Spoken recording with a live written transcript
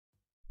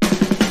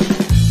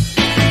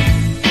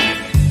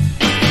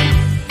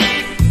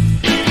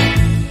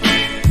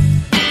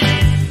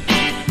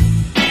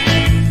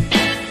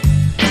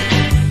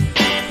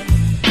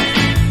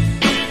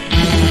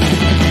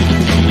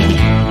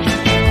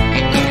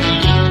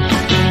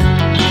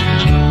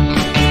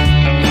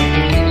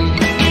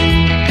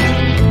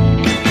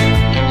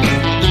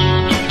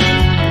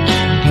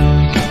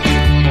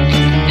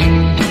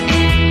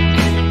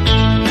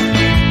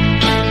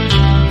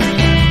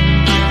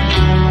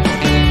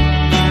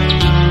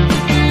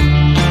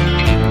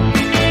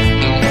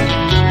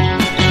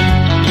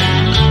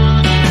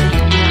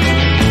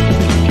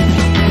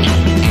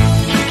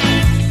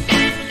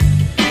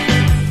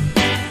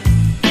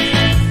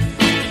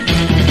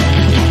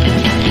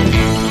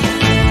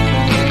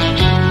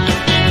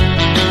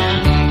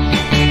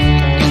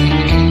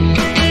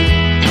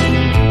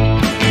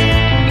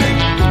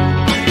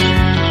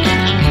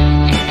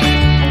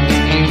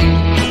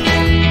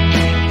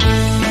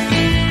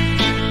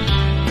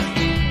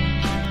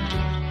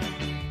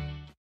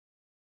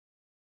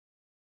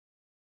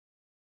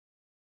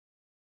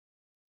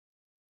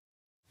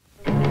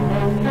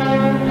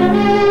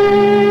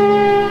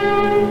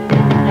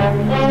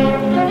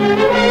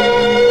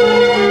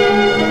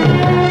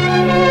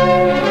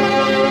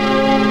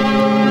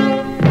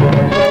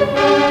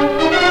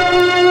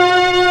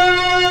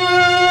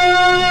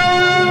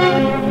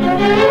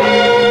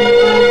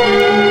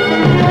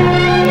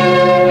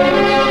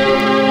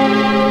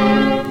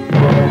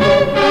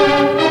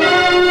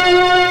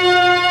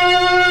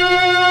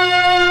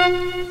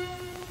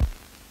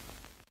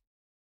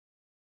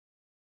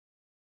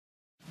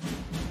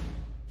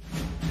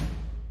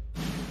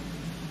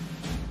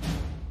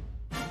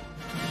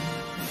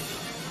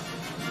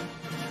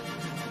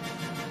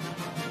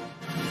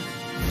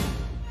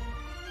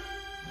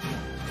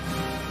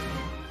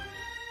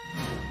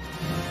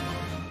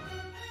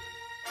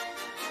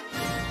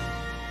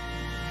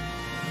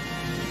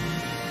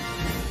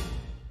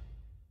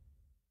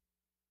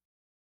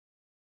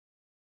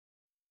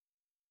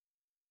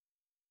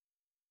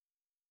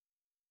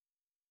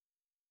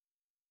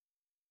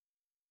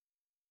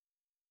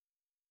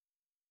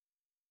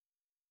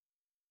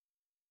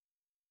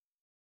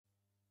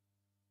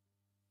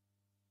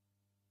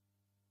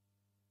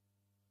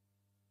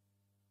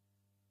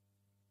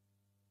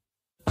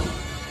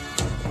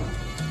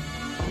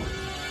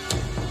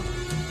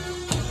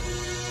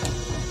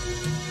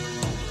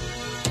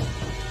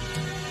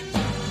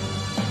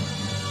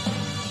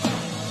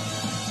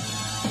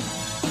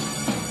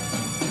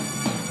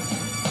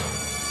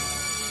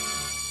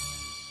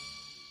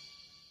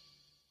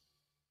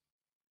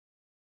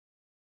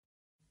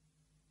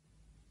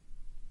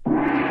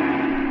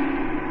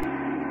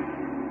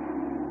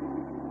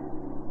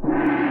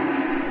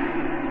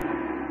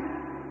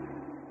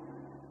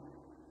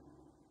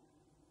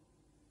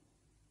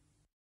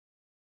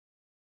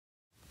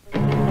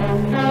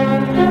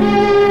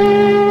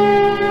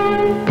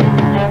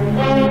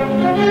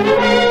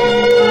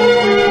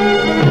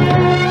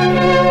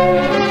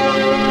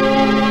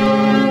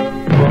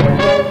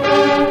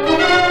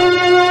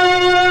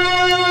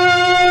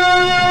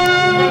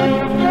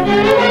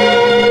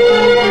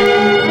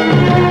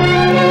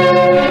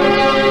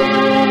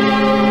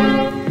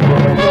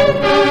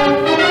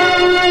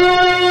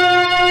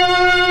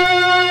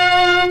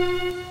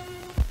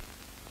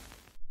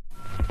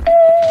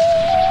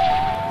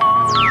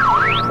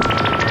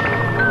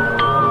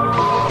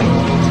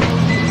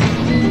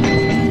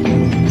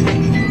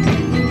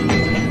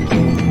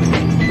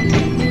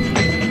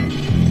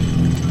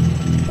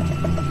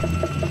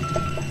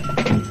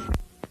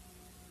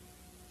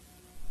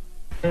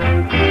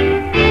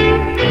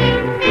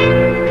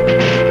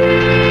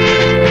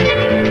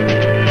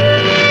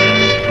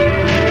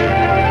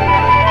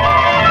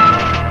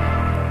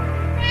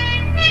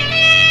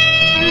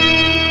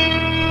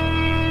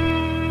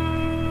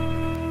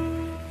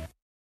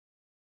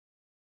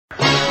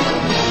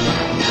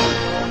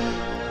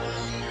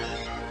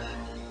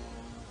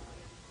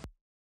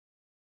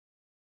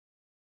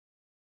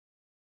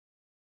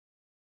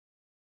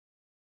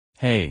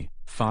Hey,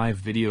 5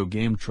 video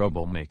game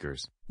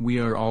troublemakers, we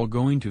are all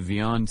going to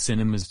Vyond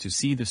Cinemas to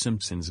see the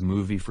Simpsons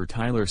movie for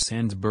Tyler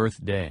Sand's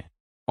birthday.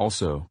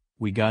 Also,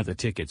 we got the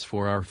tickets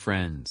for our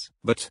friends.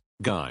 But,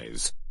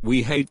 guys,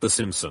 we hate The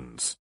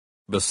Simpsons.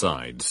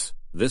 Besides,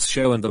 this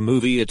show and the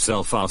movie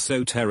itself are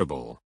so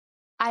terrible.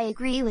 I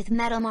agree with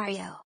Metal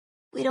Mario.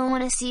 We don't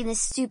want to see this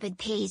stupid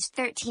page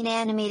 13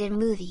 animated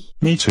movie.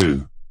 Me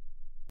too.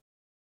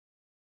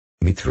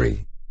 Me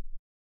 3.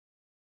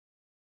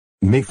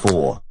 Me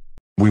 4.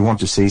 We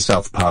want to see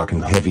South Park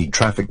and Heavy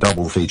Traffic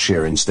double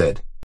feature instead.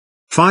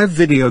 5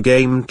 video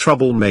game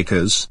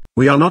troublemakers,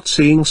 we are not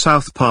seeing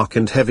South Park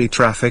and Heavy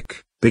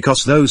Traffic,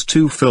 because those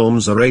 2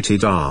 films are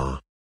rated R.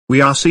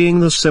 We are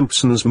seeing the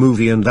Simpsons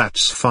movie and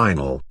that's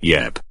final.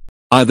 Yep.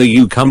 Either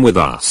you come with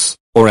us,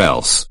 or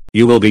else,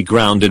 you will be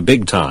grounded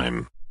big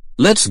time.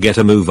 Let's get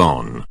a move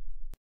on.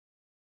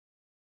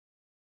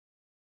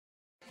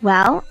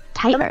 Well,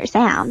 Tyler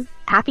Sam,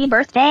 happy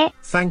birthday.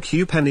 Thank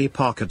you, Peni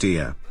Parker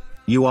dear.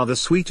 You are the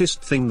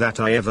sweetest thing that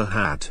I ever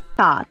had.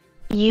 Stop.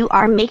 You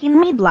are making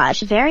me blush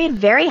very,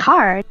 very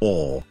hard.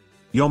 Or,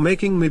 you're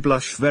making me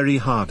blush very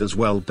hard as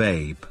well,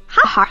 babe.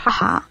 Ha ha ha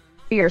ha.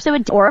 You're so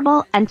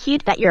adorable and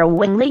cute that you're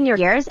wiggling your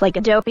ears like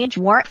a dopey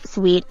dwarf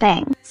sweet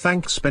thing.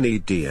 Thanks, Penny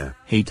dear.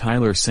 Hey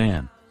Tyler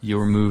Sam,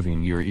 you're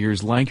moving your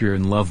ears like you're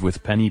in love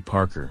with Peni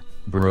Parker,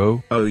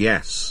 bro. Oh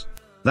yes.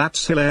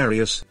 That's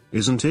hilarious,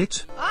 isn't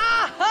it?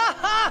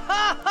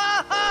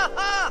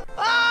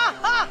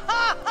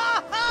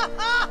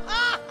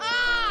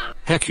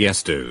 Heck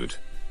yes, dude.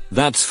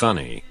 That's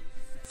funny.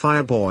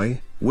 Fireboy,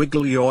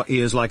 wiggle your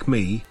ears like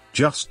me,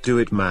 just do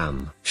it,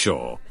 man.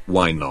 Sure,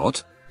 why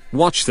not?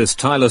 Watch this,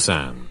 Tyler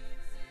Sam.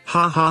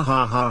 Ha ha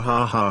ha ha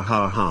ha ha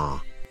ha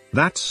ha.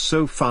 That's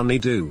so funny,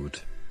 dude.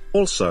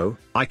 Also,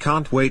 I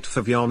can't wait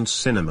for Vyond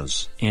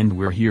Cinemas. And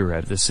we're here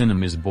at the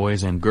cinemas,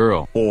 boys and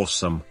girl.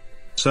 Awesome.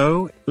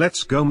 So,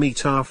 let's go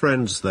meet our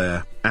friends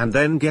there, and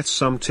then get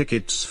some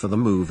tickets for the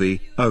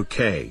movie,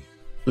 okay?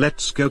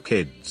 Let's go,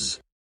 kids.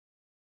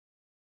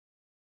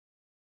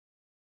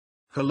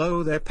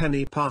 Hello there,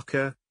 Peni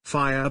Parker,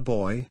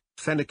 Fireboy,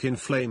 Fennekin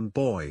Flame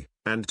Boy,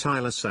 and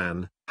Tyler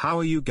San. How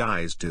are you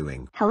guys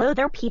doing? Hello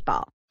there,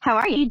 people. How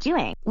are you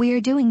doing?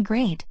 We're doing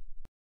great.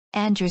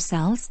 And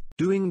yourselves?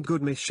 Doing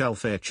good, Michelle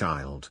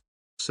Fairchild.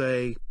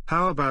 Say,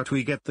 how about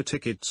we get the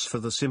tickets for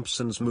the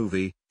Simpsons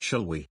movie,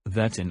 shall we?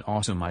 That's an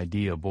awesome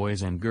idea,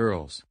 boys and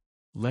girls.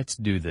 Let's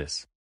do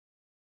this.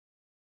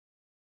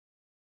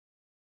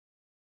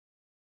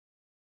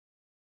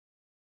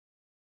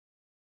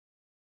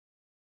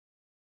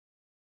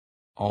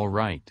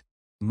 Alright.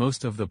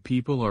 Most of the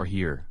people are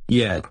here.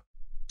 Yeah.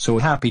 So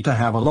happy to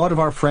have a lot of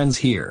our friends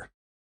here.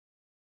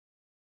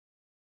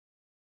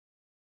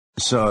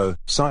 So,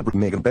 Cyborg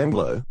Mig and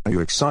Benglo, are you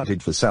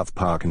excited for South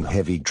Park and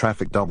Heavy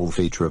Traffic double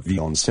feature of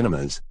Vyond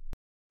Cinemas?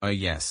 Oh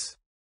yes.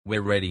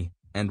 We're ready,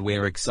 and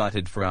we're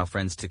excited for our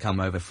friends to come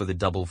over for the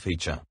double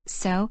feature.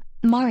 So,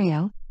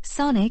 Mario,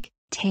 Sonic,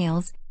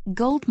 Tails,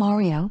 Gold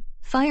Mario,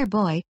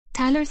 Fireboy,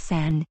 Tyler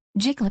San,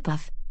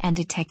 Jigglypuff, and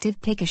Detective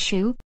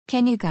Pikachu,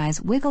 can you guys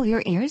wiggle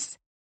your ears?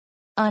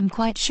 I'm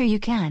quite sure you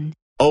can.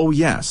 Oh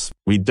yes,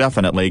 we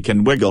definitely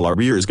can wiggle our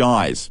ears,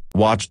 guys.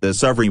 Watch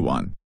this,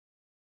 everyone.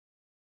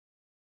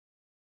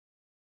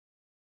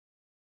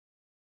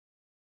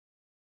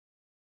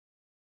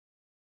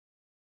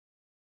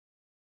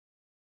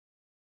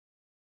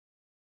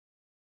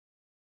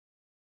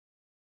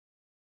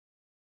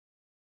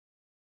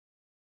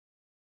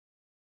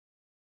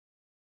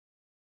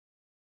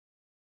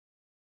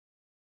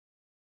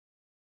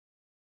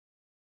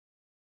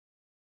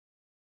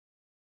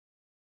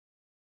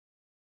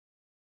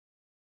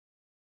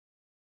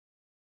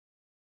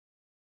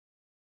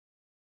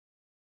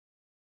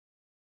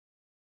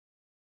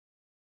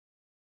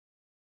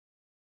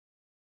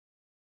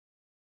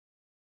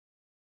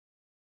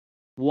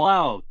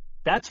 Wow,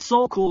 that's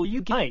so cool,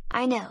 you guys.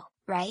 I know,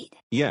 right?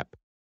 Yep.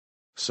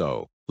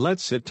 So,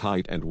 let's sit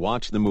tight and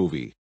watch the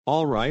movie,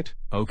 alright?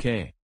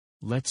 Okay.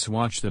 Let's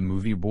watch the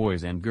movie,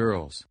 boys and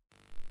girls.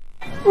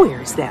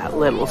 Where's that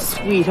little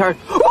sweetheart?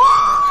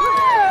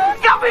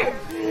 Come here!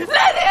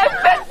 Let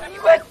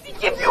him let me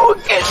give you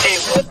a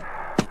kiss!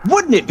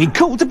 Wouldn't it be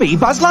cool to be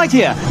Buzz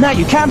Lightyear? Now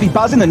you can be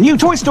Buzz in the new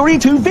Toy Story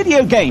 2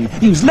 video game.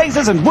 Use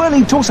lasers and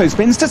whirling torso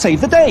spins to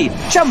save the day.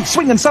 Jump,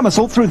 swing and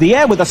somersault through the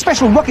air with a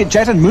special rocket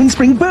jet and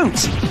moonspring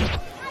boots.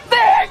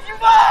 There you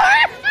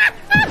are!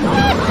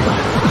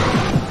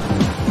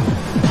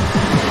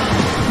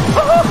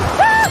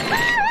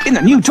 In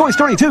the new Toy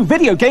Story 2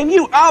 video game,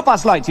 you are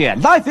Buzz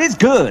Lightyear. Life is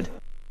good.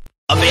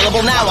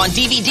 Available now on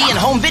DVD and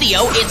home video,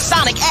 it's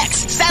Sonic X,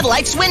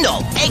 Satellite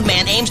Swindle.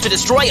 Eggman aims to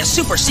destroy a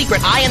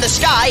super-secret eye in the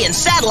sky in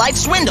Satellite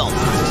Swindle.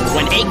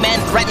 When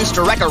Eggman threatens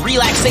to wreck a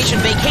relaxation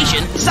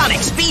vacation,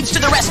 Sonic speeds to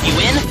the rescue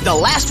in The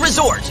Last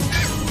Resort.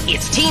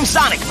 It's Team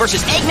Sonic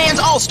versus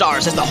Eggman's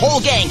All-Stars as the whole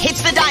gang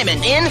hits the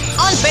diamond in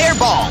Unfair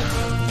Ball.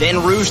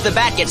 Then Rouge the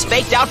Bat gets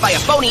faked out by a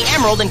phony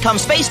emerald and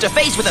comes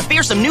face-to-face with a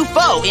fearsome new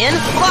foe in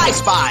Fly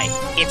Spy.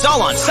 It's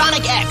all on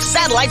Sonic X,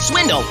 Satellite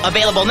Swindle,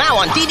 available now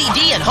on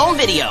DVD and home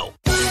video.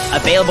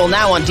 Available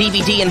now on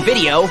DVD and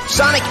video,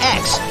 Sonic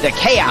X, The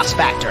Chaos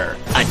Factor.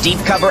 A deep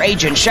cover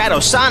agent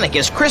shadows Sonic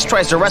as Chris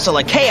tries to wrestle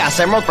a Chaos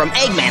Emerald from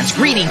Eggman's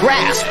greedy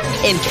grasp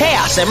in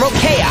Chaos Emerald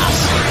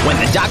Chaos. When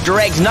the Dr.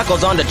 Eggs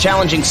knuckles onto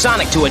challenging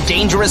Sonic to a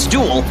dangerous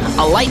duel,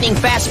 a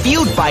lightning-fast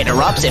feud fight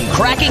erupts in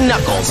cracking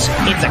knuckles.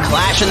 It's a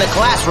clash in the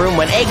classroom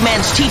when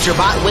Eggman's teacher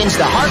bot wins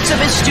the hearts of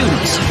his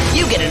students.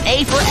 You get an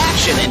A for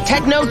action in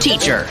Techno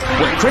Teacher.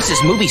 When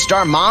Chris's movie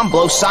star mom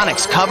blows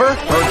Sonic's cover,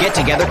 her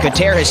get-together could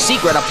tear his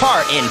secret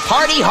apart in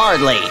Party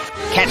Hardly.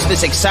 Catch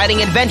this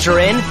exciting adventure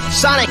in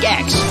Sonic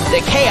X,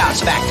 The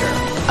Chaos Factor.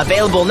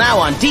 Available now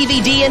on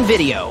DVD and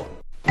video.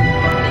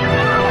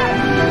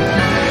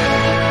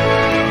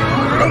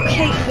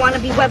 Okay,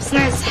 wannabe web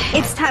slingers,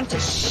 it's time to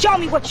show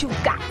me what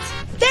you've got.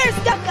 There's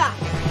the guy.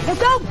 Now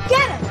go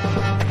get him.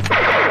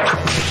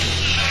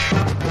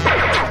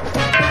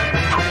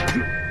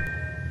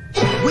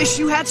 Wish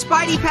you had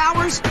Spidey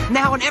powers?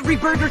 Now in every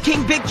Burger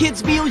King Big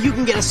Kids meal, you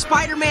can get a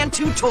Spider-Man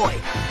 2 toy.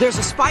 There's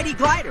a Spidey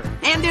glider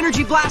and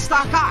Energy Blast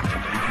Doc Ock.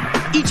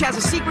 Each has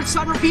a secret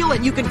sun reveal,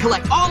 and you can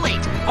collect all 8,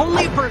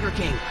 only at Burger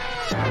King.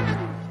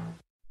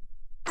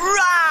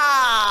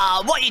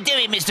 Rah! What you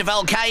doing, Mr.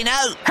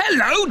 Volcano?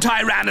 Hello,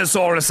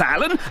 Tyrannosaurus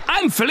Alan.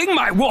 I'm filling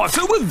my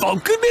water with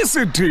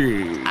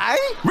volcanicity.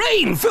 Oh?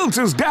 Rain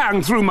filters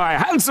down through my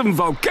handsome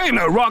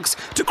volcano rocks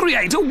to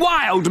create a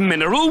wild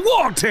mineral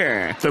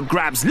water that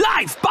grabs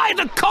life by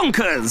the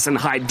conkers and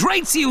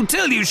hydrates you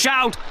till you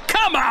shout,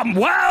 "Come on,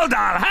 world,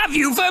 I'll have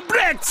you for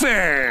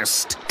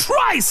breakfast!"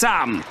 Try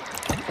some!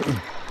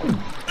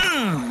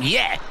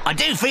 Yeah, I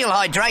do feel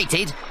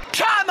hydrated.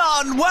 Come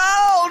on,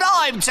 world!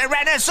 I'm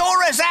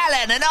Tyrannosaurus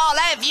Alan, and I'll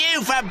have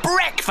you for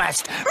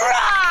breakfast!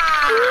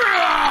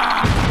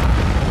 Rah!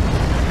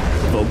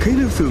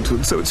 Volcano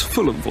filtered so it's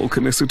full of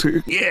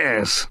volcanicity.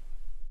 Yes.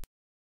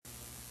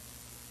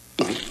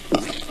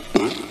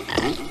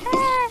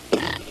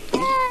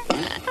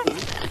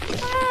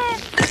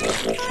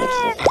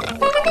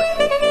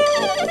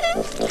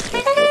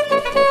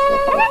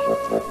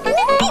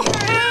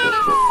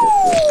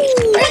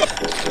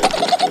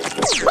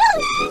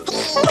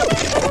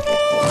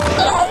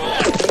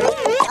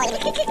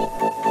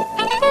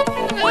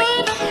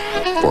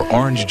 For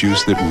orange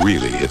juice that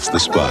really hits the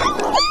spot.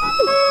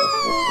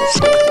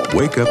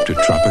 Wake up to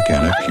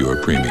Tropicana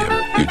Pure Premium.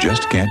 You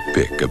just can't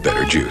pick a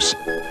better juice.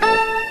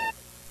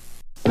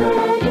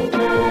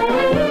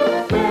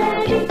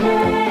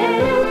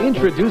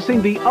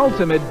 Introducing the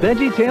Ultimate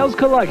VeggieTales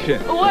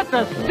Collection. Let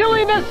the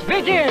silliness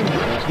begin!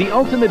 The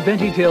Ultimate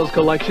VeggieTales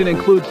Collection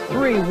includes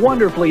 3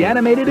 wonderfully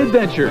animated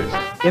adventures.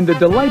 In the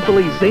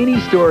delightfully zany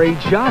story,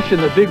 Josh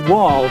and the Big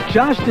Wall,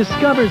 Josh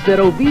discovers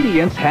that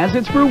obedience has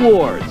its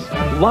rewards.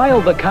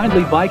 Lyle the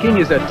Kindly Viking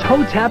is a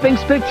toe-tapping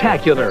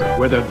spectacular,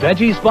 where the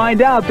veggies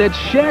find out that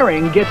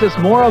sharing gets us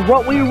more of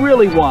what we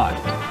really want,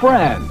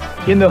 friends.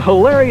 In the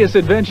hilarious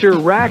adventure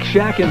Rack,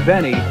 Shack, and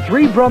Benny,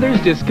 3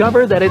 brothers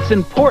discover that it's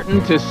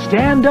important to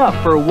stand up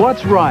for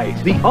what's right.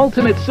 The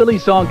Ultimate Silly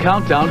Song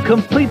Countdown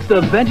completes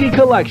the Veggie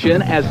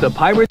Collection as the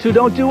Pirates Who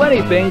Don't Do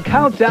Anything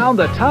count down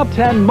the top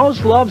 10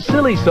 most loved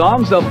silly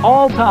songs of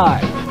all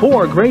time.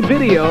 4 great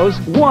videos,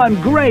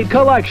 1 great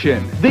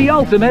collection. The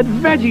Ultimate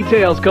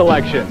VeggieTales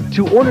Collection.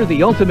 To order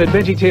the Ultimate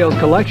VeggieTales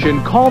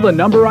Collection, call the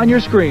number on your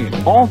screen.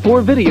 All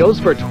 4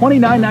 videos for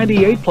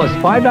 $29.98 plus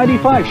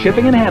 $5.95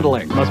 shipping and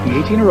handling. Must be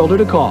 18 or older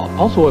to call.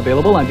 Also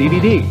available on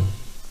DVD.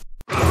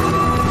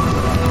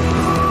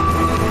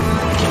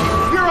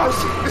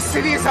 Heroes, the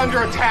city is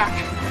under attack.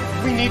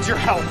 We need your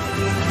help.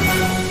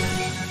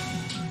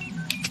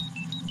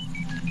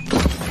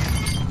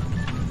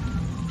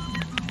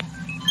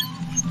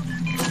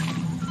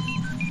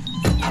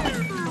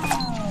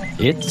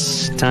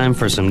 It's time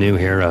for some new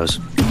heroes.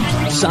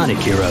 Sonic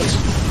Heroes.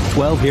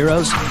 12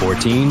 heroes, 4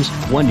 teams,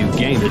 1 new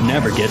game that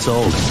never gets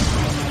old.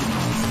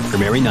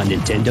 Premiering on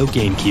Nintendo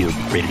GameCube.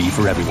 Rated E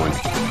for everyone.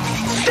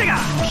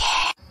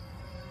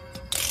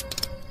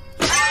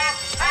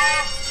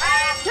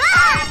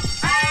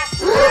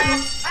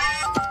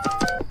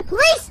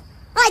 Police!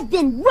 I've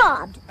been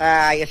robbed!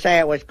 You say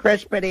it was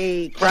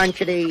crispity,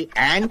 crunchity,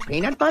 and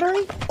peanut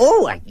buttery?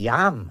 Ooh,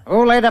 yum.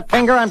 Who laid a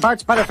finger on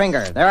Bart's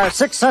Butterfinger? There are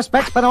 6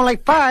 suspects, but only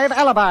 5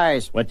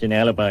 alibis. What's an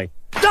alibi?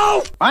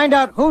 No! Find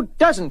out who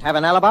doesn't have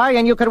an alibi,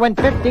 and you could win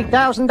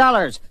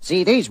 $50,000.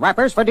 See these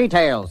wrappers for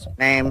details.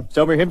 Name?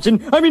 Sober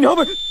Himpson. I mean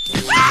Homer.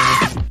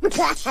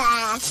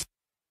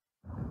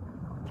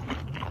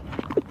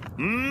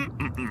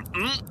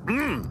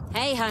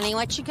 Hey, honey,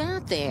 what you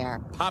got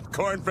there?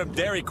 Popcorn from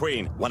Dairy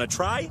Queen. Want to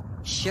try?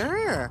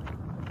 Sure.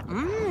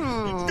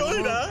 It's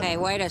good, huh? Hey,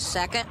 wait a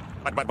second.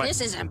 What?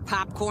 This isn't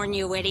popcorn,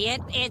 you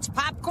idiot. It's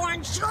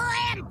popcorn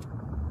shrimp!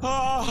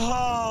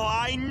 Oh,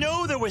 I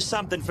knew there was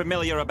something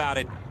familiar about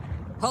it.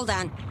 Hold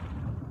on.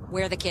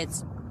 Where are the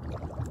kids?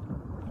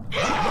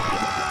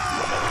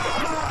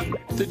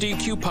 The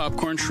DQ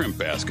popcorn shrimp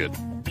basket.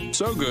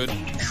 So good,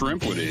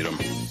 shrimp would eat them.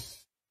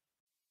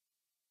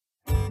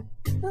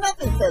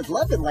 Nothing says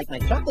loving like my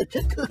chocolate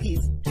chip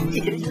cookies.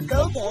 Here you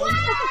go, guys.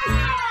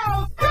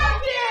 Wow!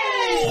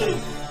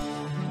 Cookies!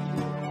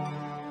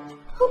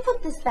 Who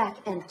put this back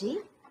empty?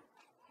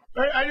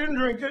 I didn't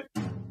drink it.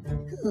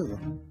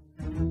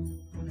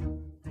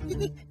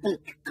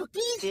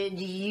 Cookies? Did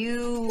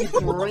you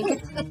drink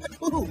it?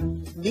 Ooh,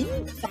 me?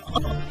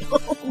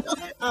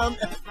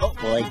 Oh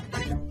boy.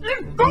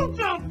 Go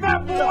down,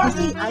 fat boy!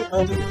 See,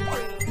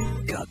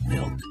 Got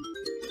milk.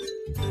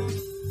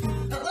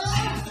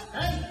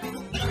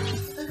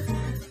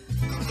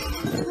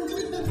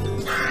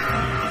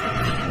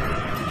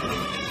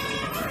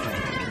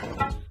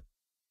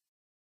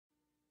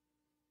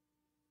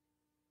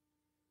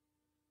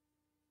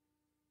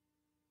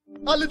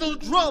 A little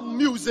drum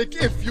music,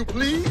 if you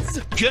please.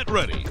 Get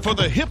ready for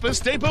the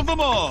hippest ape of them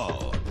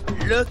all.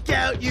 Look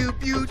out, you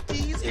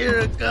beauties.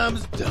 Here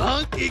comes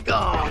Donkey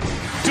Kong.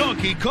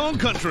 Donkey Kong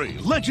Country,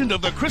 Legend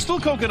of the Crystal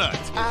Coconut.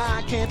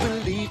 I can't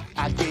believe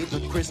I gave the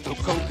crystal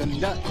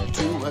coconut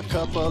to a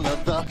couple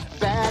of the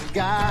bad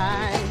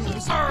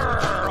guys.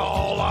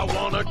 All I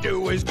wanna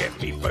do is get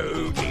me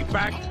booty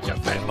back,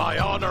 defend my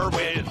honor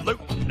with loot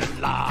and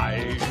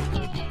lies.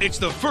 It's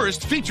the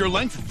first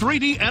feature-length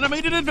 3D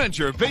animated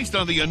adventure based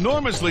on the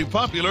enormously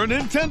popular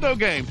Nintendo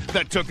game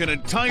that took an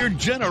entire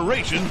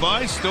generation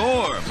by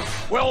storm.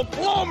 Well,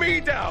 blow me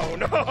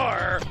down!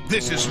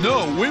 This is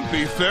no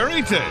wimpy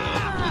fairy tale.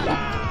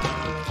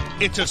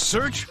 It's a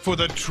search for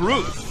the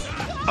truth.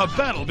 A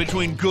battle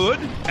between good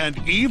and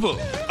evil.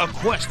 A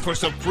quest for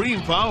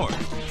supreme power.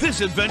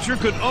 This adventure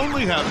could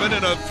only happen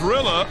in a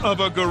thriller of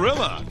a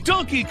gorilla,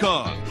 Donkey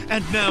Kong.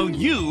 And now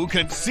you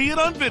can see it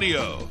on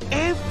video.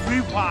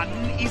 Everyone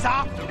is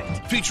after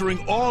it.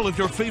 Featuring all of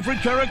your favorite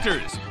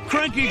characters.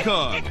 Cranky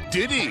Kong,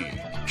 Diddy,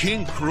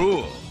 King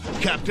Cruel,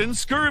 Captain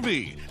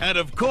Scurvy, and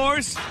of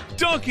course,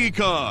 Donkey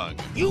Kong.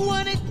 You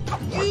want it?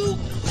 You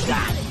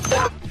got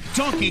it.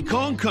 Donkey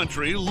Kong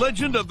Country,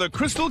 Legend of the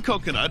Crystal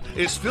Coconut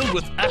is filled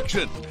with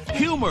action,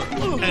 humor,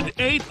 and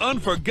 8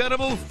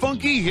 unforgettable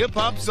funky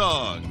hip-hop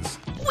songs.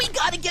 We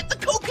gotta get the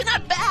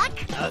coconut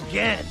back!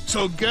 Again.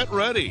 So get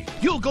ready.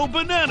 You'll go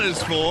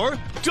bananas for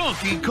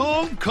Donkey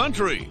Kong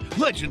Country,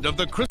 Legend of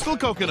the Crystal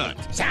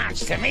Coconut.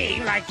 Sounds to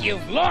me like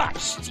you've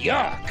lost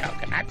your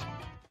coconut.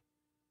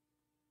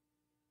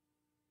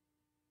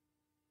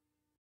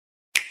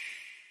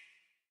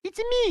 It's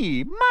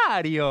me,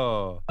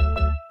 Mario!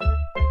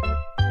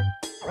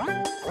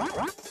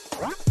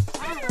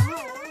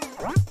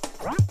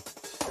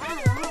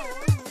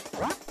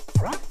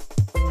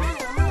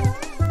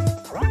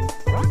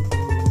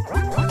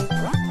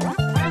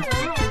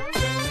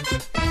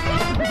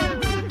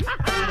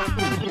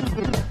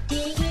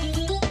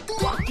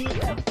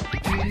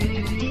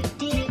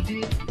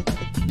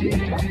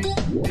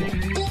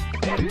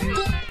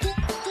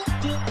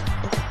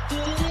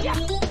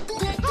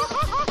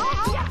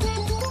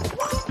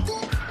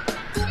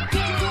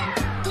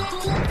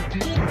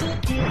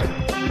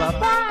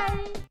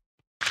 Bye-bye.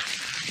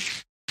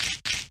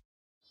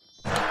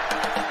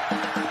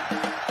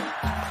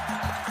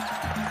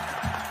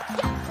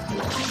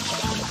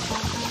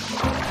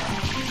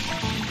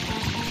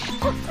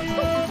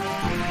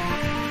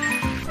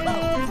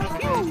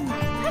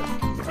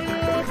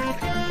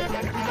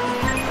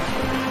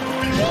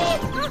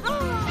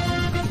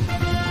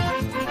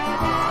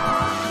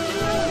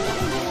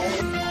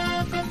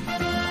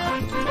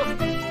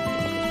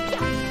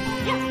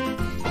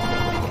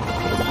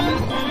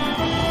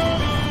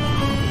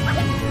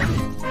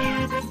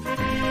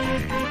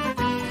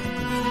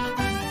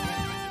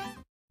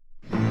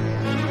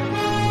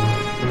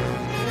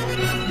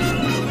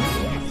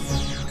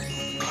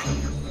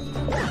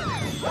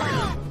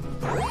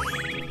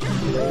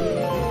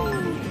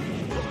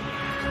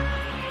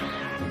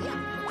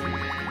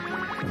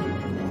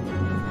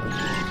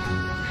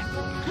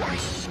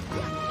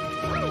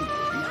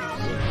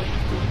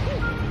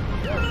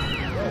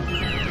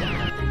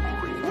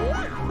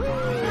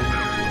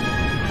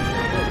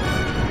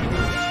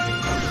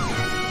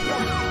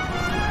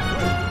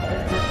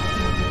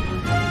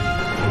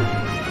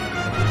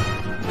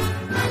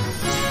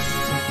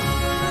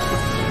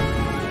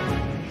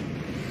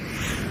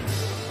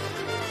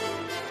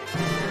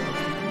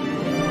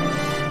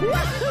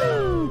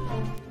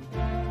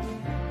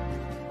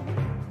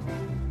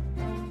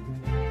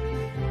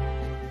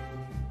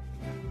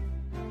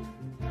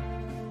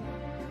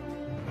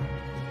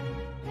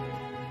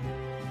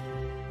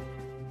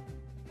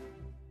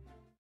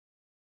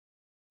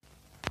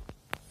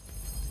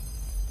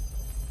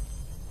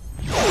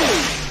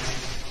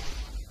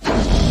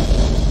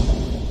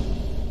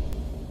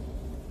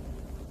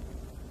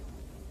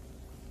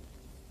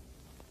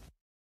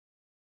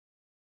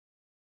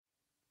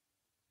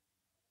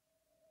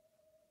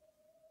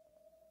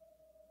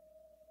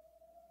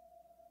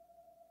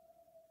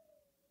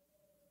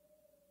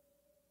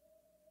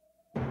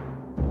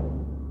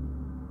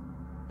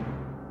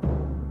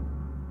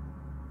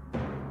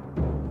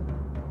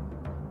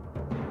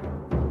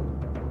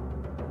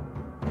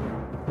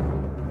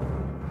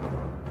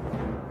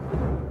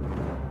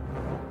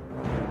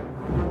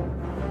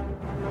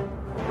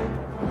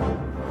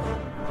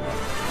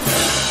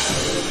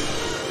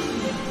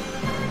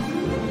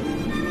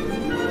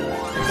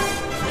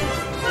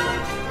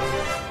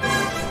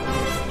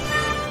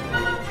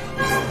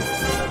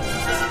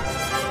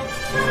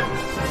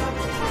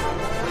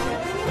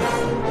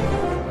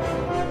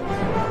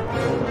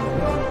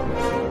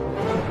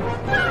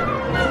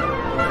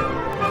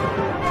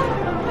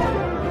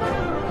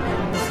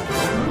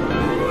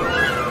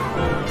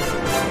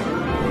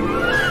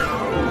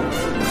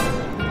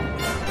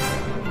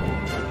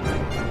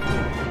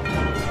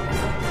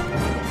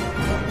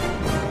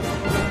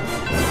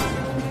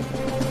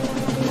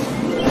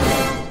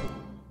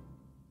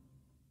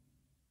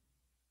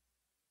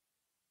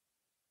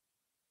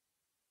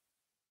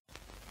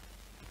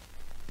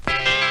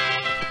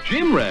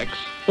 Jim Rex?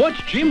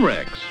 What's Jim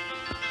Rex?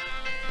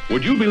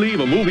 Would you believe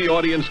a movie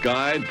audience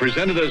guide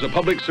presented as a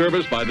public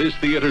service by this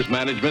theater's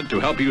management to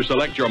help you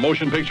select your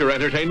motion picture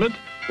entertainment?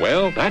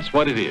 Well, that's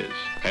what it is.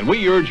 And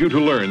we urge you to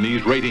learn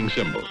these rating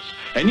symbols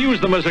and use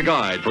them as a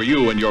guide for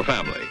you and your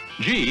family.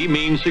 G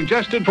means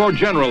suggested for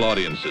general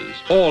audiences,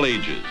 all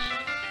ages.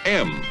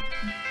 M,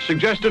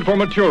 suggested for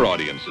mature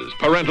audiences,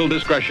 parental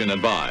discretion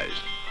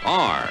advised.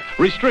 R,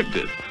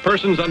 restricted,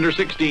 persons under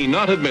 16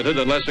 not admitted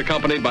unless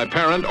accompanied by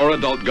parent or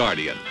adult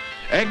guardian.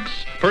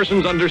 X,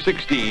 persons under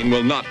 16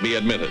 will not be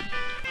admitted.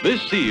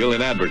 This seal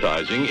in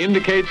advertising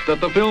indicates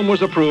that the film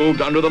was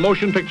approved under the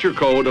Motion Picture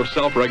Code of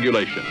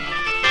Self-Regulation.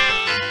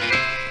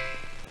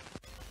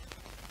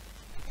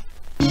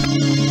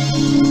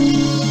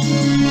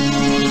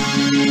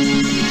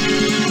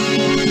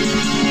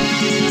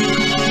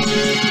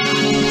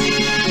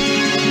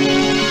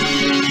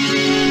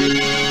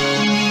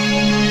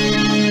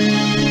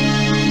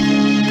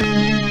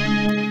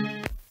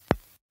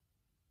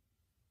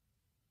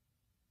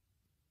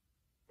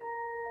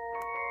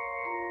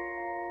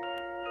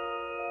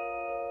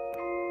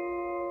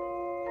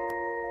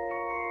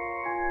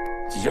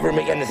 Did you ever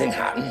make anything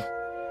happen?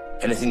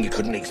 Anything you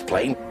couldn't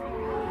explain?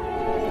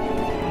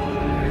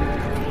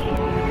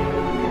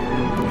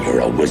 You're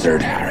a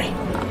wizard, Harry.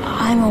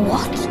 I'm a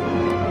what?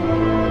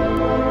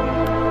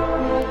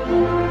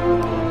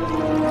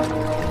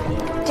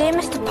 Dear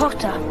Mr.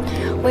 Potter,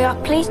 we are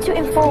pleased to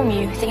inform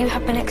you that you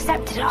have been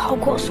accepted at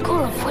Hogwarts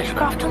School of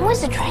Witchcraft and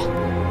Wizardry.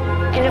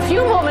 In a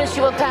few moments,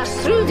 you will pass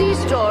through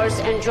these doors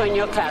and join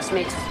your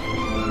classmates.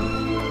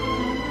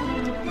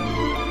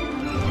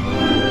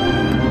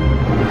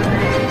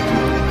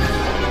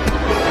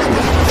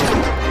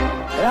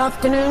 Good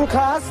afternoon,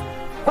 class.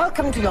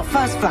 Welcome to your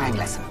first flying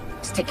lesson.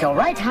 Stick your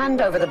right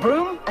hand over the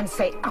broom and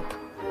say up.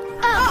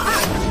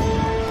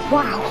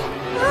 Wow.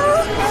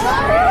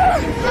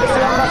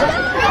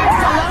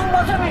 Mr.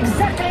 Longbottom,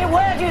 exactly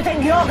where do you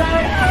think you're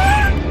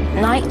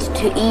going? Knight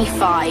to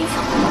E5.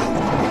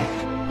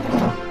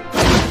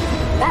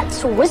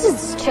 That's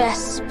wizard's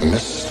chess.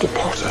 Mr.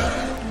 Potter,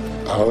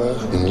 our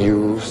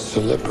new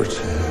celebrity.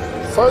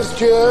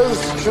 First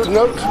years should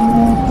note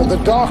that the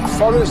Dark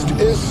Forest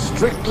is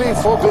strictly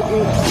forbidden,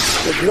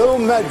 with no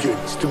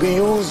magics to be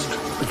used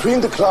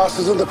between the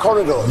classes and the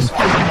corridors.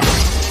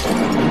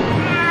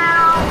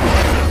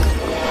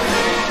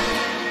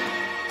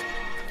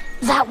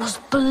 That was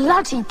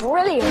bloody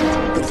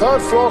brilliant. The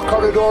third floor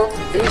corridor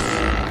is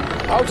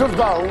out of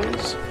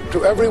bounds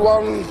to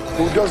everyone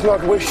who does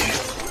not wish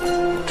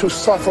to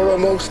suffer a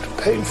most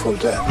painful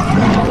death.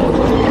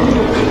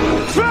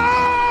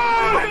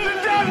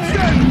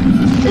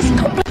 This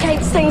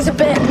complicates things a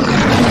bit.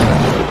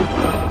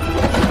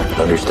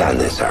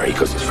 Understand this, Harry,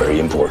 because it's very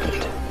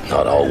important.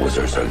 Not all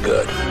wizards are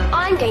good.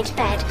 I'm going to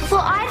bed before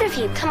either of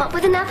you come up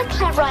with another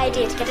clever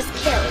idea to get us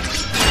killed.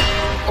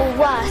 Or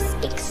worse,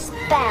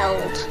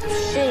 expelled.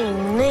 She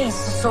needs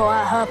to sort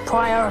out her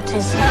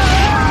priorities.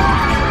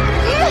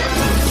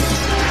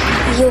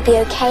 You'll be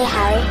okay,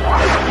 Harry.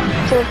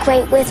 You're a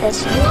great wizard.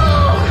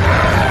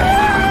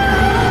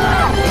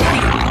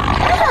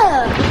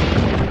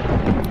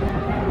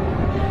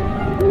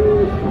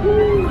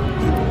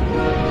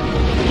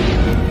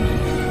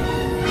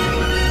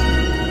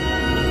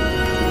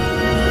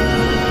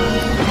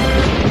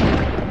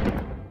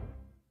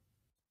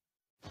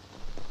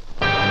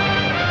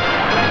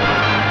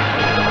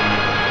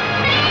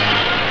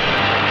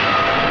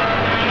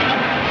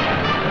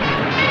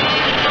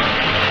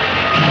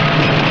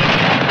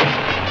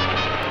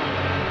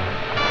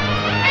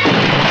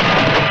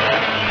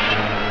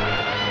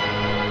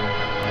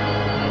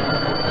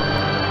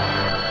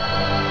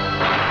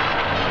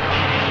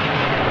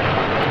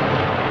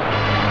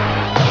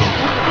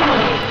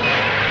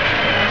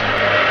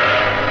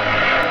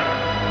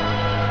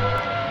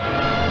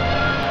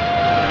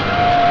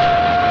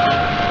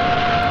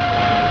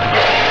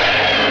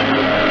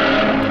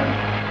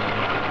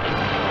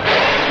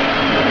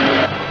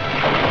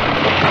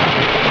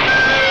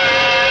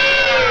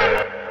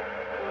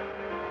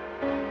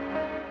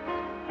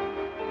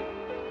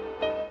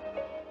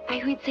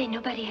 I would say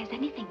nobody has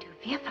anything to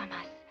fear from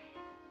us.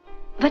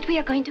 But we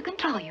are going to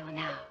control you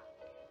now.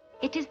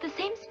 It is the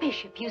same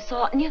spaceship you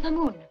saw near the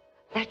moon.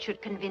 That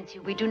should convince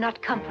you we do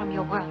not come from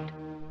your world.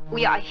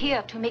 We are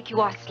here to make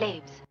you our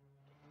slaves.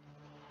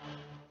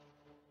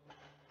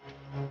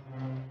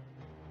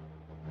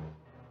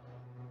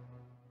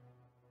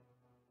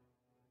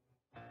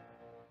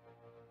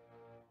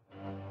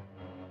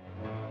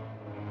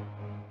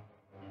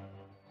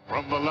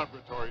 From the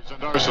laboratories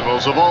and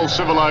arsenals of all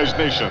civilized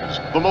nations,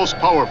 the most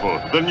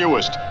powerful, the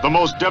newest, the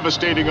most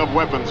devastating of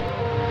weapons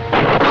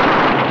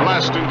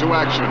blast into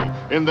action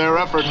in their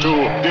effort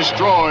to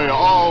destroy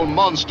all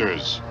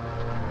monsters.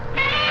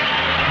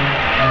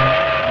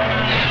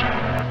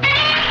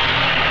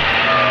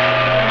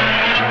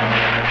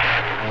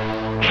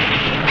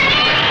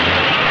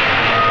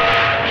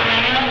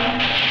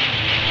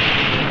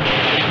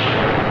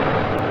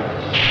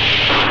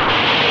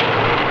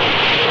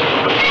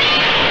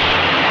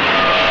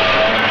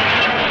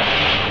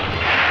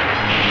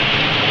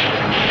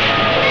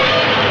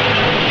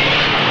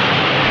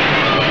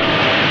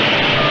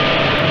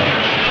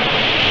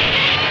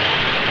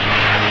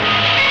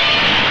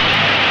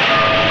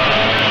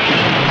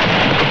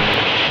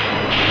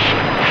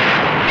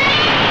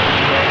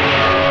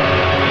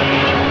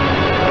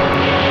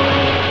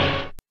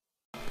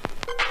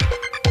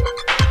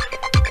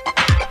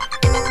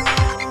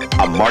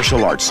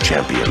 martial arts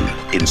champion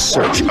in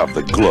search of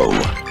the glow.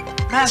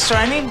 Master,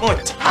 I need more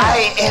time.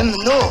 I am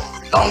no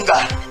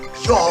longer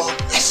your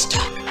master.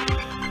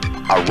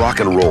 A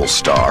rock and roll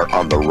star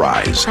on the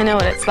rise. I know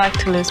what it's like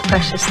to lose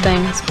precious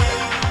things.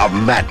 A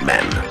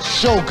madman.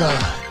 Shogun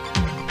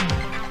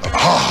of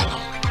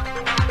Harlem.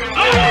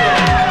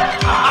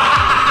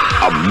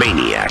 A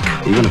maniac.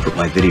 You're gonna put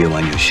my video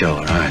on your show,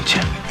 aren't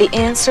you? The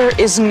answer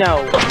is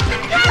no.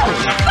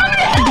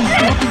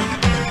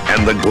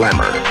 And the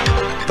glamour,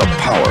 the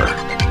power,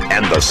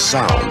 and the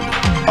sound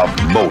of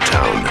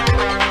Motown.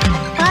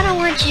 I don't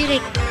want you to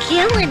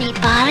kill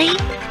anybody.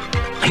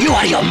 Are you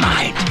out of your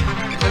mind?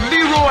 The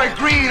Leroy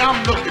Green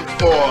I'm looking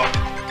for.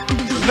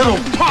 Little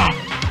Pop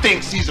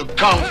thinks he's a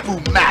kung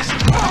fu master.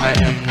 I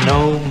am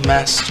no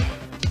master.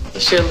 You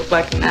sure look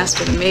like a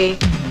master to me.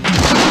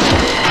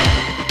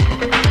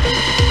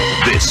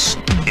 This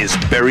is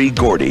Berry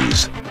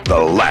Gordy's The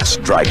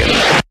Last Dragon.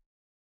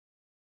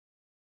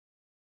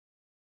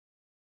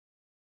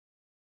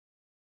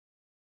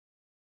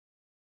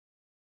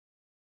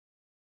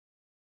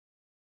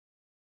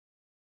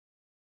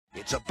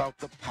 It's about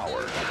the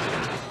power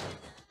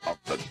of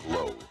the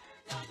glow.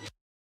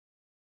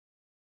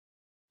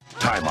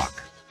 Timok,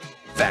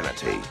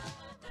 Vanity,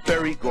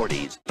 Berry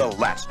Gordy's The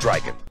Last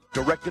Dragon,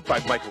 directed by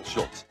Michael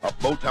Schultz, a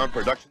Motown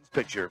Productions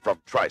picture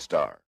from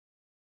TriStar.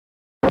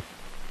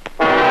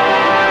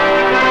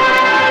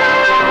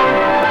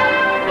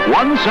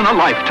 Once in a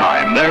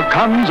lifetime, there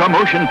comes a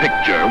motion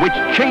picture which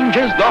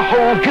changes the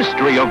whole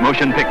history of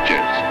motion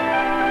pictures.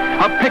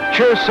 A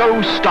picture so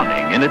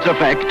stunning in its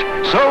effect,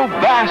 so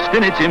vast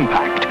in its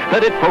impact,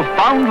 that it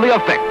profoundly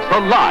affects the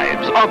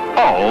lives of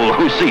all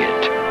who see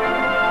it.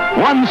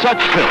 One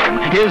such film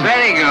is...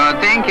 Very good,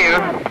 thank you.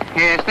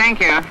 Yes, thank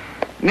you.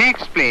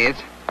 Next, please.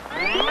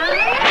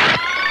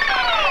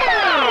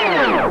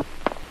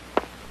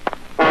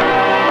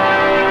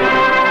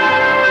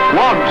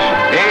 Once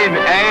in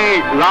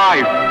a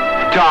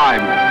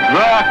lifetime,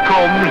 there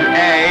comes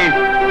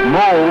a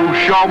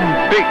motion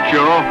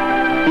picture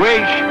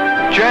which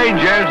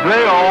changes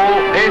the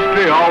whole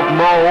history of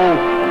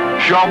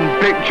motion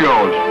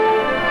pictures.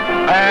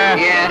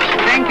 Yes,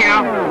 thank you.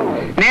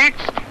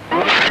 Next.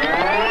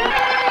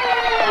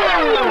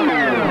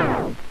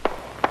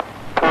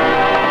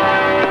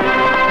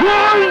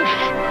 Once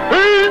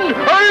in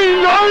a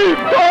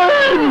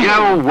lifetime! Go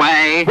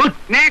away. What?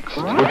 Next.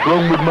 What's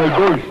wrong with my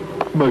voice?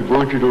 My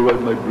voice is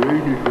alright, my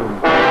brain is wrong.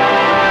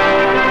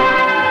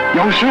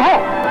 有时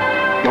候，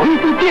有一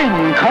部电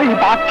影可以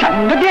把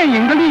整个电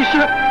影的历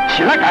史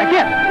起来改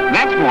变。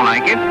That's more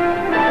like it.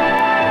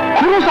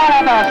 库鲁萨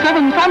瓦的《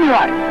Seven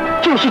Samurai》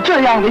就是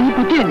这样的一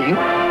部电影，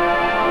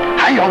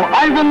还有《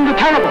Ivan the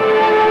Terrible》，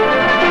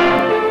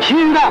其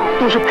余的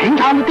都是平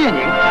常的电影，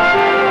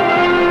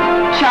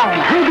像《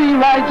Kirby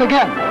Rides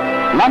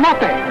Again》、《La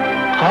Notte》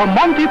和《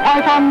Monty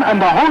Python and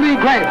the Holy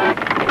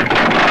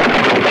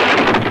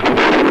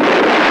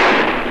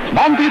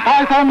Grail》。Monty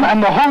Python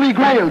and the Holy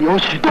Grail 有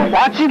许多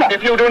滑稽的。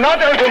If you do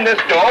not open this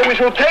door, we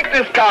shall take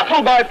this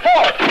castle by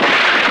force.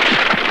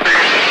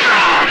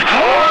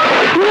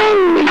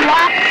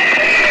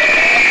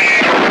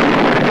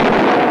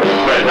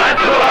 We're at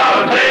the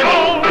round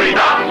table, we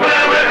dance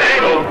where we're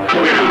able.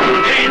 We do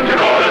routine to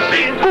call a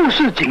scene. 故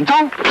事紧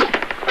张。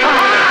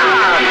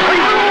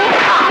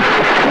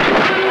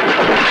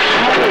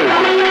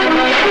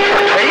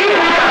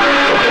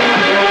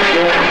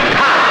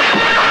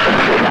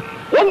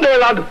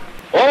Wonderland,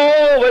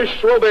 always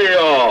shall be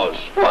yours.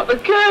 What, the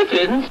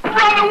curtains?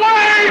 Run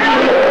away!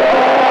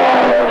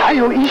 还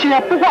有一些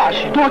不花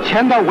许多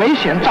钱的危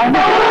险账目。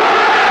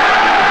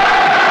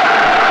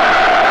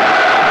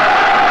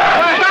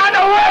Run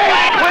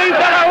away! Please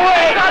run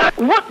away!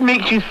 What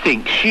makes you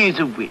think she's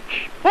a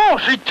witch? Oh,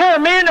 she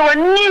turned me into a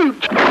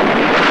newt.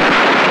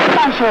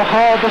 但是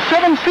和 The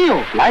Seven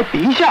Seals 来比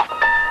一下。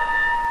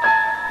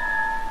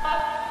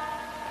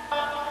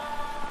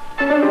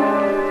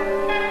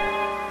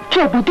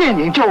这部电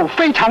影就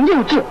非常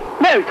幼稚。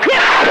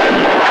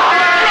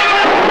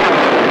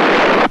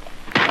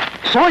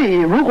所以，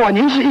如果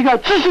您是一个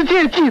知识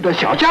界记的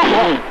小家伙，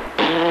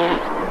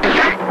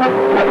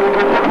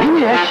您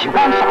也喜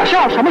欢傻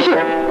笑什么事，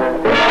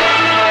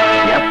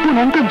也不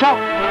能更糟。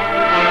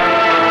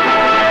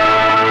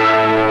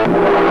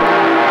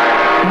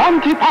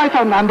Monty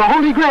Python and the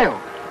Holy Grail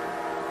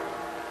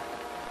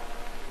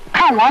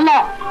看完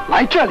了，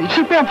来这里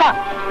吃便饭。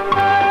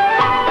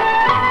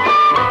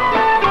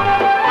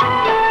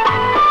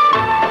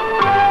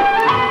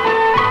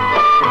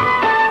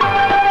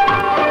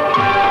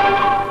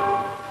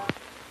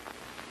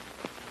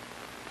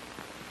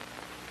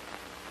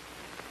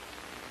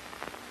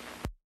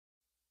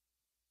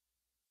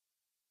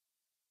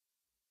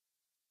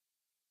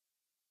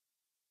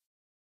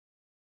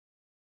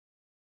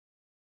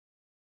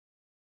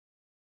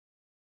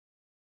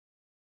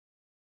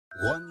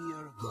1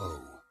 year ago,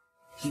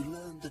 he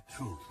learned the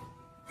truth.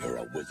 You're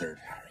a wizard,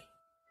 Harry.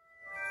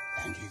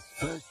 And his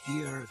first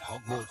year at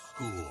Hogwarts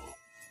School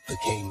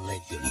became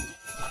legend.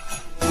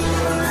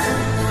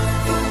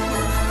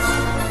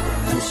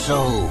 And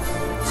so,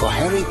 for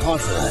Harry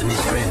Potter and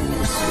his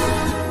friends,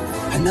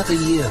 another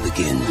year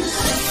begins.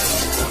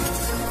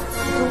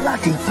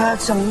 Bloody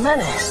birds a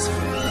menace.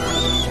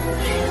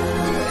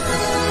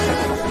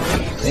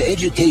 Their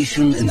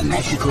education in the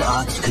magical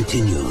arts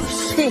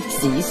continues.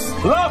 Pixies.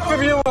 Laugh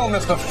if you will,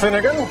 Mr.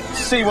 Finnegan.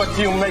 See what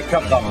you make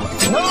of them.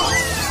 No!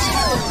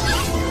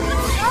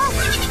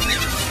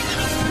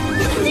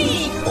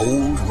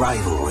 Old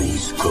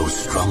rivalries grow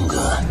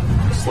stronger.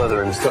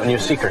 Slytherin's got a new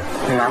secret.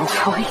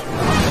 Malfoy.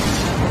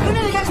 You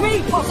never catch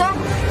me, Potter!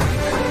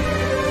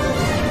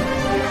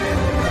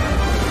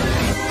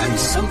 And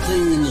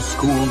something in the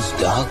school's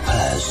dark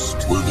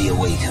past will be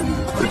awakened.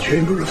 The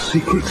Chamber of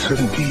Secrets has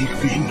indeed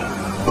been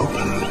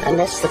opened.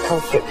 Unless the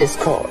culprit is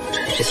caught,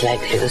 it is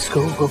likely the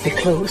school will be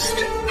closed.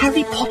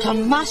 Harry Potter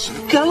must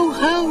go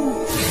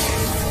home.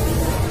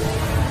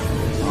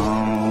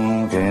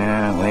 Oh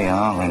dear, we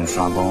are in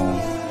trouble.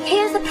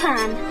 Here's the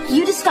plan.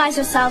 You disguise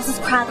yourselves as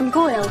Crab and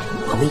Goyle.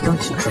 Are we going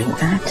to drink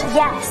that?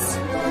 Yes.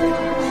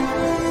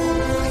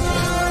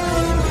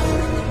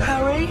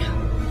 Harry?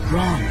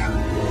 Ron.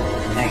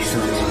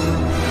 Excellent.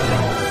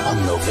 On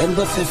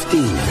November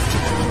 15th,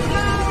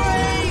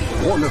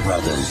 Warner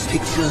Brothers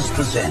Pictures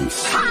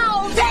presents...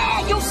 How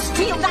dare you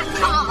steal that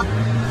car!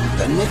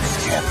 The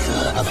next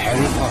chapter of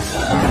Harry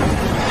Potter.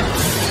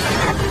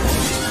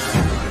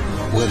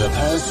 Where the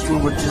past will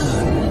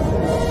return,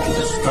 and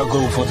the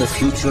struggle for the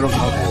future of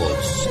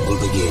Hogwarts will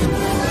begin.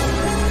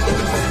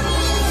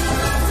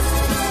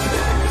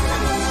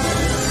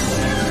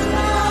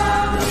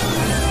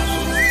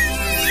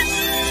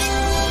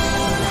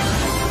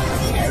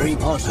 Harry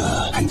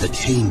Potter and the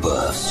Chamber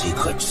of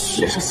Secrets.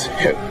 Let us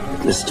hope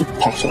Mr.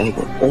 Potter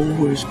will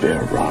always be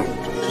around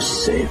to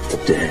save the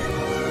day.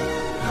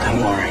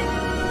 Don't worry.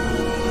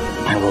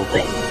 I will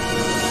be.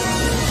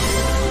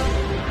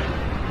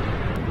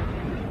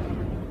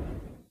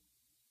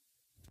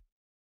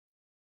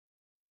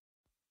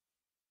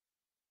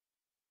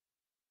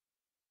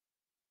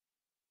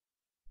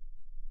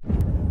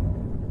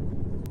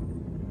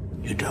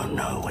 You don't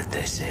know what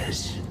this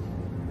is,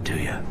 do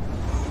you?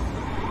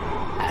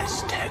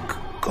 Aztec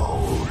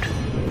gold.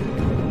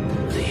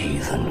 The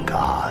heathen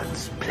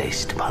gods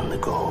placed upon the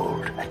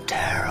gold a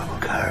terrible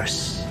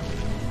curse.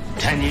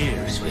 10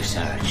 years we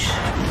searched.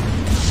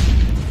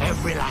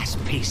 Every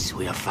last piece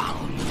we have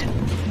found,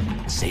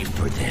 save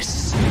for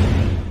this.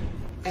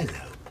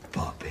 Hello,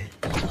 Bobby.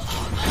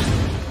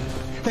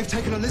 They've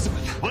taken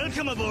Elizabeth.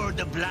 Welcome aboard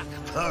the Black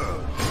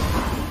Pearl.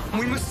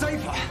 We must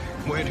save her.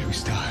 Where do we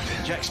start?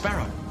 Jack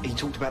Sparrow. He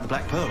talked about the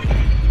Black Pearl.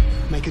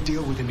 Make a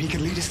deal with him. He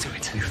can lead us to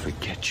it. You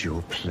forget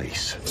your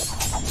place.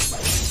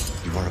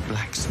 You are a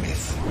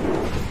blacksmith.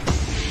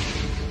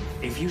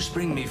 If you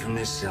spring me from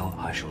this cell,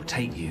 I shall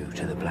take you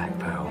to the Black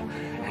Pearl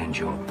and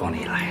your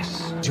bonny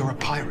lass. You're a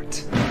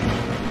pirate.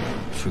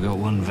 Forgot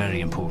one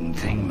very important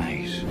thing,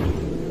 mate.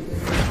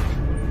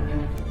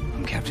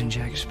 I'm Captain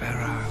Jack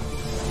Sparrow.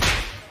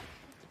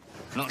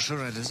 Not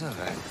sure I deserve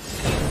it.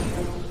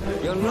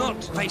 You're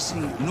not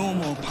facing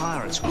normal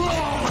pirates.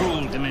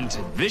 Cruel,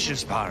 demented,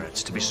 vicious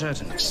pirates, to be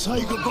certain.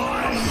 Say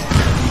goodbye.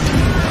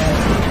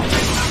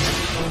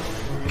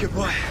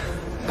 Goodbye.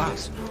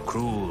 But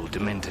cruel,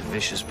 demented,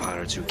 vicious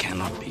pirates who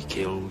cannot be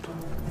killed.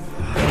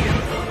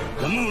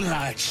 The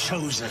moonlight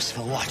shows us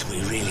for what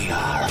we really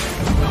are.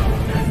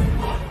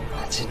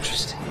 That's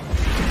interesting.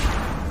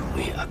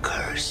 We are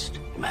cursed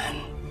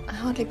men. I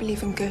hardly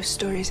believe in ghost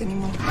stories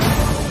anymore.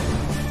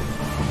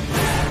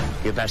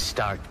 You best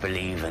start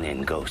believing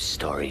in ghost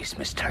stories,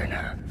 Miss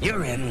Turner.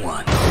 You're in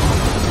one.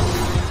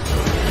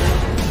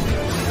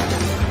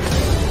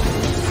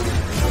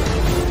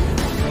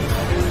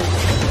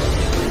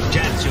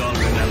 Gents, you all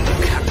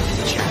remember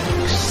Captain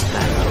Jack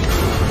Sparrow.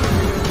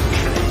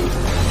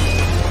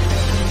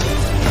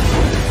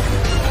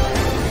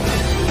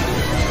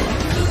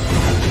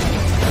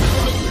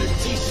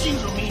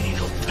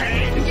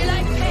 Would you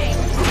like pain?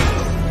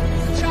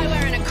 Try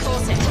wearing a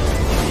corset.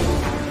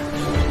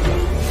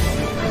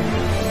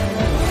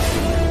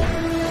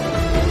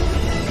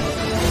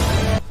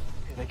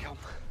 Here they come.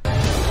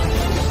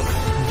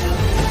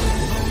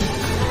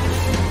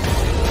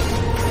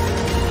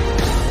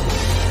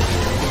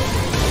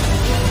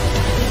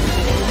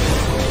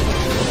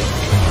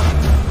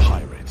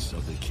 Pirates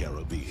of the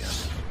Caribbean.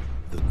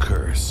 The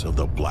curse of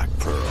the Black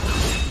Pearl.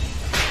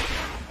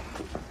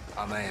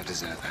 I may have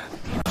deserved that.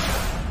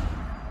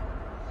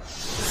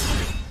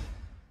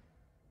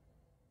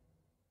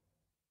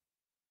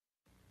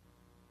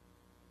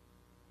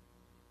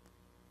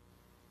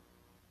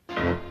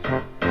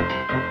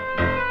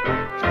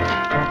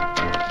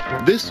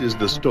 This is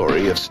the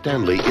story of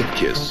Stanley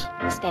Ipkiss.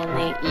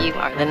 Stanley, you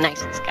are the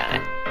nicest guy.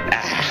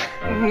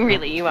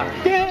 Really, you are.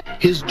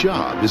 His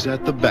job is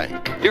at the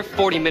bank. You're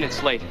 40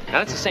 minutes late. Now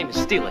that's the same as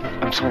stealing.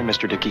 I'm sorry,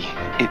 Mr. Dickey.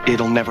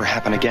 It'll never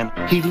happen again.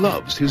 He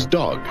loves his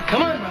dog.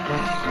 Come on,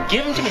 brother.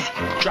 Give him to me.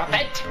 Drop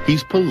it.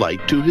 He's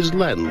polite to his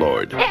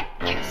landlord.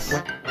 Yes.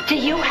 Do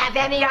you have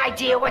any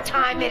idea what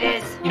time it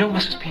is? You know,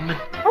 Mrs. Beeman.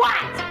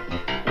 What?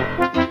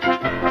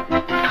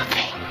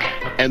 Nothing.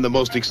 And the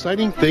most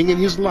exciting thing in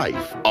his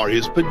life are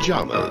his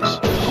pajamas.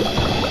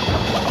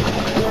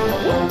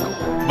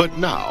 But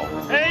now...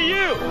 Hey,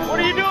 you! What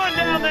are you doing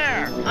down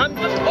there? I'm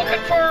just looking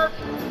for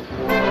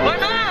my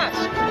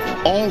mask!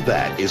 all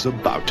that is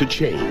about to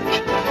change.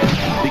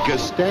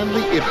 Because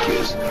Stanley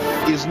Ipkiss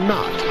is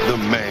not the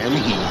man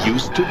he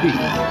used to be.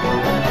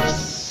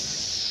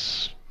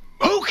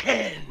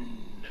 Smokin'!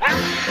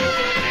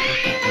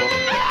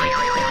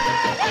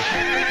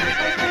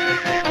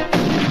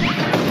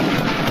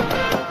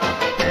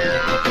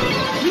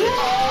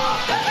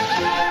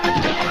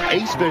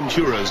 Ace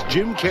Ventura's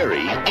Jim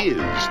Carrey is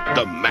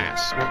the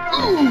Mask.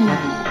 Ooh,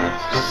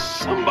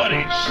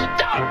 somebody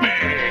stop me!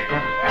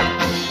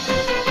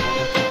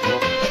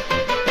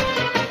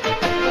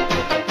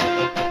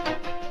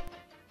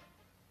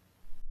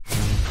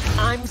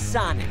 I'm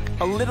Sonic,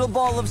 a little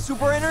ball of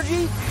super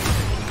energy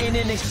in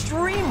an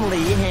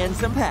extremely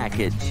handsome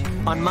package.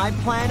 On my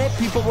planet,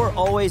 people were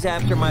always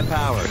after my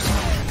powers,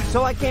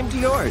 so I came to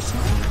yours.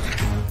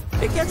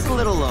 It gets a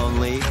little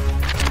lonely,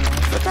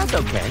 but that's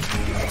okay.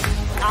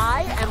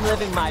 I am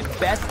living my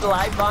best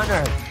life on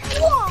Earth.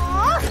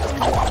 What?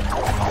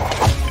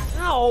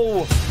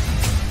 Ow!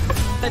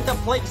 Let the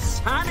plate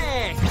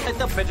Sonic! Let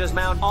the pitcher's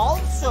mound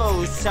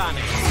also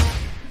Sonic!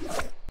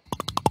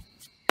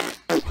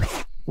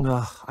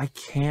 Ugh, I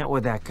can't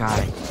with that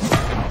guy.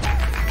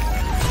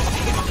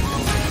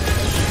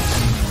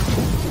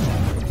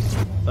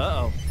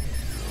 Uh-oh.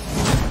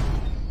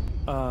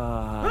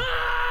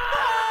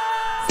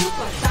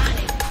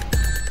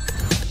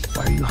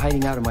 Why are you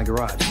hiding out in my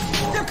garage?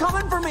 They're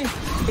coming for me!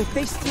 If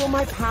they steal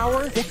my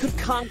power, they could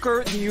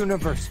conquer the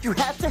universe. You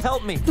have to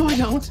help me. No, I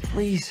don't.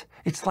 Please,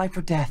 it's life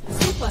or death.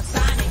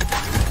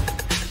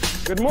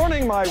 Good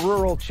morning, my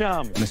rural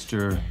chum.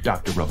 Mr.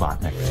 Dr.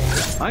 Robotnik.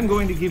 I'm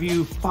going to give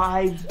you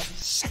 5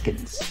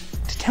 seconds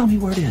to tell me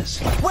where it is.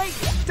 Wait!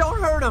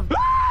 Don't hurt him!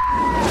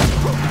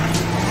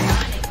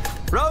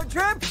 Road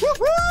trip?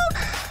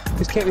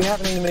 This can't be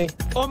happening to me.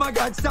 Oh my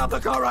God, stop the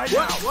car right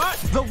now! What?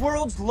 The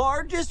world's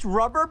largest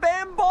rubber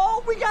band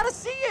ball? We gotta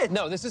see it!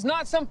 No, this is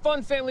not some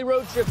fun family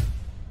road trip.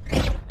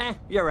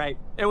 You're right.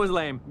 It was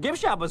lame. Gift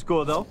shop was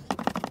cool, though.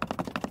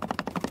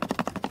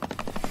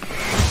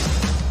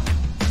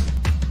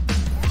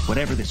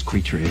 Whatever this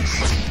creature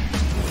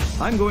is,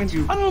 I'm going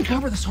to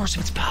uncover the source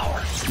of its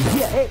power.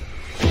 Yeah, hey.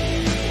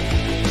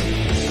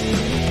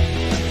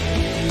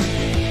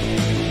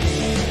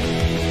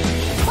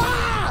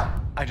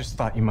 I just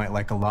thought you might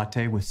like a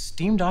latte with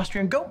steamed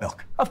Austrian goat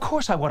milk. Of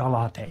course I want a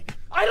latte.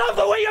 I love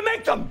the way you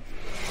make them!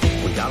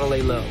 We gotta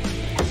lay low.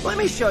 Let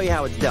me show you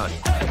how it's done.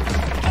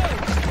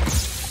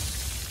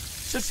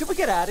 So should we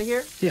get out of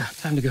here? Yeah,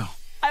 time to go.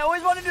 I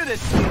always want to do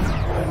this.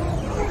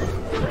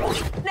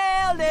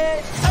 Nailed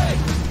it!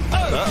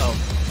 Uh-oh.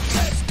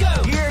 Let's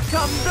go! Here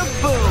comes the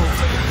boom!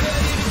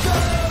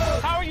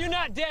 How are you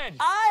not dead?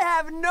 I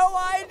have no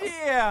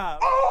idea!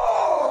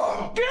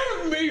 Oh!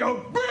 Give me a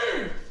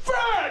big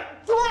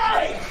fat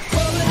break!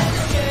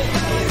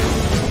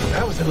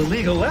 That was an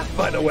illegal left,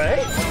 by the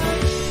way.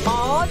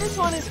 Aw, this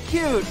one is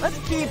cute. Let's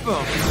keep him.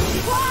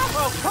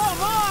 Oh,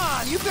 come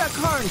on! You've got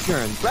car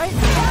insurance, right?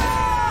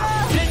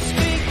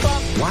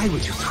 Why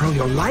would you throw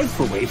your life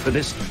away for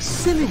this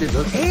silly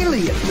little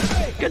alien?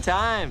 Good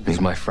time.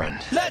 He's my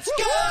friend. Let's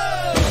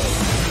go!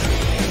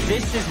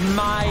 This is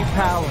my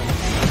power.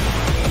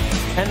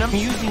 And I'm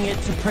using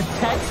it to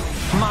protect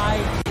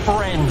my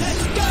friends.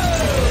 Let's go!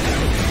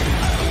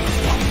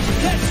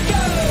 Let's go!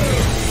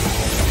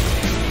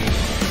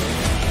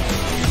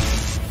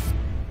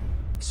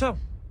 So,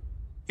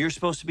 you're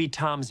supposed to be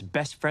Tom's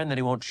best friend that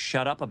he won't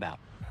shut up about.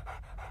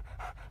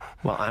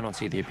 Well, I don't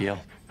see the appeal.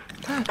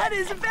 That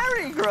is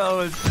very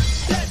gross.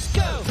 Let's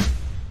go!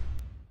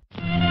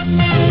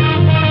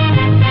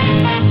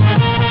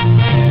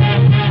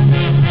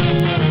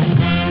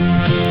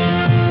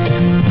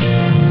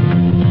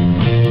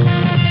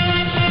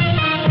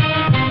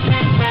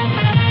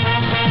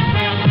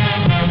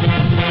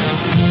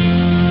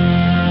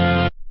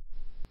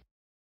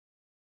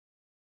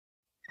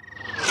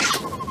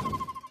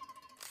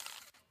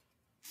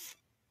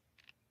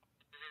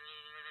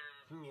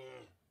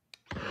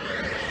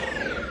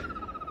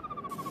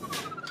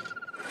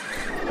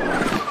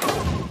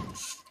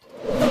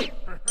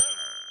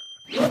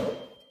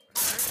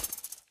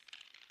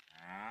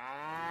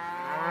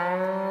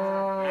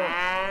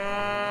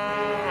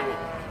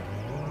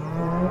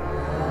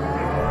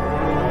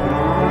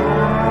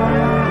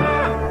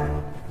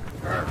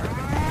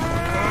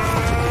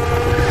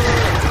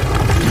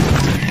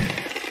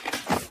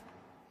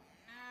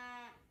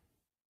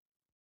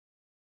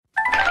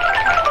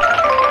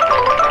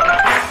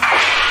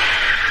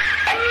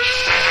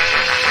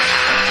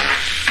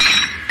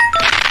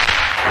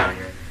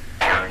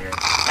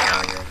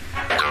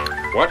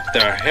 What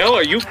the hell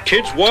are you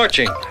kids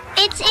watching?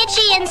 It's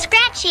Itchy and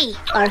Scratchy,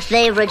 our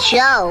favorite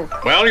show.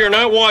 Well, you're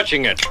not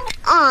watching it.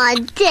 Aw,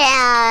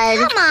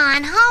 Dad. Come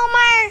on,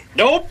 Homer.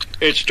 Nope,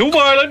 it's too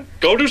violent.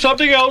 Go do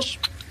something else.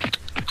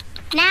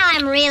 Now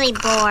I'm really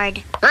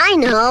bored. I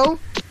know.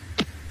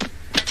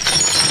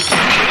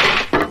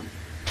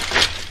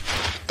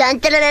 Dun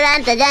dun dun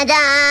dun dun dun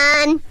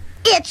dun!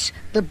 It's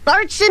the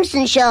Bart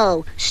Simpson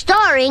Show,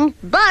 starring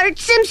Bart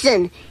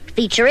Simpson,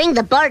 featuring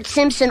the Bart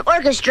Simpson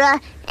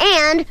Orchestra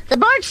and the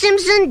Bart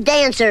Simpson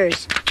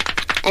Dancers.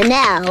 And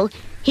now,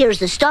 here's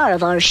the star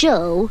of our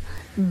show,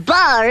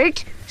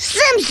 Bart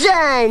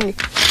Simpson!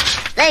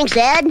 Thanks,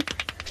 Ed.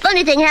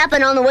 Funny thing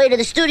happened on the way to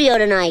the studio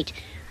tonight.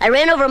 I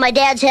ran over my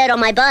dad's head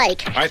on my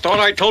bike. I thought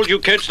I told you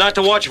kids not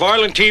to watch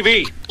violent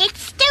TV. It's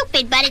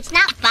stupid, but it's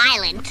not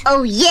violent.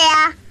 Oh,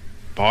 yeah?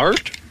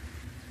 Bart?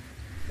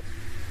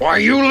 Why,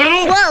 you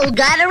little... Whoa,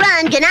 gotta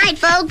run. Good night,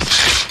 folks.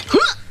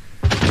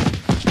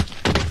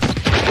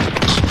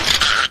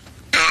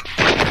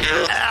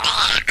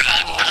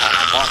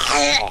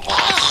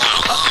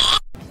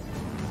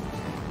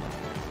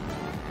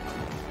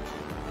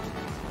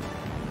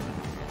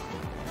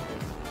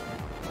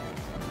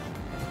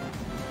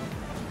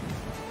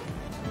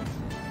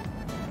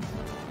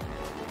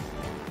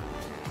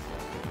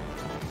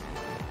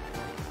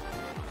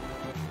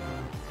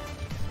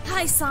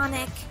 Hi,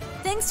 Sonic.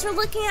 Thanks for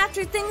looking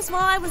after things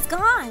while I was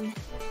gone.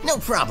 No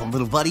problem,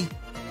 little buddy.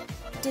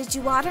 Did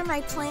you water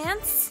my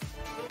plants?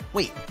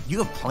 Wait,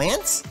 you have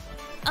plants?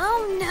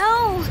 Oh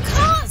no,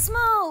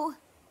 Cosmo!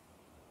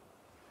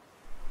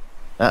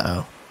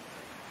 Uh-oh.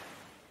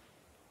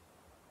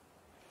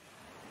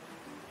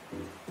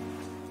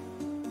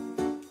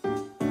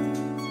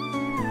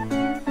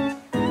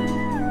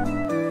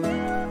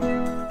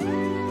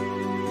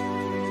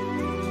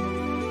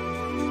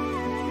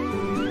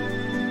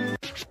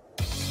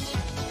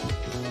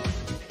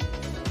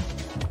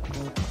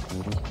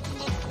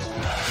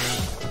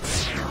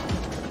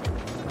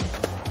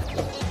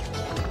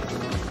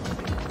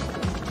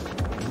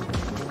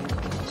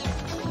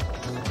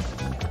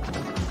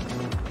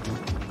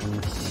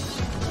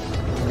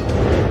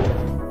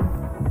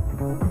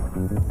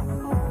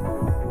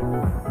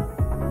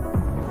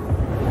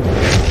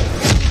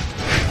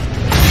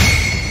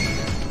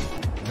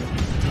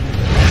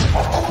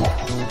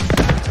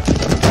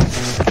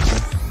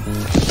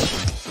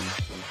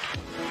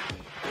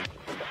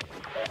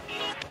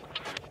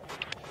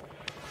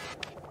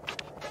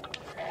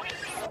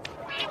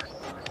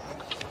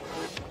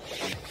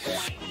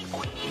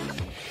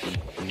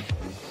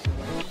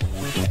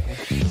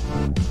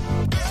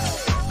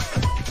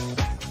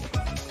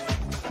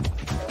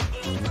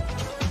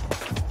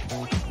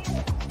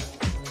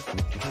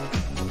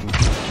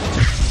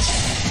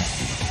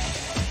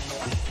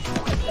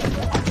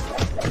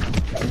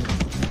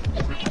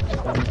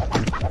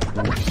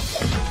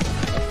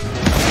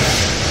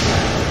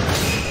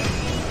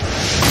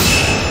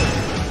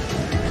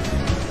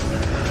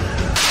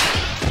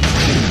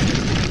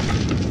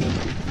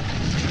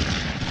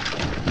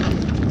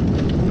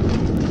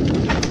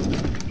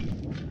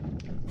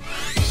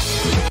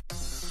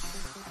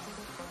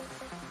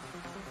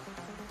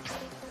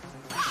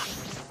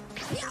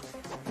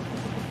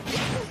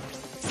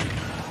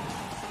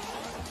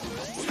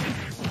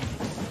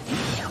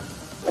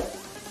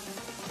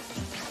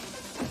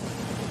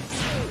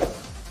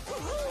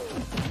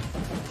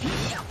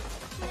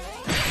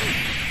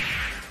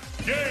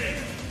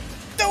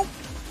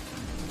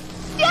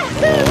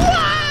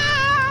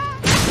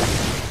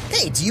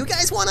 Hey, do you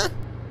guys wanna?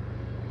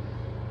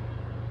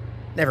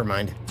 Never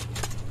mind.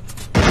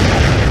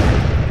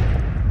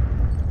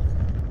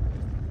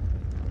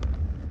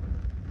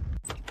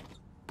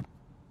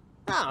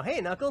 Oh,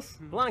 hey, Knuckles.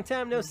 Long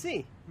time no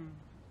see.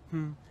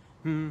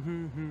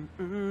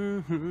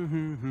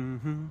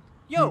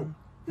 Yo,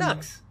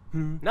 Knux.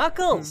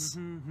 Knuckles!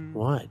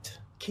 What?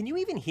 Can you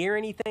even hear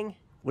anything?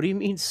 What do you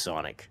mean,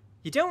 Sonic?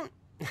 You don't...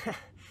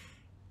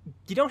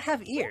 you don't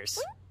have ears.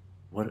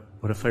 What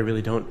if I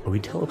really don't? Are we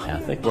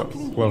telepathic?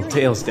 Well,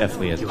 Tails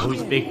definitely is. You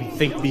always make me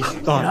think these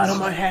thoughts. Get out of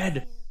my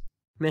head!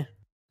 Meh.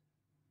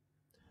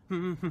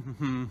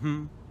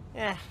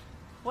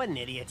 What an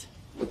idiot.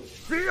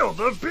 Feel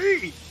the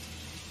beat!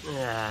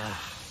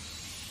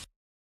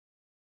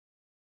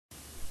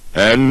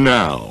 And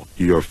now,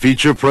 your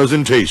feature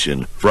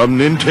presentation from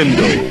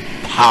Nintendo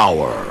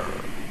Power.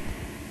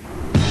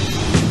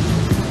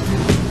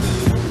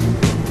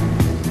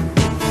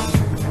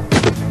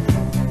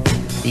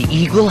 The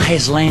eagle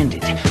has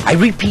landed. I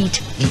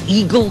repeat, the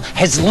eagle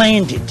has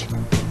landed.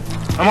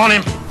 I'm on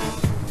him.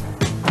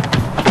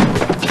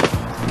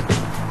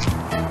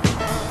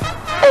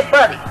 Hey,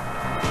 buddy.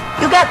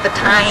 You got the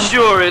time?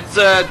 Sure, it's,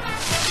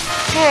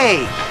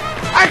 Hey,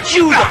 aren't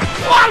you the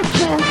one?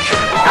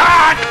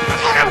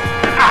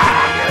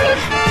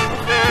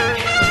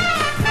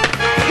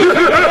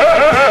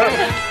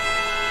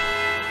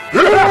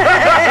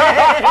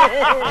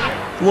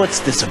 What's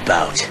this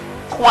about?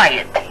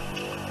 Quiet,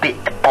 bit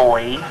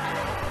boy.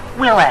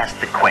 We'll ask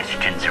the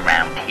questions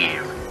around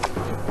here.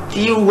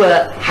 Do you,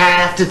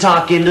 have to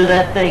talk into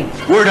that thing?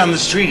 Word on the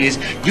street is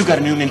you got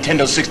a new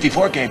Nintendo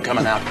 64 game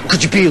coming out.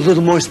 Could you be a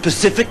little more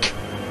specific?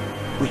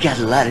 We got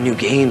a lot of new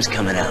games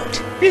coming out.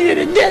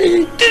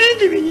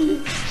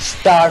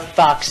 Star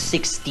Fox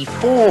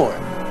 64.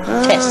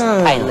 Test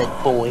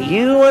pilot boy.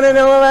 You want to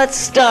know about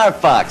Star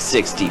Fox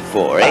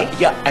 64, eh?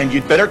 Yeah, and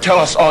you'd better tell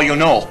us all you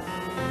know.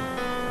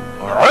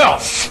 Or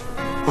else.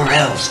 Or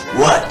else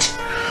what?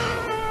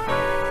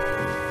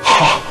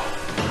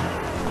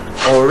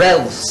 Or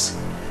else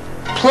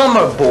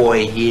Plumber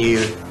Boy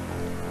here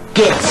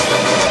gets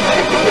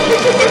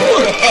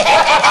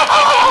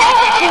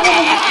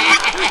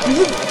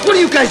What are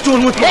you guys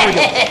doing with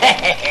Mario?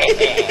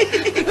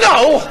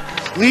 No!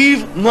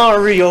 Leave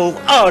Mario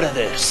out of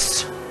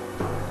this.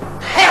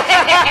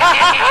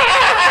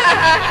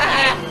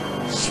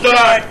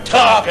 Start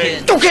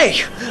talking.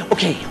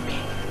 Okay.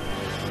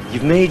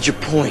 You've made your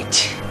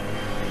point.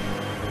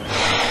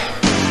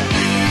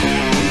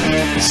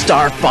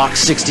 Star Fox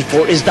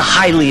 64 is the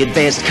highly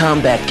advanced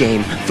combat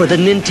game for the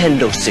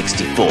Nintendo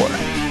 64.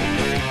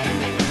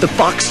 The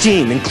Fox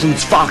team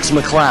includes Fox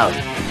McCloud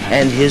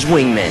and his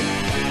wingmen,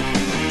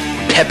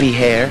 Peppy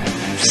Hair,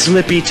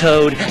 Slippy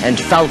Toad, and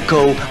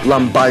Falco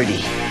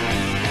Lombardi.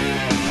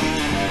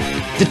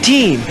 The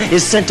team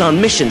is sent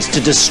on missions to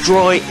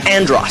destroy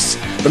Andros,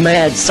 the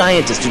mad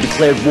scientist who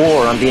declared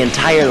war on the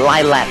entire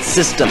Lilat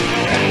system.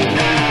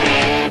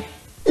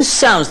 This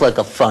sounds like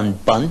a fun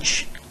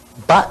bunch,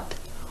 but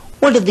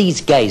what do these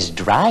guys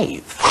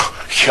drive?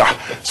 Yeah,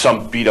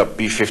 some beat-up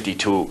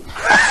B-52.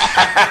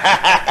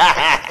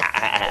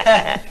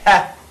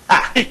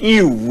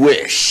 You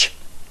wish.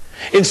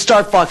 In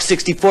Star Fox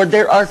 64,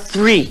 there are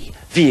 3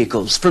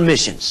 vehicles for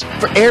missions.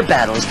 For air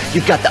battles,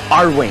 you've got the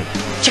R-Wing.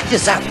 Check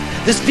this out.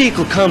 This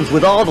vehicle comes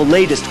with all the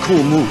latest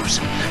cool moves.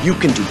 You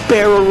can do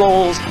barrel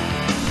rolls,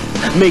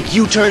 make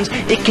U-turns,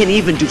 it can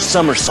even do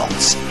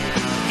somersaults.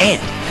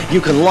 And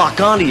you can lock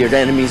onto your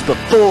enemies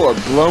before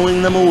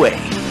blowing them away.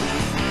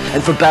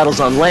 And for battles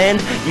on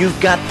land, you've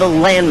got the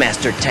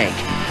Landmaster tank.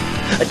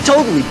 A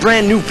totally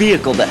brand new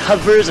vehicle that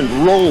hovers and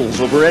rolls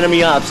over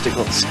enemy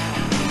obstacles.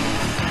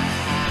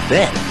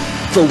 Then,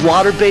 for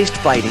water-based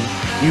fighting,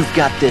 you've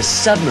got this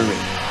submarine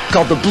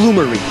called the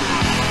Bloomerine.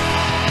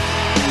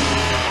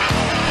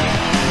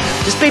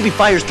 This baby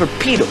fires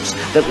torpedoes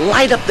that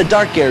light up the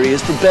dark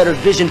areas for better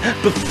vision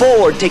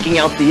before taking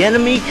out the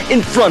enemy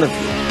in front of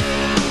you.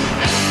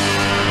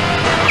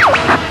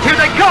 Here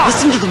they come!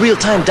 Listen to the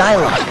real-time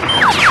dialogue.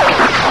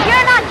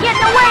 You're not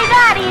getting away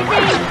that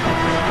easy!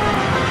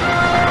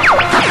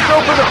 Go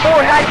for the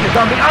 4 hatches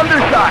on the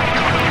underside!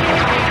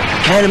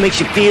 Kinda makes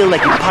you feel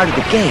like you're part of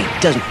the game,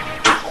 doesn't it?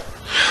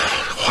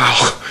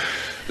 Wow,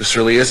 this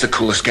really is the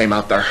coolest game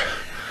out there.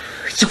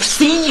 So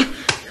see?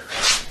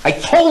 I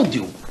told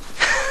you.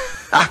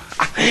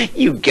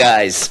 You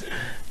guys,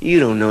 you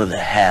don't know the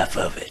half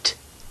of it.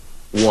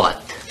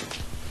 What?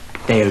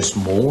 There's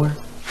more?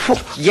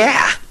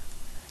 Yeah.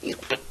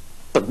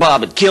 But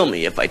Bob would kill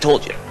me if I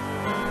told you.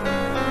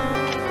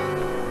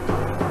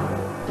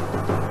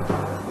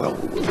 Well,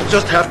 we'll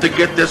just have to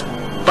get this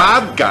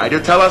Bob guy to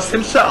tell us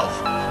himself.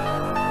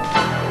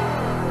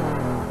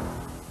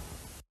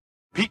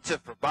 Pizza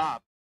for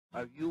Bob.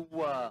 Are you,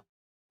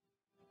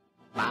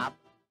 Bob?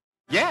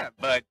 Yeah,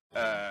 but,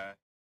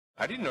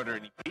 I didn't order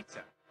any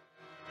pizza.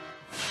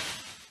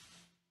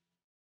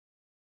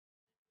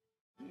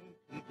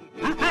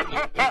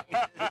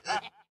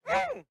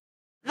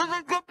 This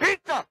is good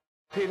pizza!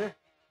 Peter,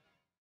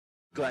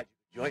 glad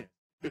you joined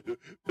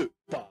us.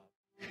 Bob,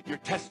 your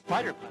test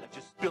fighter pilot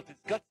just spilled his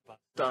guts about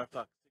Star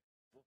Fox.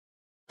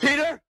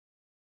 Peter!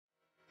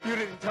 You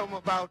didn't tell him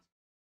about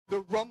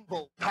the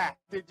Rumble Pack,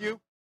 did you?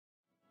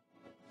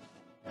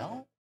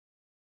 No?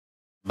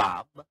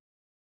 Bob?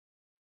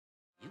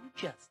 You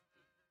just...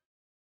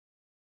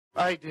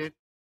 I did.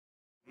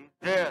 You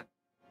did.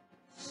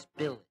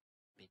 Spill it,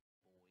 big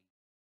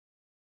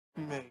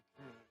boy. Make me.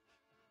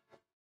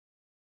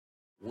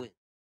 With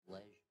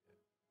pleasure.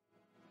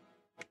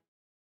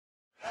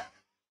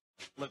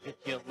 Look at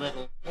your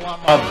little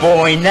plumber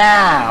boy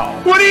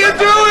now. What are you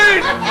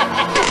doing? No!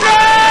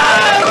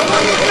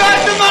 Not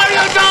the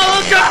Mario doll!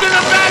 Hook up to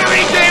the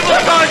battery table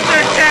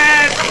coaster,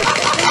 Dad!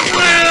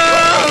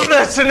 Well,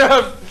 that's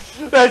enough.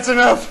 That's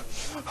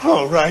enough.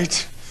 All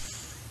right.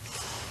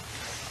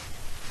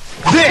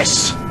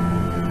 This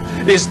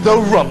is the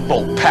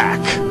Rumble Pack.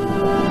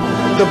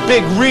 The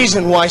big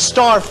reason why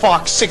Star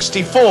Fox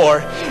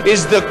 64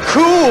 is the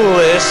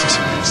coolest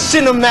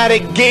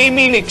cinematic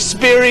gaming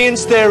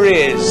experience there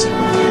is.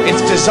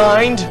 It's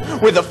designed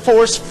with a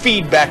force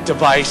feedback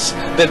device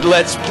that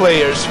lets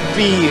players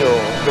feel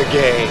the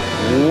game.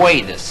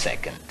 Wait a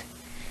second.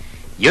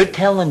 You're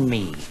telling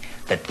me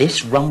that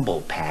this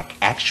Rumble Pack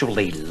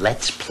actually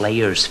lets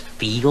players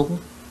feel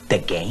the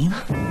game?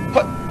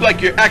 What,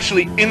 like you're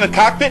actually in the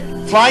cockpit,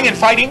 flying and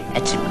fighting?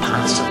 That's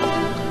impossible.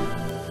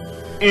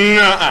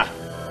 Nuh-uh.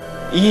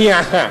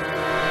 Yeah.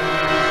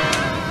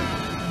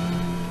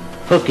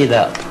 Hook it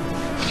up.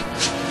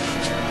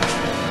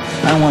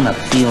 I want to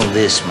feel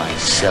this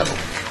myself.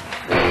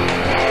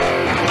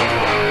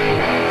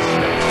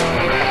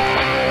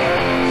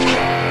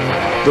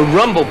 The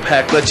Rumble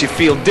Pack lets you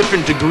feel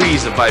different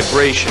degrees of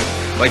vibration,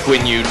 like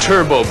when you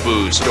turbo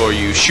boost or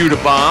you shoot a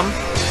bomb.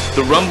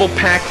 The Rumble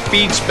Pack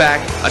feeds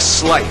back a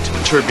slight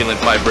turbulent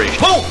vibration.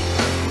 Oh!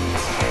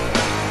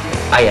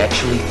 I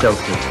actually felt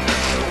it.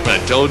 I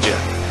told you.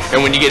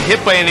 And when you get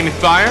hit by enemy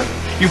fire,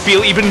 you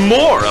feel even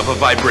more of a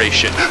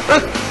vibration.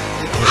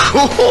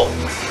 Cool!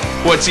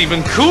 What's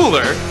even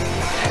cooler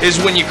is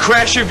when you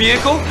crash your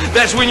vehicle,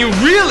 that's when you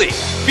really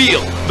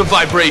feel the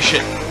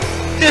vibration.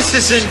 This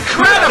is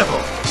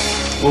incredible!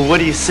 Well, what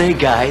do you say,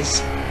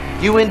 guys?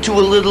 You into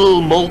a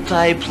little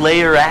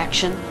multiplayer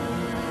action?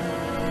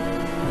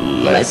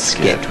 Let's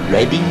get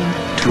ready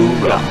to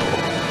rumble.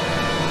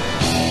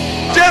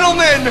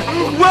 Gentlemen,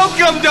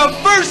 welcome to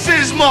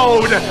Versus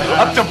Mode!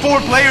 Up to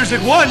 4 players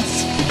at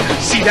once!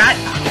 See that?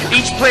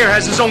 Each player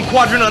has his own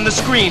quadrant on the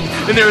screen,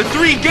 and there are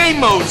 3 game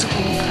modes.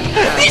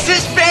 This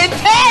is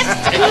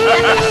fantastic!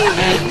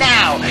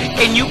 Now,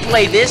 can you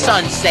play this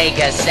on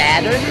Sega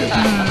Saturn?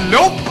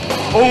 Nope!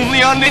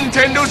 Only on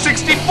Nintendo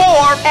 64!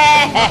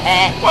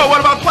 Well, what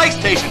about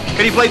PlayStation?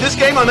 Can you play this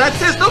game on that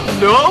system?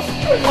 Nope!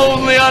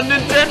 Only on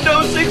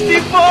Nintendo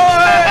 64!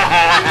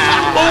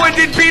 Oh, and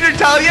did Peter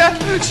tell you?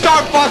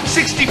 Star Fox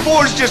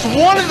 64 is just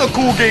one of the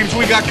cool games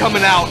we got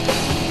coming out.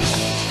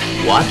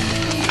 What?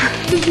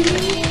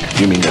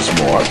 You mean there's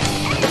more?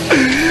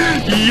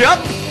 Yup!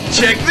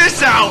 Check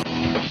this out!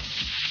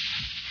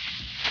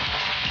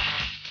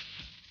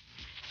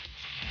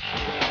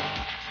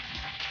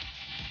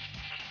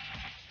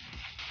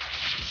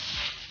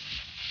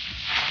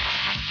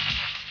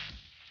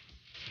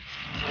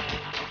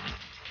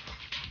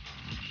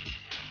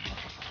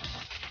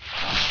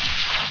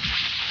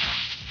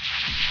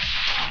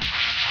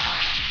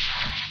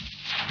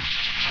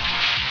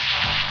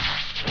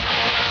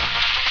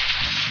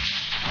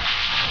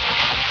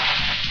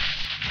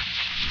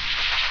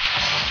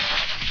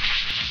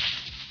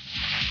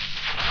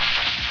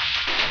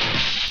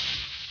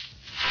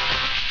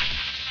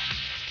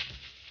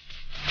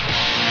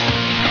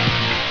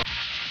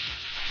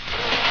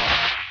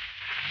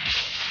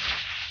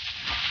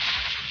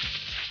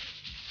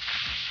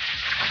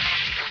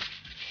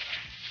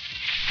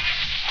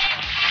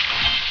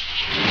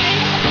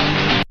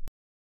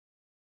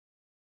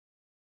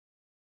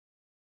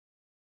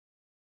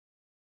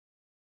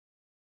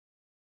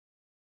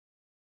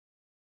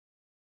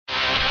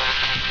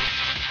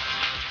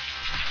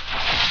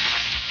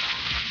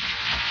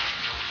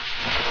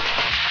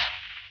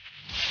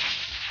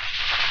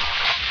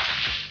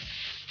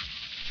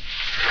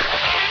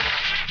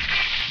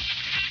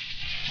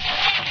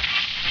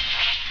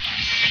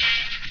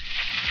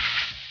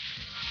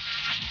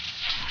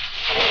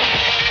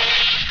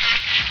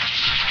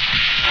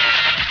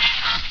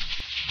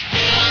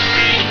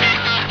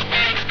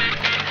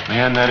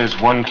 Man, that is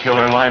one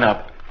killer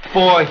lineup.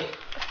 Boy,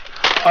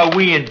 are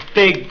we in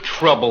big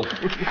trouble.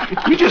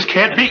 We just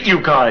can't beat you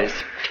guys.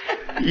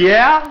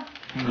 Yeah?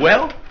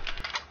 Well,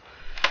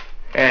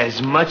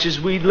 as much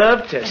as we'd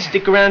love to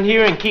stick around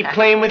here and keep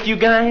playing with you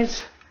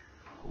guys,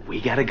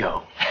 we gotta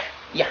go.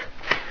 Yeah.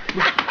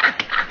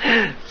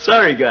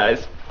 Sorry,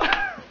 guys.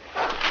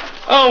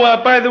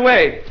 Oh, by the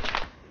way,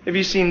 have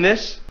you seen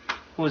this?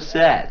 What's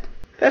that?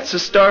 That's the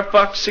Star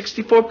Fox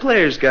 64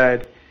 Player's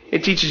Guide.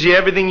 It teaches you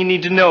everything you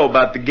need to know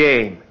about the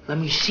game. Let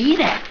me see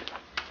that.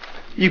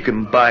 You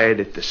can buy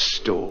it at the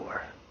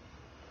store.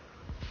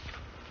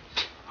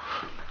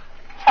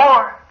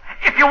 Or,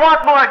 if you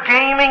want more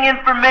gaming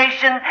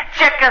information,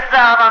 check us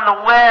out on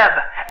the web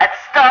at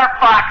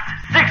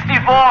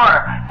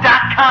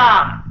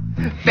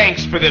starfox64.com.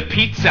 Thanks for the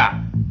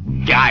pizza,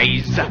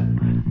 guys.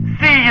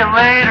 See you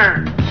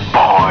later,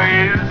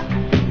 boys.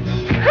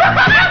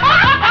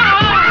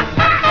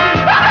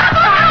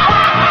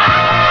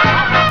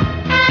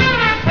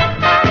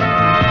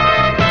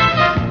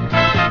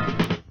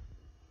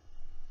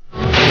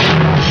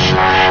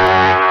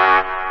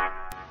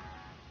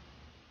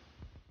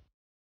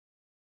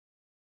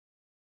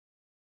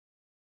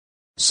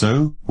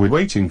 So, we're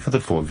waiting for the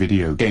 4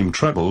 video game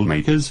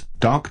troublemakers,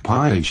 Dark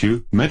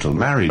Pikachu, Metal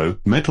Mario,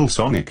 Metal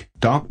Sonic,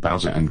 Dark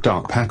Bowser and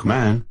Dark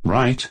Pac-Man,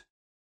 right?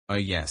 Oh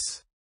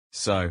yes.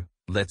 So,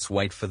 let's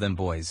wait for them,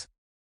 boys.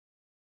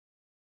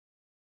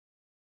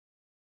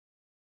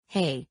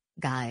 Hey,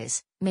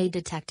 guys, may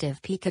Detective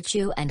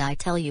Pikachu and I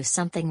tell you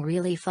something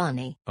really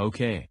funny.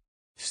 Okay.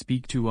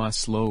 Speak to us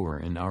slower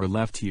in our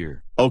left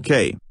ear.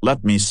 Okay,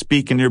 let me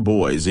speak in your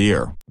boy's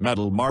ear.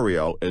 Metal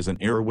Mario is an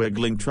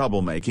ear-wiggling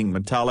troublemaking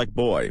metallic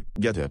boy,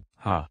 get it?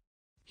 Ha.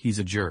 He's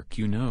a jerk,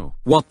 you know.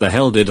 What the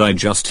hell did I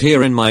just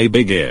hear in my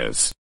big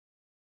ears?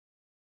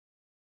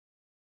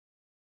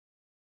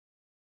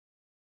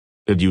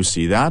 Did you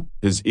see that?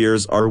 His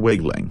ears are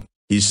wiggling.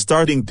 He's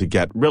starting to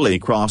get really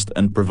crossed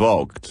and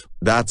provoked.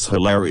 That's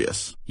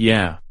hilarious.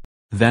 Yeah.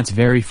 That's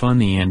very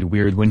funny and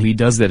weird when he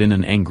does that in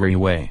an angry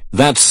way.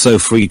 That's so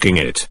freaking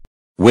it.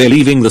 We're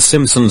leaving the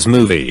Simpsons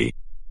movie.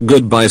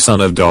 Goodbye,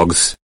 son of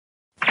dogs.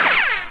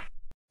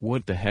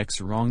 What the heck's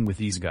wrong with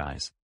these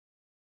guys?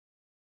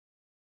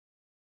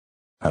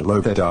 Hello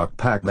there, Dark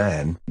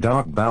Pac-Man,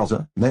 Dark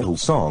Bowser, Metal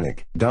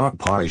Sonic, Dark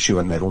Pikachu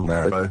and Metal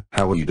Mario.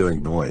 How are you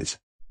doing, boys?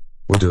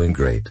 We're doing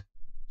great.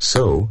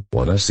 So,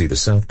 wanna see the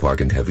South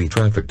Park and Heavy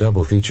Traffic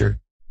double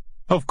feature?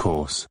 Of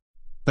course.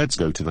 Let's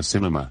go to the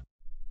cinema.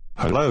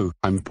 Hello,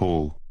 I'm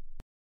Paul.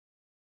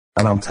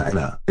 And I'm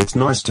Tanner. It's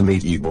nice to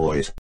meet you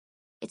boys.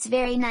 It's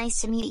very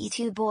nice to meet you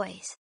two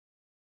boys.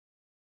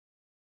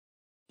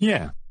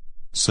 Yeah.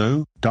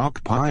 So,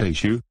 Dark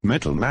Pikachu,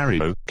 Metal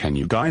Mario, can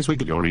you guys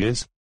wiggle your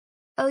ears?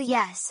 Oh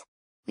yes,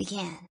 we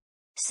can.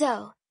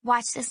 So,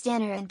 watch this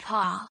dinner and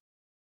paw.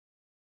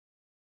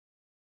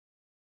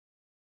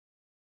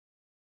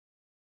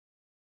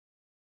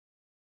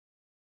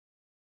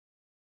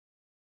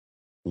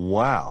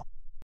 Wow.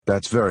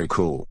 That's very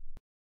cool.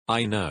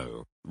 I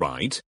know,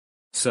 right?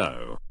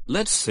 So,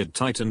 let's sit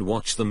tight and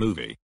watch the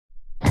movie.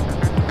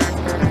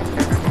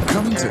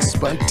 Coming to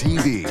Spike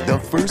TV, the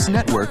first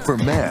network for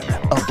men.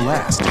 A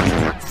blast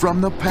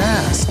from the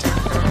past.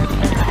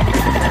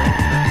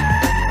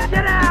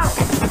 Get out!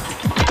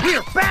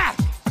 We're back!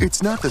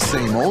 It's not the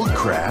same old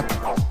crap.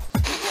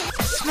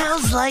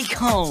 Smells like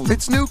home.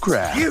 It's new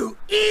crap. You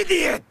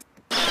idiot!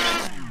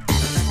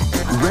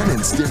 Ren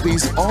and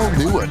Stimpy's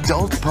all-new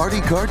adult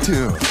party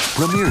cartoon.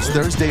 Premieres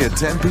Thursday at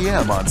 10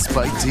 p.m. on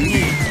Spike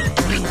TV.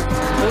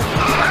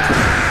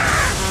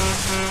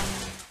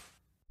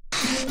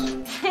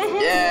 Happy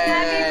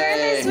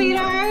birthday,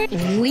 sweetheart.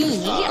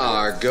 We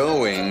are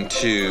going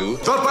to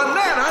the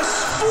Banana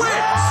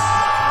Splits!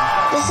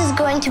 This is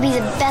going to be the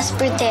best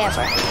birthday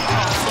ever.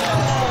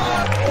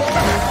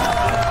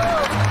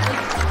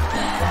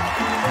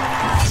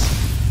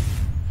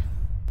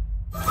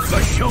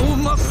 The show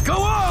must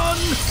go on!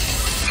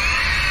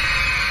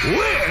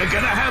 We're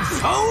gonna have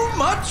so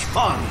much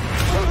fun!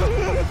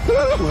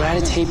 We're at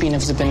a taping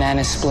of the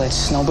Banana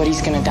Splits.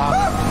 Nobody's gonna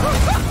die.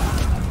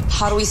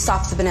 How do we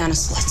stop the Banana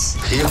Splits?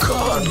 Here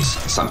comes.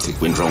 Something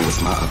went wrong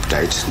with my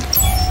update.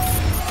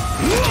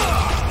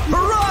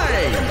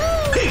 Hooray!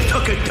 He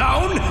took it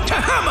down to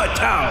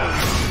Hammertown!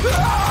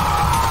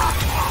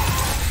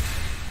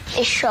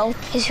 This show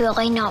is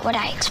really not what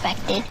I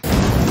expected.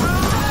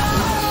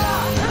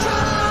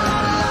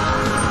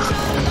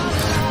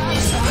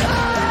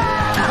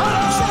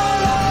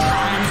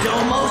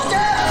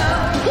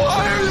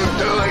 Why are you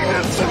doing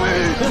this to me?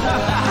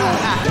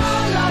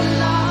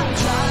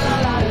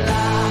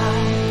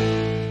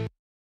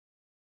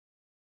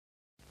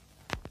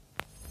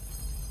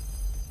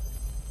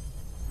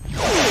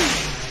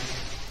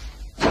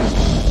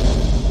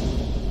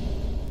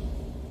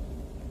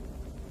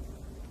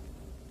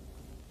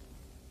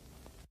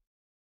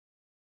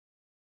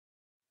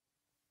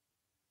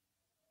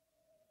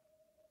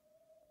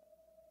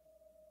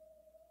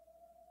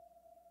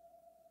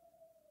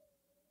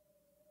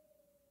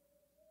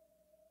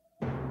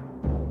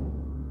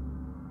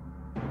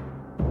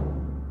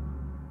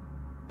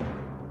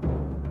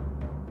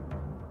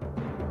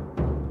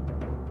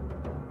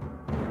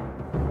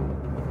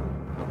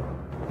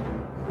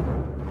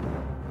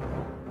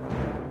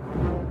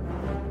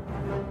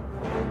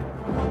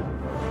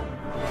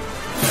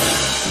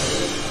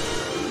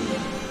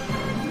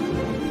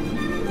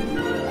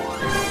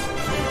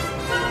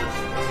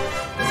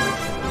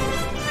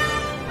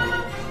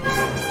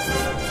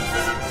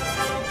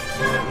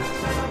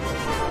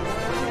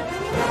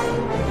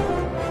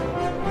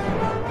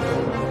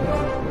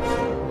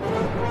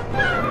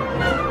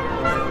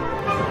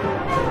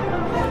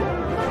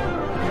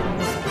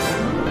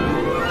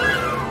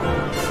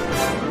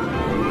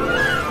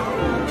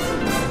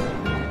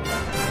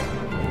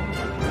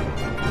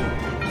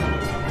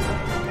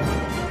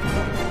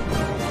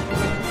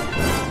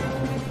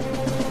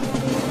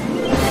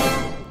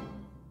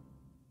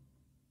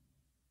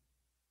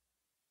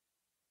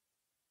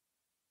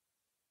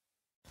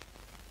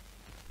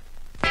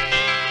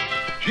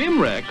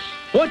 Jimrex?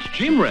 What's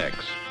Jimrex?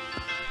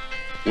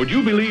 Would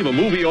you believe a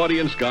movie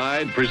audience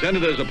guide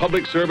presented as a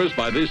public service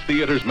by this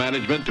theater's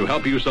management to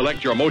help you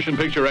select your motion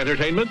picture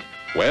entertainment?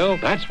 Well,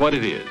 that's what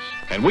it is.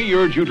 And we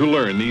urge you to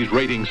learn these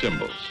rating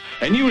symbols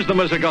and use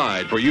them as a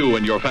guide for you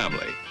and your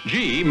family.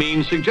 G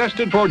means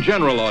suggested for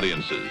general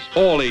audiences,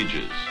 all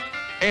ages.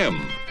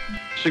 M,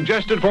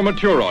 suggested for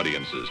mature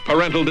audiences,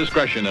 parental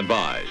discretion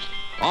advised.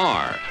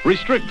 R,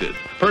 restricted,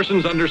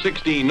 persons under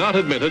 16 not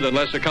admitted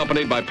unless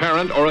accompanied by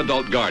parent or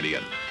adult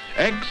guardian.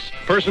 X,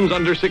 persons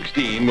under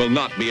 16 will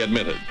not be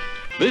admitted.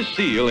 This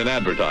seal in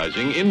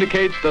advertising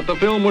indicates that the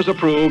film was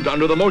approved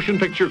under the Motion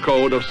Picture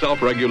Code of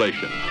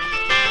Self-Regulation.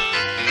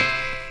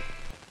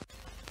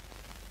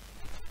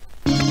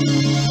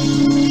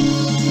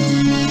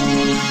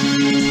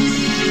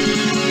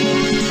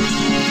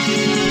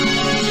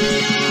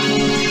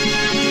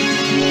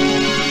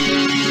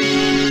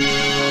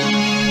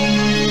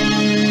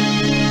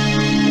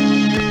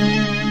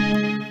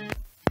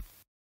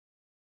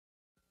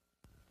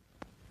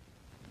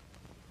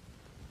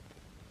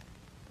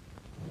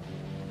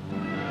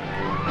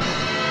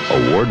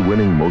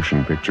 Award-winning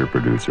motion picture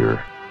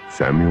producer,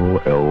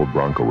 Samuel L.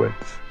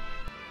 Bronkowitz.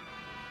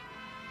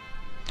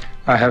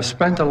 I have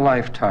spent a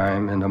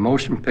lifetime in the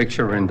motion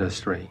picture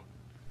industry.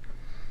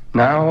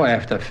 Now,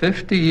 after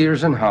 50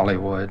 years in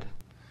Hollywood,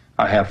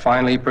 I have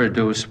finally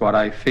produced what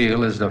I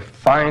feel is the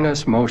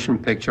finest motion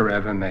picture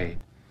ever made.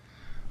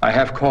 I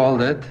have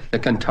called it the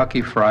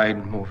Kentucky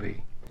Fried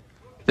Movie.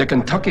 The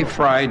Kentucky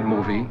Fried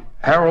Movie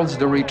heralds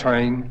the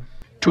return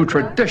to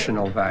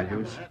traditional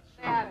values.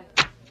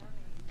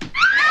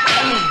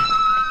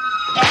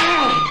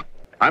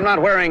 I'm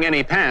not wearing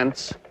any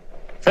pants.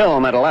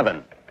 Film at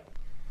 11.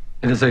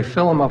 It is a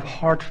film of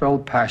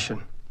heartfelt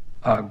passion,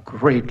 a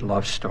great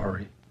love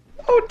story.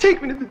 Oh, take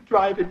me to the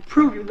drive-in,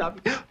 prove you love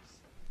me.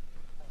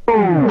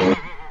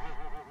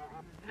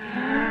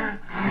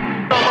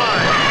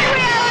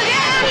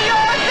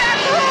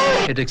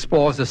 It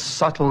explores the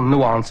subtle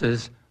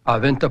nuances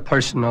of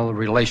interpersonal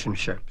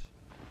relationships.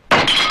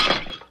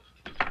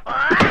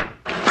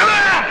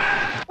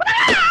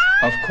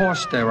 Of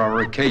course, there are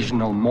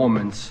occasional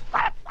moments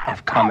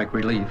of comic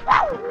relief.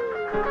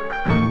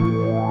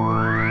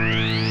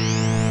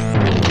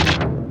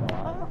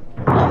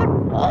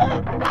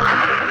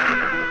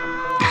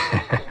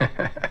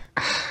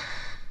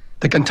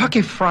 The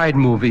Kentucky Fried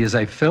Movie is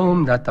a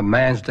film that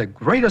demands the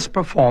greatest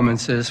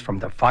performances from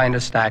the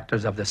finest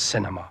actors of the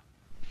cinema.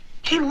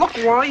 Hey, look,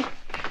 Wally.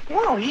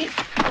 Wally.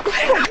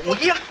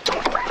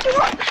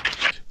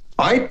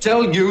 I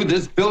tell you,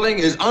 this building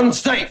is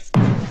unsafe.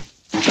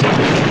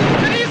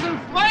 City's in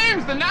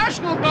flames. The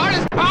National Guard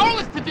is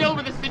powerless to deal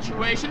with the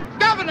situation.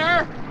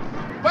 Governor,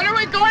 what are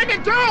we going to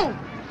do?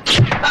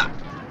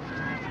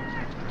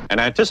 An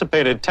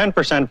anticipated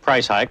 10%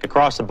 price hike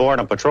across the board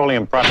on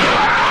petroleum products.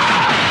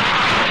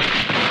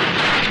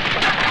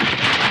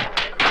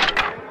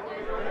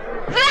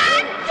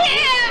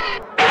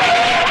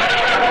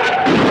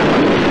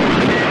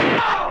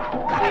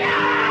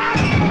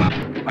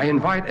 I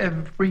invite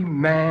every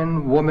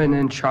man, woman,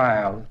 and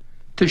child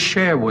to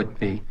share with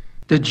me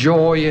the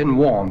joy and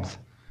warmth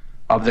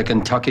of the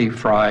Kentucky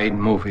Fried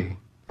Movie.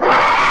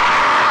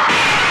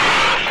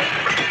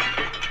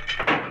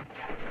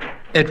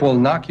 It will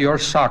knock your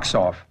socks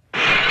off.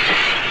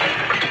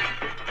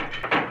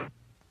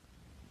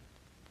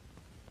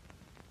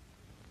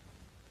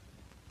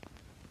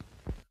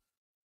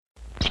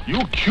 You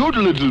cute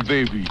little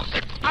babies.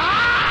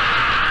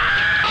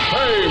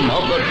 Fame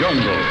of the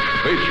Jungle,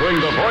 featuring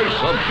the voice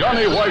of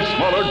Johnny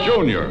Weissmuller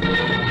Jr.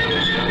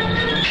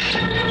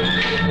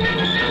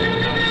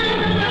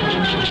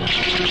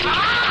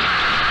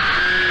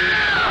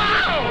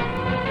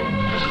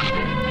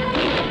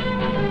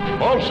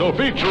 Also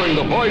featuring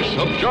the voice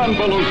of John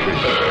Belushi.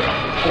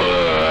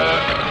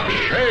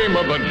 Shame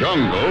of the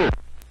Jungle.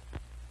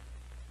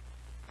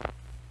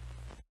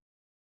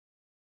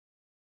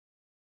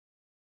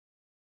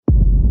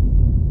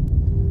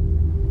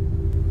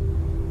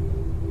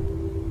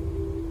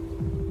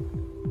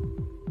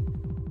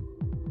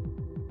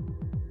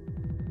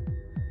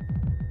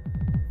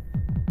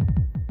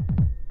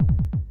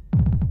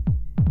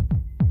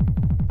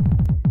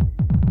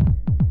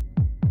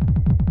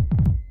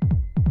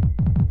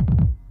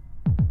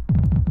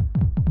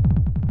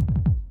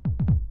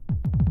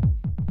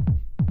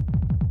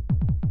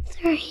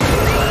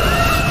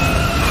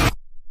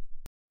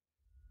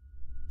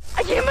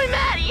 I can't find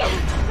Maddie!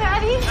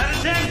 Maddie?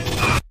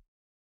 Madison!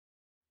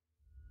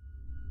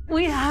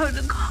 We have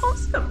to call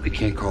somebody. We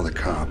can't call the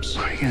cops.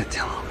 What are you gonna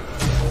tell them?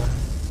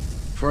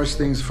 First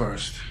things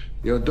first.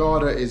 Your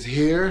daughter is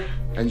here,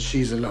 and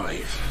she's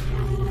alive.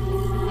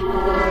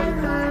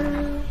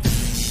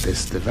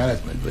 This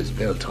development was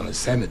built on a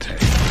cemetery.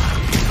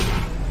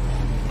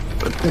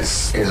 But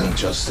this isn't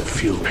just a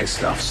few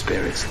pissed off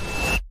spirits.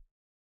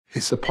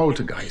 It's a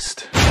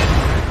poltergeist.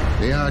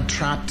 They are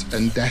trapped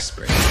and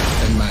desperate,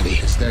 and Maddie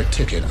is their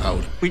ticket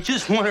out. We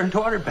just want our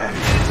daughter back.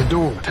 The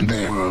door to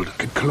their world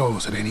could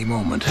close at any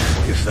moment.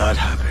 If that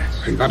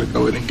happens, we gotta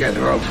go in and get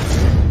her out.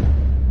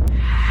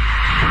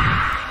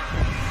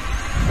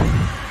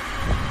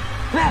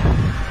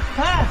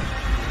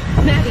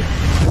 Maddie!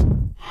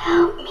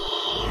 Help me.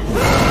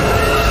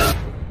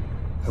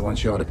 I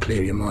want you all to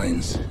clear your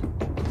minds.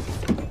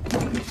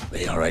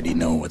 They already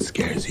know what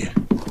scares you.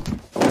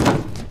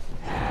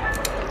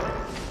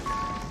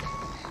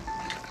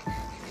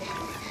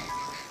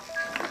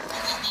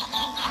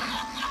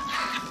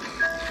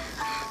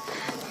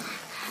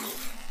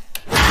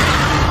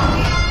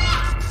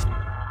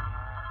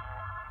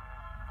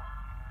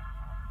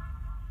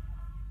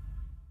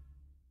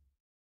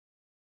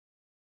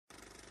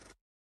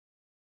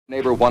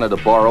 Neighbor wanted to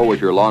borrow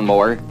with your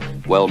lawnmower?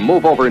 Well,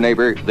 move over,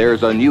 neighbor.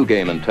 There's a new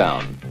game in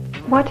town.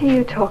 What are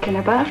you talking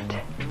about?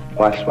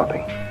 Wife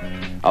swapping.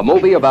 A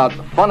movie about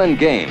fun and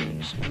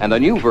games, and a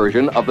new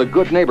version of the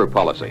Good Neighbor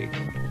policy.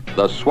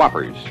 The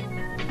Swappers.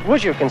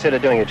 Would you consider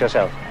doing it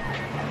yourself?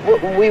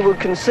 We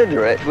would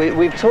consider it.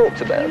 We've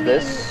talked about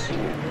this.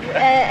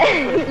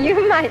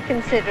 You might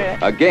consider it.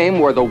 A game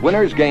where the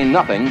winners gain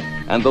nothing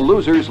and the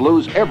losers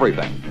lose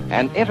everything.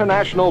 An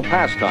international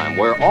pastime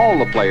where all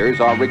the players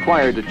are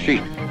required to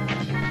cheat.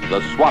 The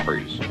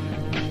Swappers.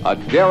 A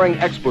daring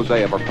expose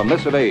of a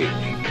permissive age.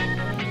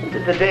 This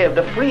is the day of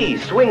the free,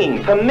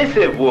 swinging,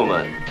 permissive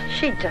woman.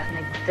 She doesn't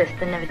exist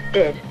and never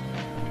did.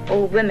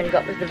 All women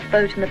got was the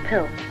vote and the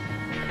pill.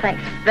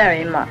 Thanks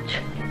very much.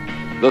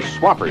 The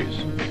Swappers.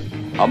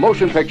 A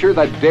motion picture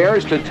that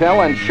dares to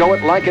tell and show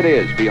it like it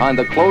is behind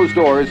the closed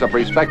doors of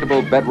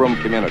respectable bedroom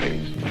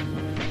communities.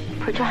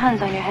 Put your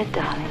hands on your head,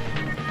 darling.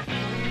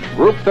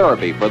 Group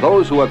therapy for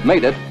those who have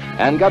made it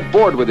and got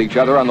bored with each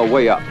other on the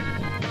way up.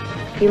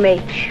 You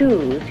may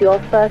choose your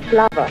first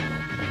lover.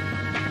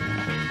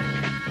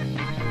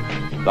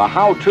 the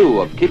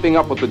how-to of keeping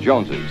up with the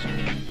Joneses,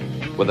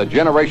 with a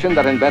generation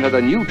that invented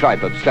a new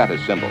type of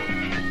status symbol.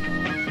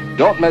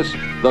 Don't miss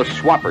the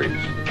Swappers.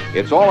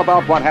 It's all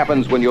about what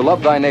happens when you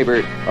love thy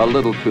neighbor a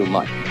little too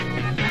much.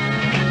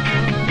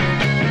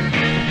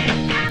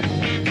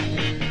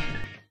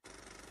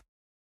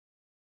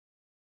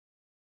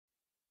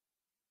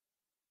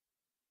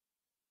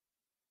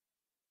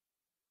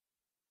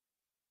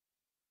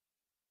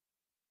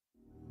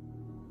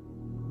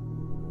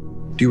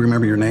 Do you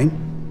remember your name?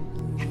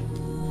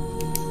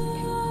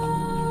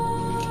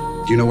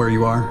 Do you know where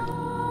you are?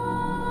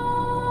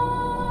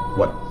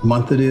 What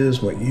month it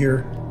is? What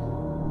year?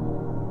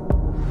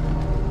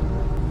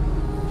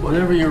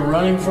 Whatever you're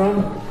running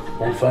from,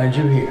 won't find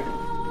you here.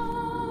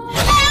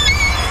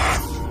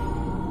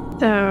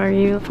 So, are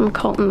you from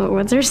Cult in the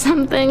Woods or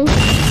something?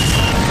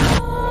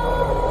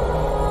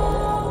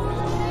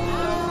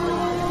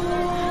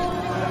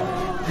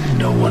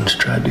 No one's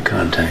tried to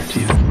contact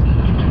you.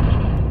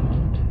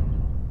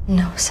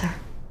 No, sir.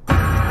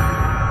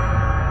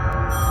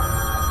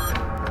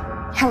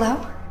 Hello?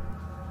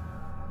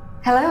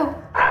 Hello?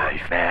 I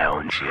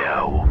found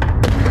you.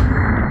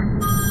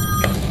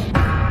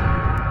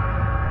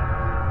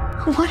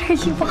 What are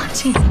you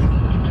watching?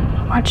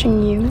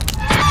 Watching you.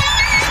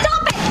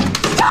 Stop it!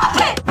 Stop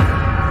it!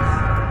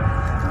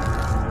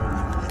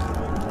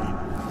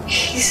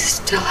 He's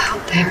still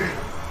out there.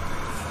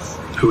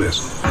 Who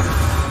is?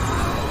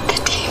 The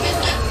demon.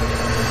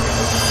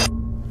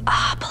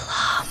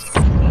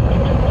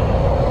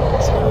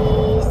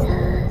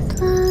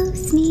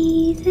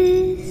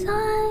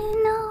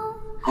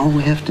 All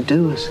we have to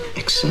do is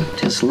accept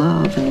his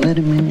love and let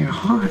him in your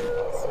heart.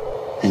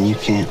 And you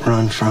can't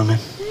run from him.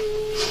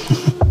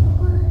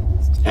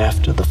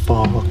 After the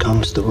fall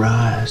comes the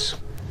rise.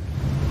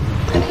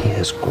 And he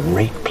has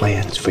great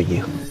plans for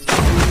you.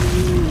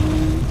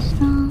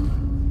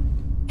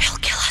 He'll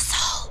kill us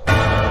all.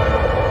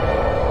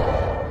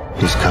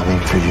 He's coming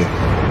for you.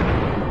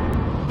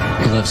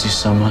 He loves you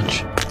so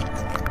much.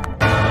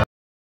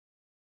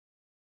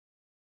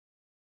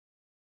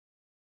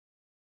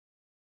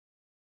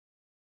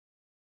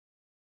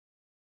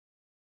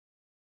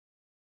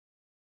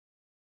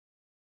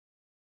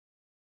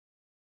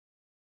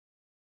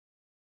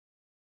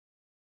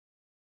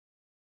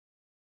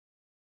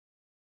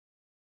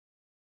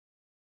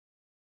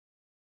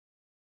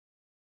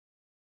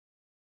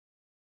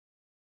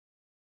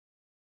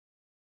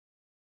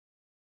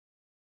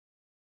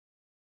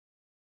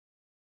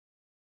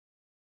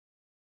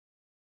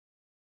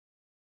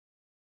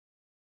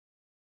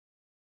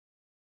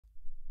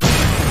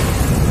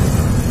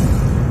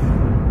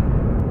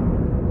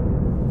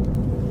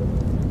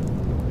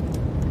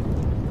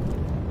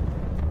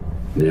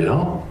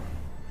 No?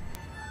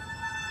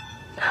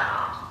 No.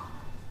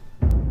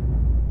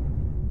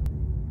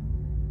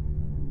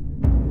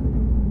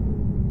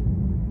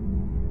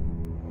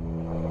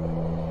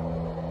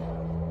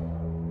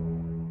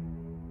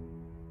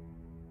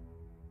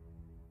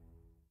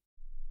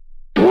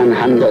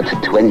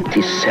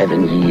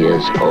 127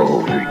 years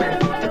old,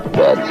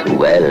 but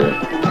well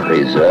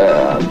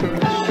preserved.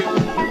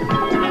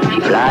 She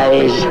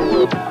flies,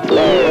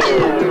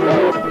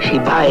 she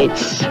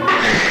bites.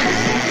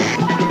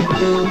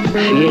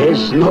 She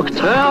is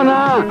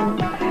Nocturna.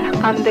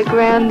 I'm the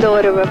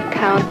granddaughter of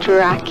Count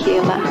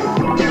Dracula.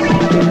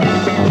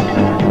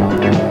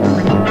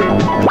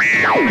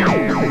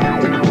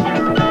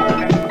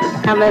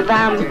 I'm a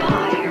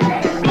vampire.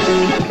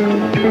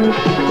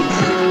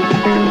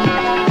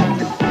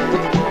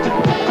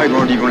 I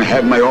don't even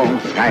have my own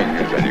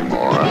fangs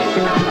anymore.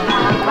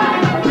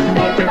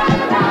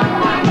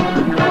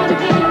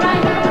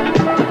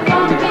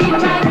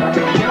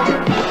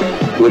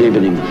 Good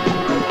evening.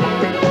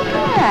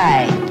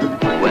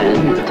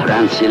 When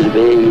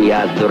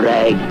Transylvania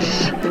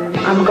drags,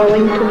 I'm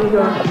going to New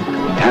York.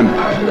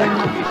 Vampire, that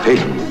could be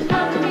fatal.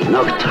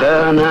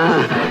 Nocturna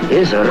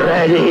is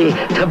ready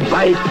to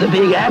bite the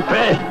big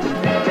apple.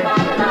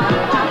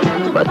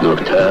 But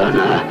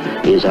Nocturna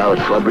is out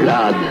for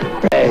blood.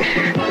 Fresh,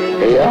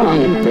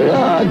 young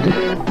blood.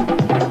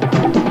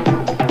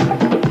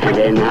 And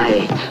a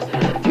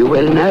night you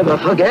will never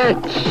forget.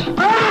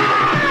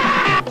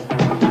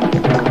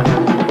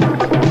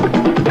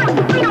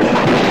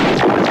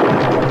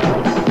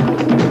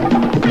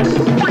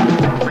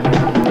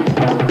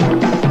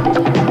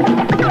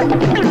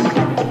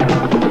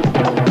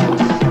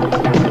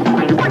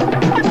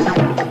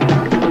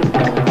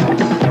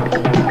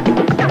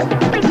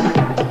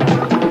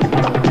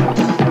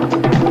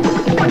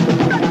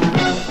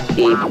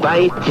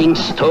 Biting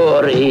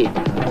story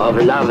of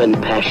love and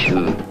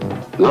passion.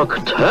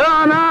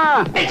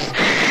 Nocturna!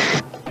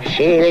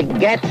 She'll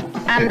get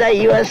under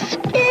your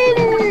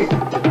skin.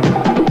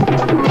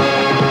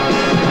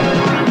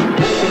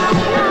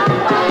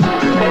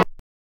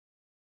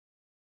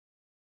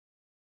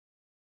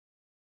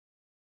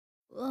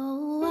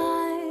 Oh,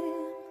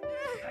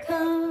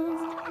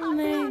 I'm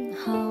coming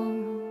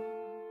home.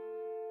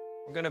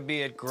 We're gonna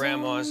be at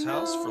Grandma's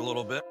house for a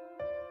little bit.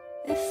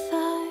 If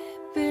I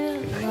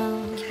belong.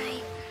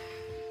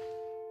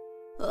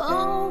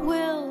 Oh,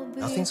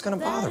 Nothing's gonna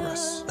bother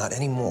us. Not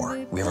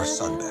anymore. We have our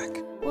son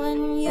back.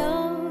 We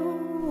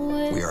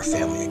are a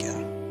family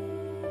again.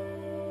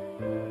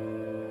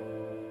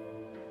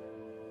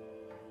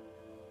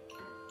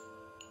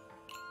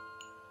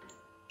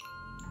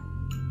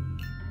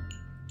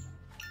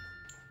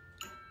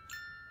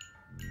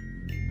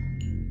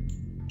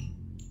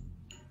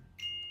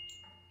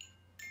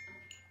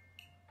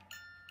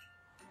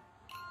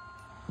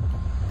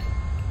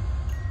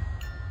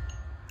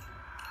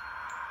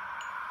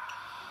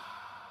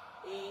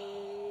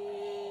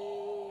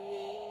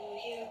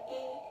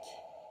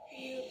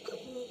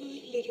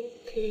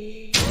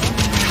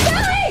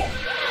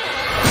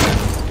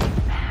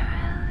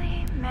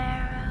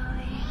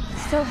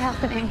 Still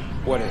happening.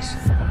 What is?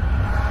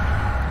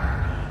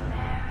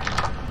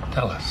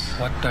 Tell us,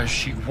 what does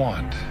she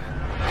want?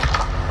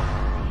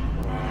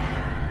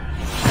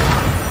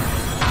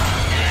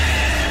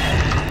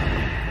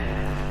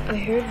 I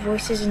heard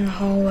voices in the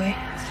hallway.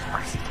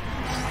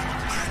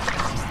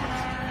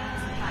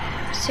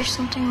 Is there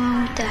something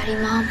wrong with Daddy,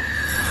 Mom?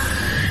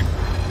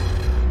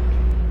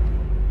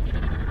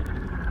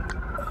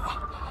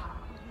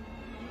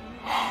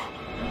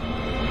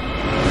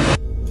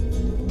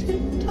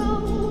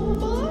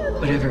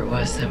 Whatever it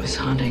was that was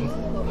haunting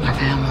my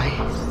family,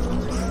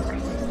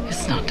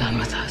 it's not done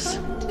with us.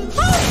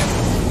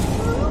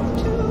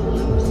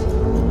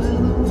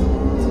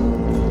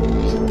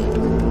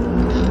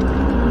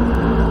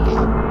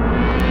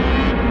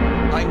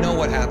 I know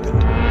what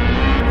happened.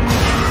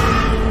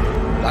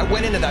 I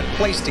went into that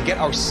place to get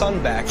our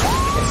son back,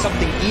 and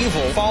something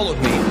evil followed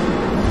me.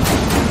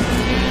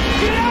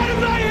 Get out of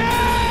my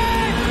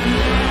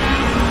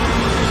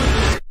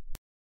head!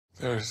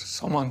 There's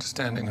someone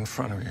standing in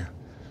front of you.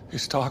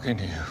 He's talking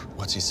to you.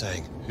 What's he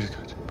saying? He's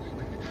got your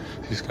baby.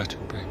 He's got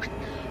your baby.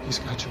 He's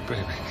got your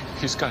baby.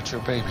 He's got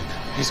your baby.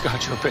 He's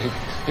got your baby.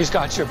 He's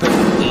got your baby.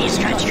 He's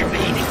got your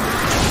baby.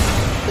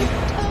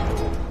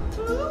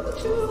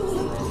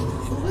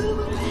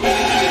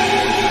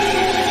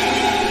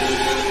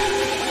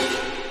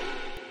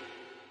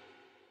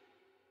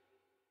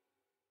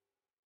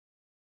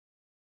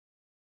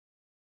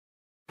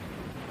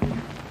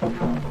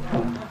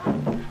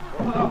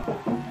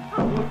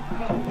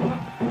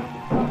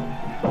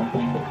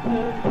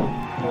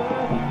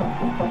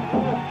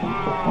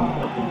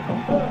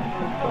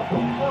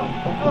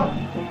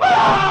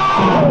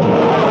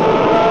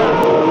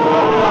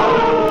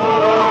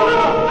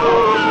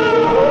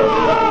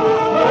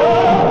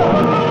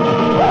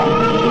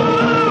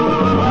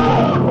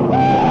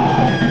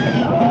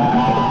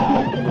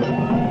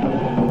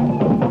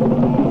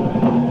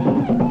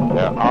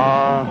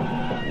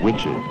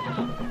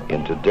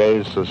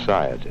 Today's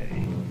society,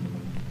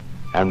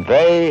 and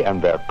they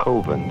and their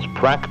covens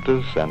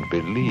practice and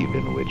believe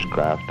in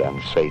witchcraft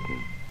and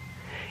Satan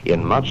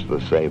in much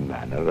the same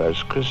manner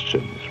as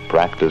Christians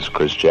practice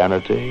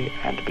Christianity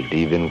and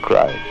believe in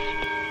Christ.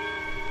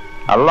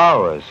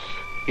 Allow us,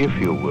 if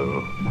you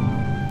will,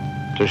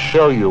 to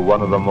show you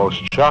one of the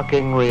most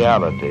shocking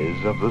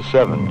realities of the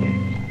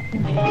 70s.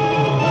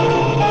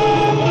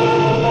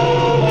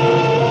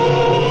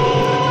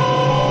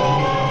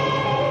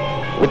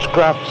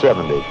 Witchcraft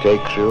 70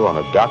 takes you on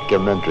a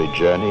documentary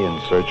journey in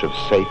search of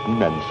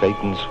Satan and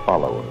Satan's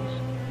followers.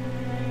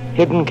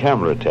 Hidden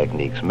camera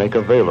techniques make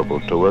available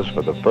to us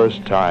for the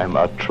first time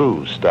a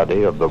true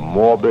study of the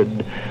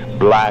morbid,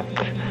 black,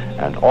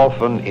 and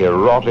often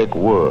erotic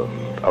world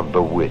of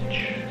the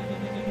witch.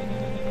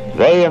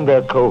 They and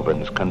their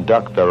covens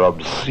conduct their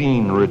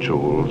obscene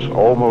rituals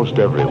almost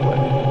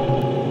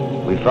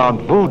everywhere. We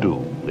found voodoo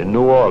in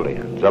New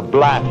Orleans, a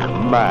black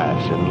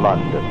mass in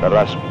London, the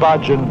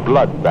Rasputin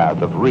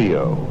bloodbath of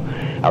Rio,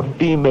 a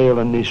female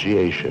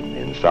initiation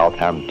in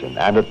Southampton,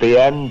 and at the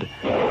end,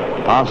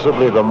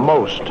 possibly the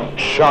most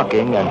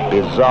shocking and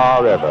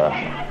bizarre ever,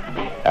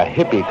 a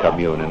hippie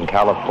commune in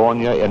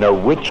California in a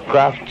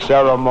witchcraft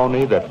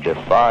ceremony that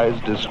defies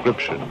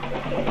description.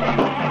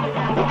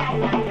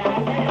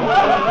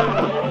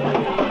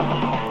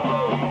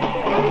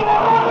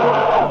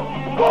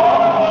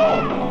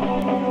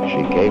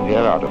 She came here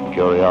out of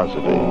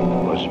curiosity,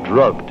 was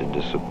drugged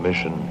into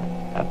submission,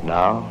 and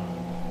now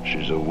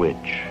she's a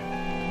witch.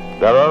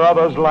 There are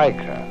others like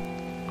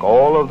her,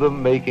 all of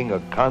them making a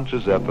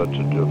conscious effort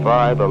to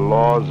defy the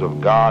laws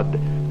of God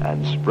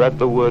and spread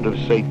the word of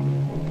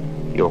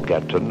Satan. You'll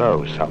get to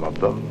know some of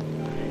them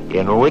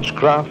in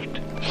Witchcraft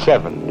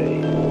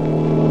 70.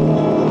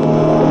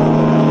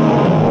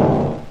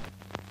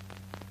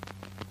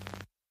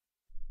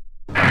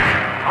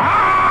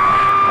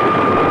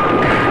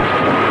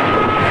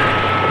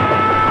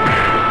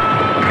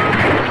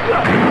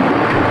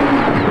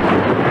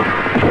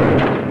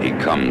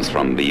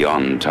 From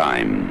beyond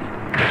time,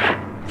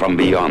 from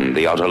beyond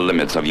the outer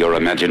limits of your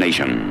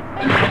imagination.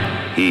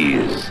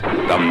 He's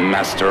the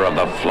master of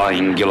the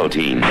flying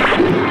guillotine.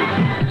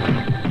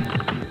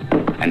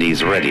 And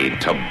he's ready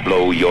to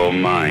blow your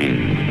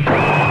mind.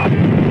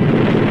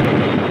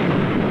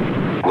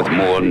 with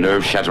more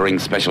nerve-shattering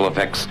special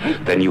effects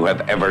than you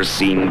have ever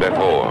seen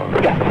before.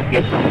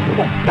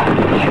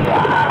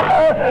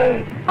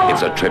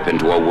 It's a trip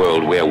into a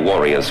world where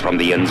warriors from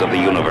the ends of the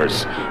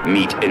universe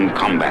meet in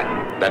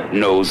combat that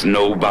knows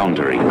no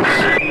boundaries.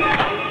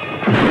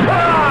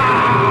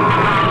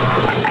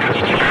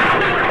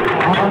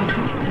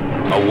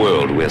 A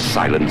world where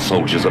silent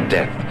soldiers of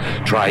death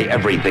try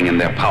everything in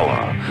their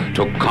power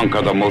to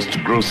conquer the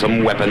most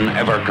gruesome weapon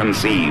ever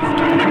conceived.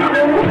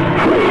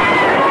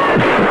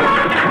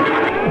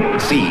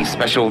 See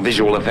special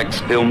visual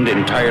effects filmed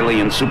entirely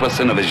in Super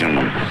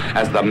Cinevision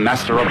as the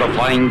master of the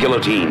flying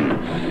guillotine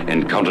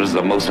encounters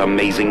the most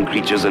amazing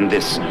creatures in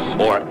this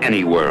or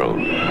any world.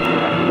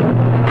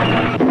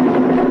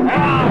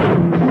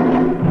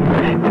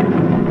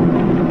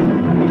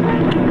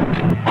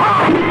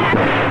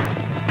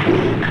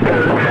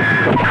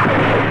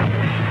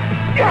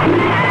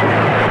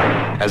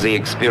 As he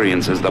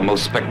experiences the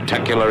most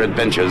spectacular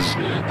adventures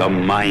the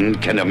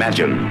mind can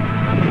imagine.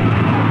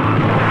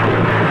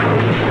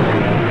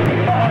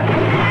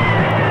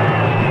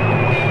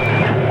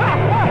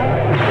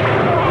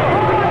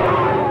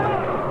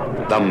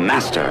 The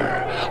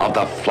master of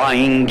the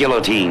flying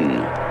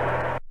guillotine.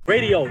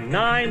 Radio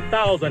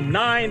 9000,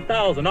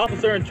 9000,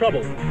 officer in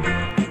trouble.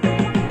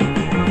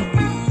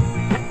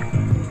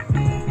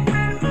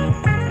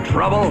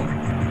 Trouble?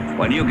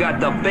 When you got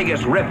the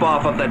biggest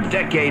ripoff of the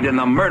decade in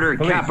the murder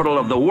capital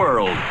of the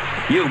world,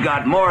 you've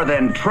got more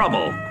than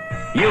trouble.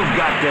 You've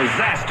got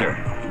disaster.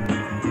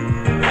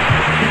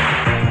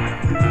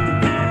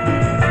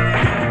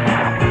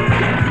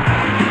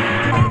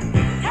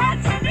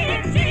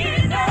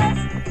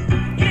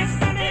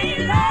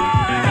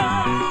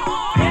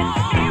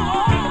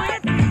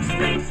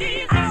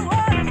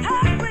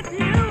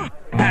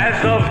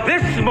 As of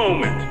this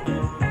moment,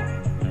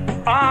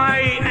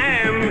 I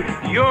am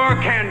your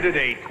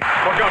candidate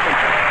for governor.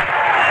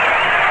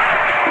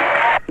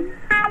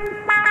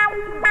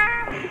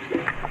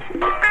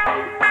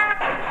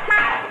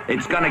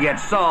 It's gonna get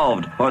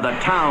solved, or the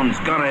town's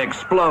gonna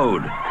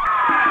explode.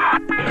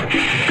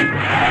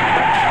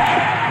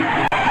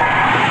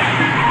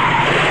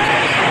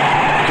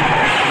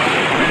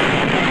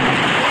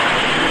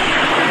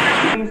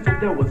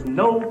 There was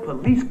no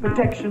police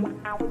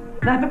protection.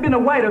 Now, if it had been a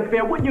white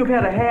affair, wouldn't you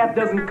have had a half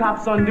dozen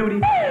cops on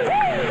duty?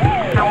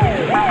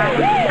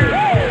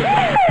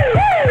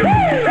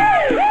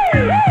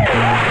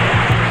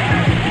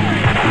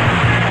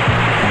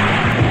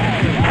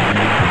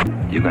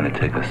 You're gonna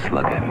take a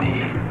slug at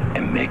me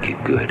and make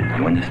it good.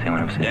 You understand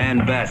what I'm saying?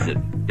 Dan Bassett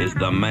is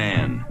the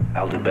man.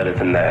 I'll do better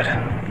than that.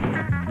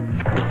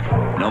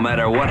 No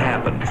matter what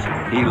happens,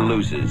 he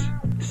loses.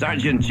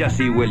 Sergeant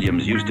Jesse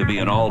Williams used to be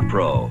an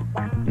all-pro.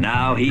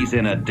 Now he's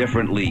in a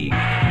different league.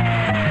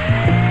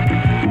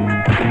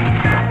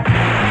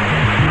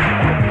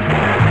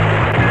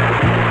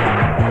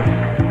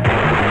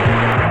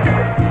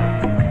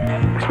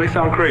 This may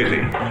sound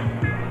crazy,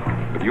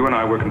 but you and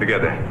I working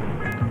together,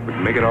 we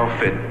can make it all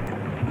fit.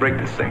 Break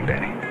this thing,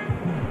 Danny.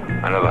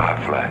 Another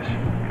hot flash.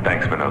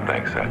 Thanks, but no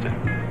thanks, Sergeant.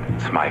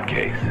 It's my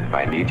case. If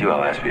I need you,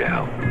 I'll ask for your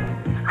help.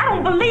 I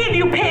don't believe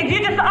you, pigs.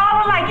 You're just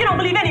all alike. You don't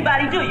believe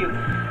anybody, do you?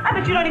 I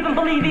bet you don't even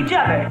believe each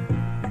other.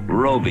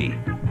 Roby.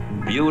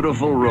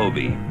 Beautiful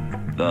Roby.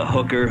 The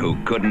hooker who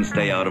couldn't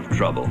stay out of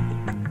trouble.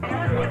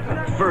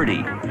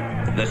 Ferdy.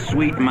 The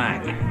sweet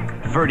Mac.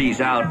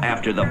 Ferdy's out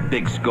after the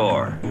big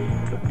score.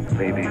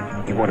 Baby,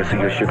 you want to see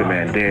your sugar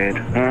man dead,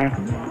 huh?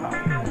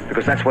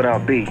 Because that's what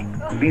I'll be.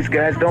 These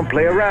guys don't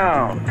play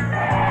around.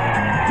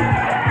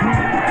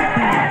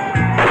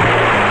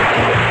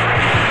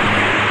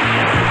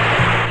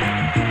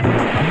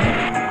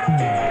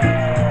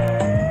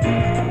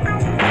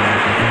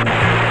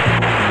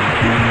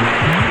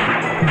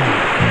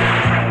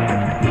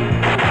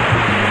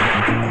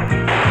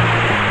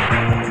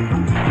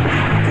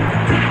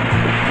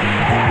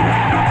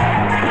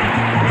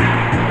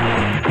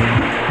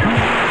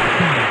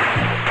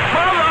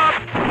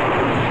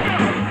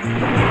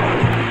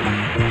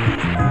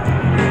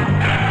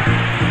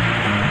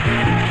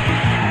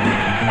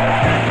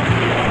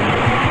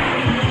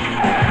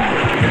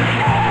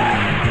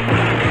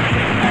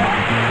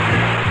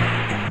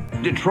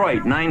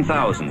 Detroit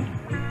 9000,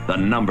 the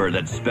number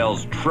that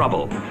spells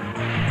trouble.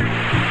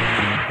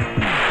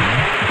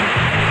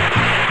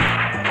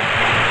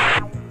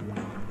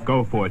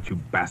 Go for it, you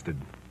bastard.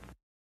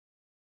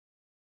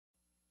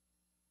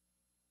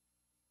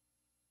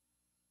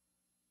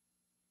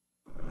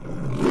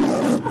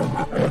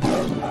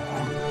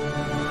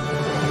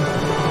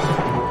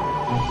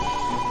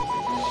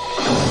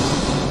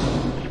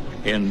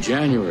 In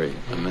January,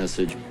 a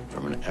message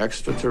from an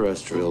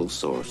extraterrestrial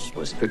source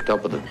was picked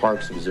up at the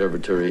Parkes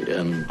Observatory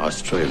in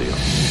Australia.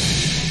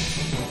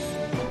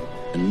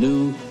 A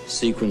new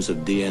sequence of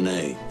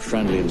DNA,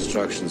 friendly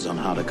instructions on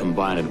how to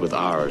combine it with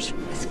ours.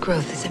 This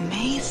growth is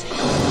amazing.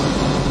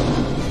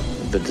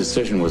 The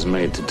decision was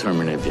made to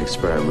terminate the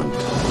experiment.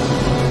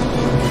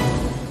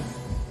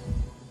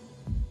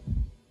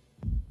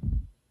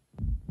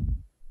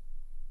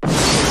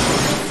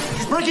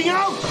 He's breaking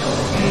out!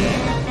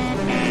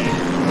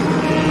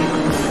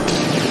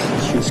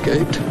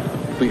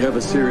 out. We have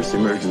a serious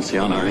emergency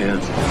on our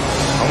hands.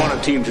 I want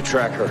a team to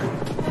track her.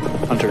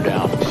 Hunt her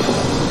down.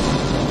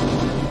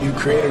 You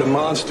created a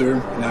monster,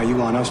 now you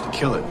want us to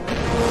kill it.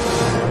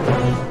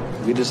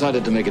 We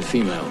decided to make it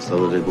female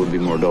so that it would be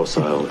more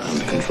docile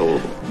and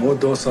controllable. More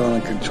docile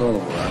and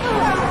controllable,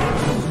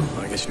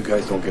 huh? I guess you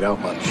guys don't get out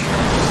much.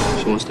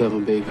 She wants to have a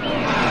baby.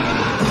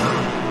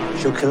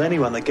 She'll kill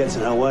anyone that gets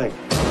in her way.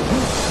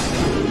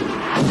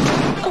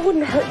 I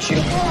wouldn't hurt you.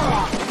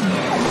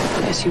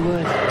 Yes, you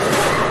would.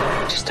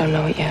 Just don't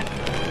know it yet.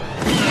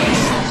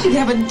 She'd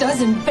have a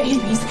dozen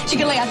babies. She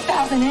could lay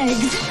 1,000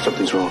 eggs.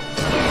 Something's wrong.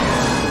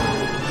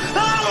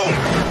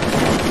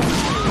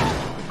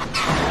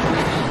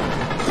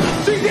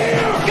 She's here!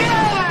 Get out of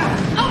there!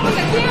 Open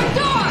the damn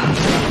door!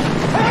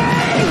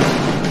 Hey!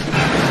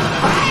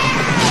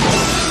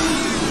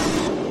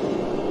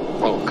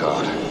 Oh,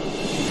 God.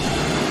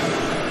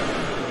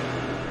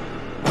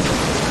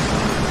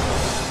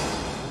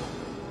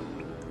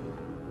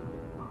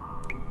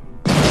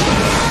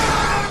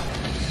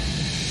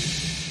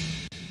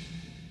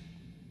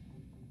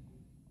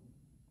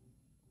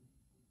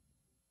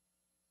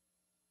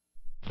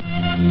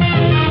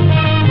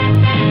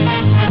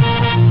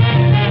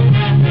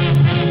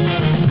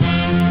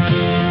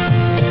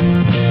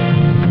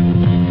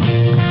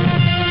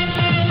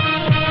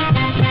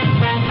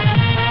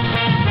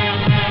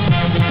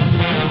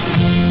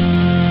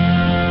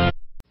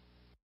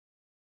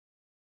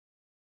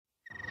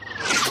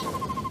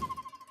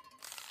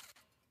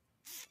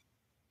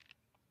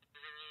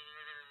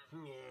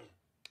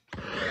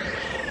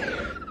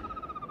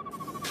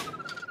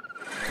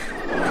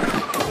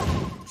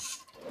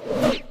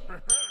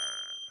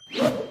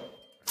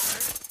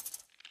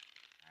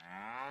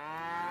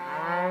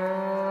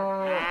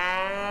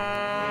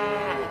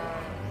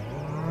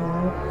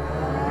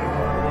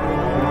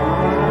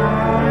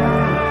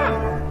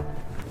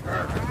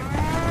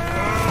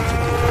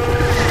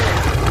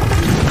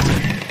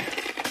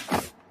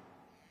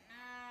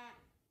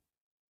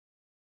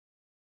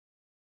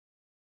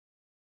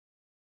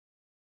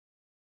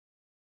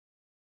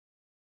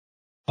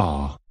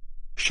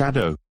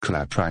 Shadow,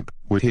 Claptrap,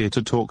 we're here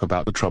to talk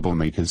about the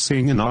Troublemakers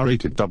seeing an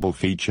R-rated double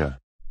feature.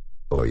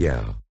 Oh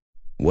yeah.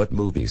 What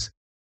movies?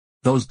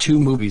 Those two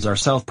movies are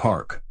South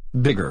Park,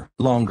 bigger,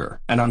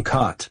 longer, and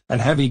uncut, and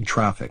heavy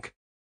traffic.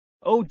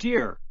 Oh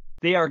dear,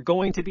 they are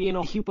going to be in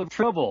a heap of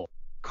trouble.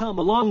 Come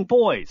along,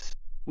 boys.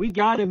 We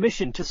got a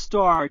mission to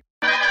start.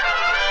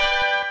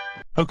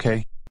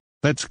 Okay.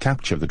 Let's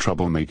capture the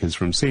Troublemakers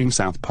from seeing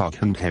South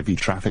Park and heavy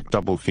traffic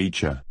double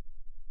feature.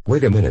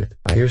 Wait a minute,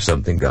 I hear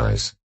something,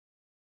 guys.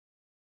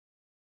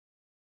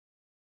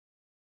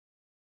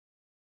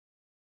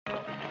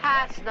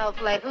 Hi,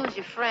 Snowflake. Who's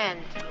your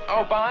friend?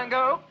 Oh,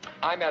 Bongo?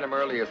 I met him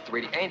earlier,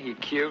 sweetie. Ain't he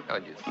cute? Oh,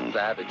 you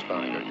savage,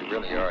 Bongo. You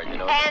really are, you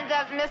know. And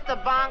does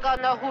Mr.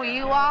 Bongo know who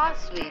you are,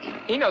 sweetie?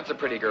 He knows a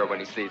pretty girl when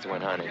he sees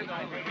one, honey.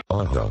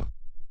 Oh,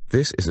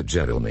 this is a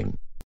gentleman.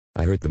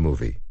 I heard the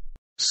movie.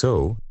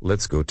 So,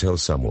 let's go tell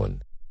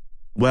someone.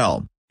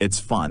 Well, it's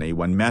funny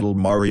when Metal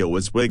Mario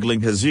is wiggling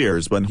his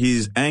ears when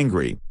he's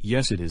angry.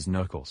 Yes, it is,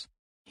 Knuckles.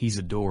 He's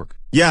a dork.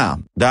 Yeah,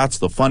 that's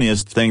the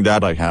funniest thing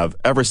that I have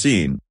ever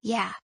seen.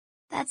 Yeah,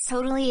 that's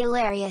totally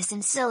hilarious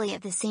and silly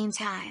at the same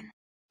time.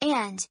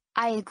 And,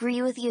 I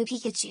agree with you,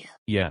 Pikachu.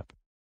 Yep.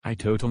 I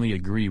totally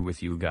agree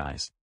with you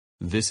guys.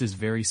 This is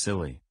very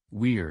silly,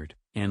 weird,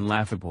 and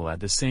laughable at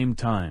the same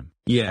time.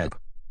 Yep.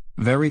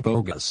 Very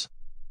bogus.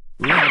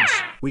 Lads,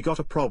 we got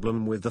a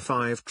problem with the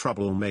 5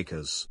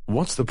 troublemakers.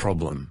 What's the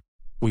problem?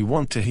 We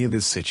want to hear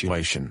this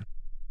situation.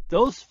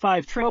 Those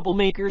 5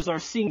 troublemakers are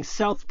seeing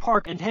South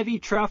Park and heavy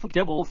traffic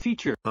double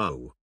feature.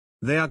 Oh.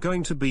 They are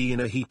going to be in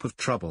a heap of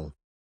trouble.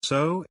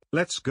 So,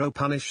 let's go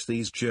punish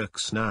these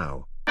jerks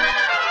now.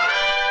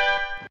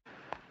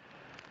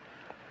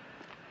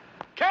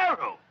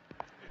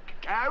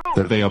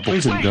 There they are,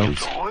 boys and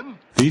girls.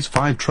 These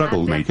 5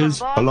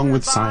 troublemakers, along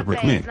with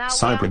Cyborg Mig,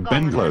 Cyborg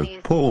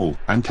Benglo, Paul,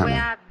 and Tammy.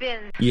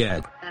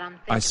 Yeah.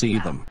 I see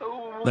them.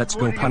 Let's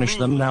go punish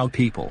them now,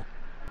 people.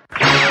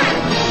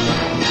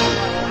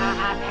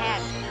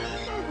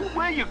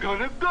 Where you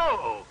gonna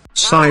go?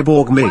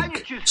 Cyborg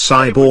Mig,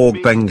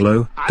 Cyborg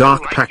Benglo,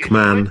 Dark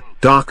Pac-Man,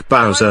 Dark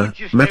Bowser,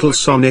 Metal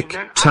Sonic,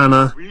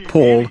 Tanner,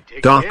 Paul,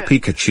 Dark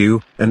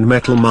Pikachu, and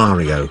Metal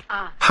Mario.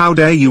 How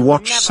dare you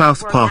watch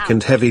South Park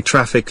and heavy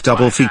traffic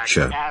double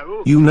feature?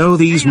 You know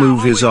these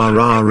movies are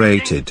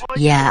R-rated.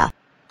 Yeah.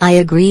 I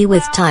agree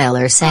with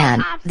Tyler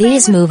San.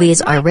 These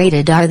movies are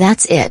rated R,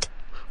 that's it.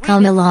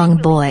 Come along,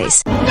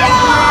 boys.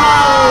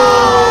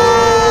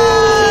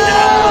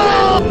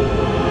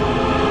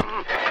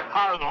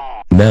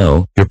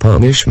 Now, your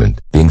punishment,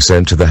 being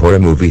sent to the horror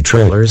movie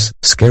trailers,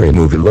 scary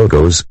movie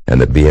logos,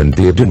 and the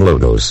BND of Doom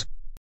logos.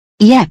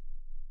 Yep.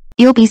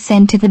 You'll be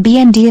sent to the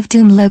BND of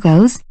Doom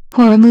logos,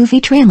 horror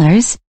movie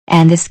trailers,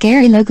 and the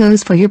scary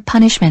logos for your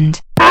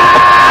punishment.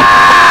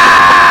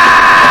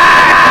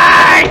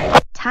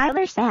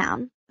 Tyler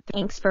Sam,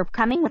 thanks for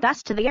coming with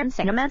us to the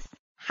cinemas.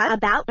 How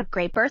about a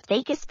great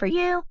birthday kiss for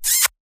you?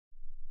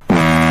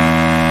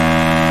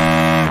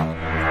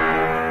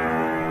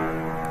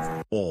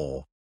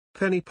 Or,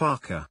 Peni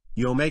Parker,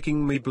 you're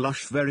making me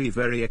blush very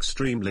very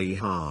extremely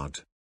hard.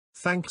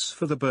 Thanks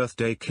for the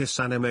birthday kiss,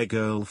 anime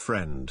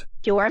girlfriend.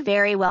 You're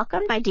very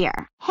welcome, my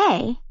dear.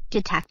 Hey,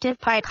 Detective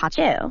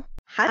Pikachu.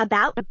 How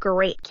about a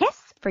great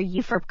kiss for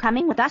you for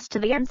coming with us to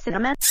the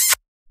cinema?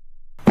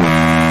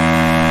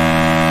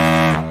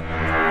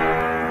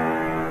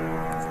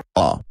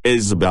 Aw,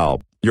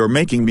 Isabelle, you're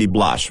making me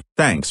blush.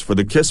 Thanks for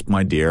the kiss,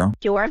 my dear.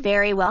 You're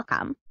very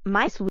welcome,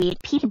 my sweet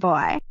Pete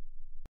boy.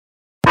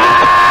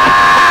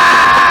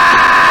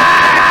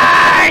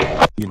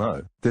 You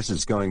know, this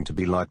is going to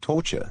be like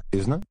torture,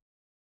 isn't it?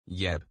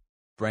 Yep.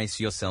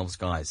 Brace yourselves,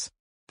 guys.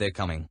 They're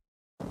coming.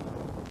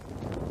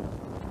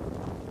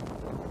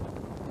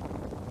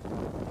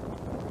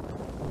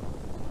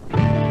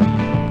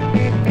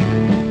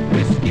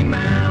 Whiskey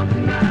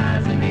Mountain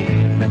rising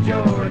in the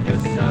Georgia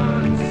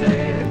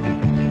sunset.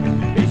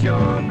 Is your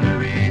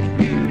courage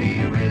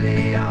beauty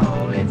really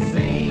all it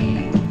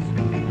seems?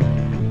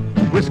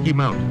 Whiskey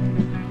Mountain.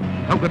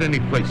 How could any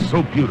place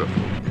so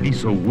beautiful be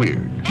so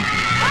weird?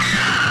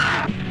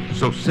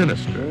 So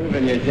sinister.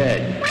 And you're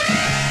dead.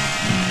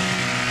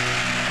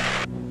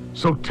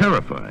 So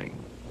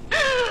terrifying.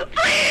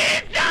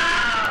 Please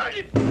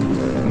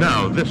don't!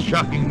 Now, this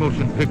shocking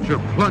motion picture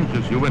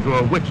plunges you into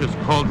a witch's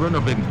cauldron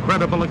of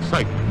incredible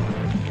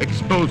excitement,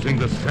 exposing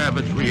the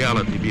savage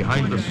reality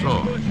behind the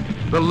song,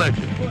 the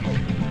legend,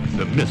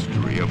 the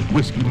mystery of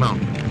Whiskey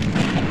Mountain.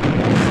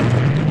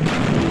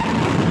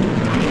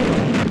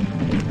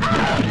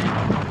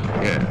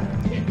 Yeah,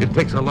 it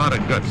takes a lot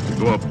of guts to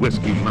go up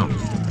Whiskey Mountain.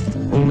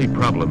 Only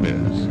problem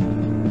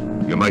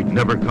is, you might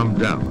never come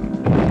down.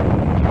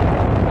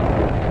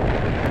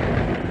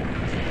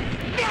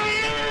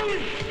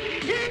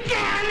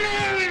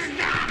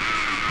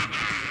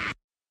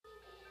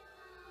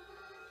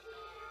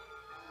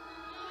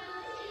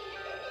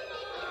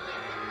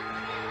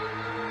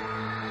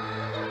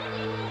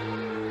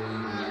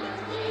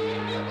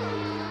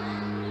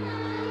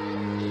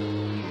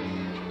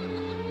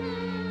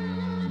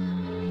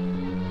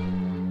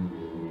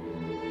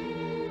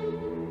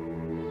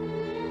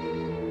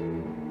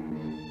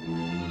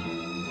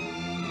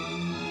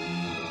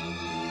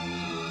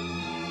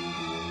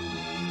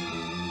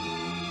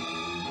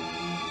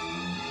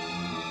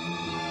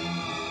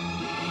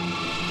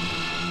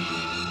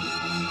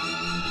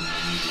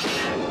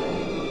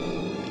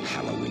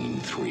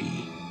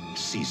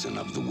 Season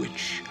of the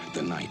Witch,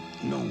 the night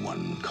no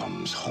one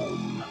comes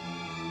home.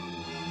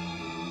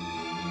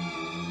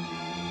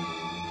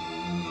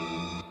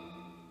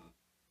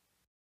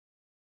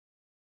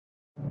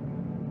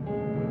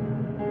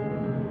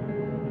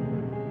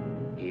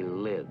 He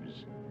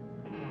lives.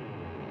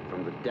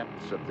 From the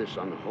depths of this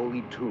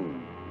unholy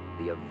tomb,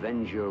 the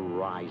Avenger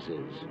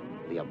rises,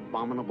 the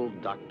abominable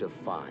Dr.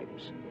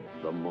 Phibes,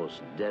 the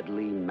most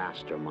deadly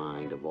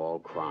mastermind of all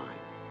crime.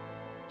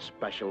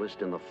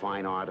 Specialist in the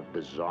fine art of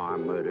bizarre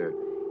murder,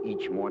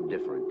 each more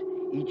different,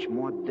 each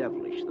more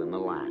devilish than the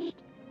last.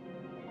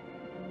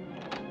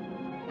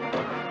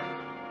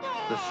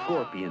 The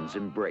Scorpions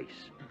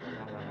embrace.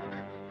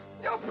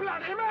 You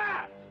bloody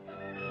man!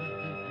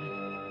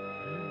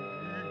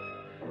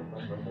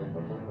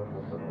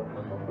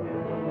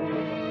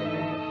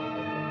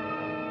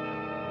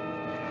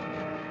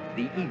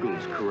 The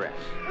Eagles caress.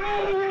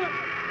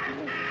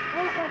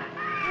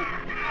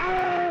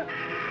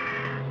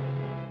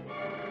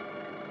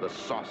 The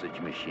Sausage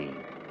Machine.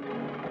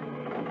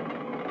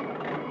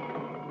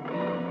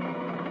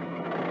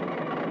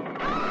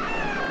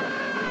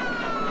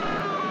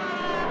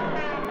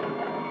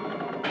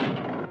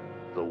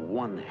 The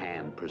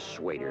One-Hand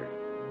Persuader.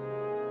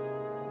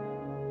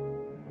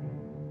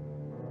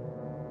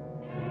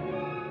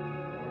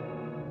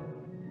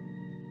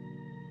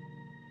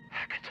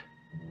 Hackett.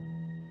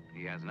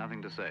 He has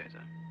nothing to say,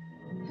 sir.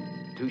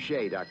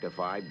 Touché, Dr.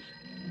 Phibes.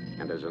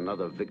 And as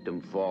another victim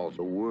falls,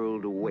 the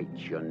world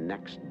awaits your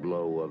next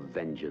blow of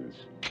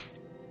vengeance.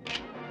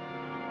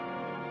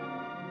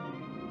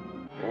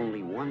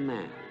 Only one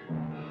man,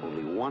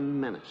 only one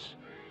menace,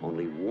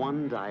 only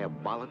one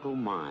diabolical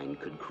mind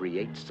could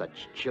create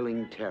such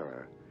chilling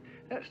terror.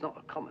 That's not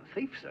a common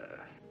thief, sir.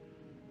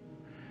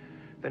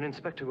 Then,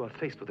 Inspector, you are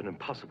faced with an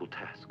impossible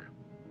task.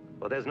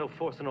 Well, there's no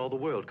force in all the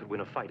world could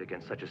win a fight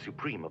against such a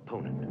supreme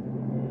opponent.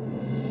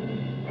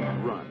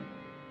 Run,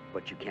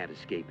 but you can't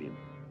escape him.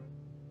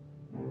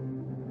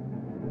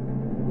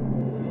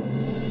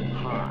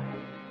 Hide,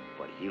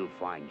 but he'll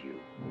find you.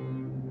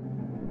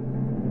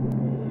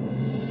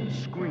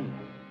 Scream,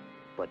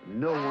 but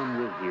no one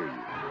will hear you.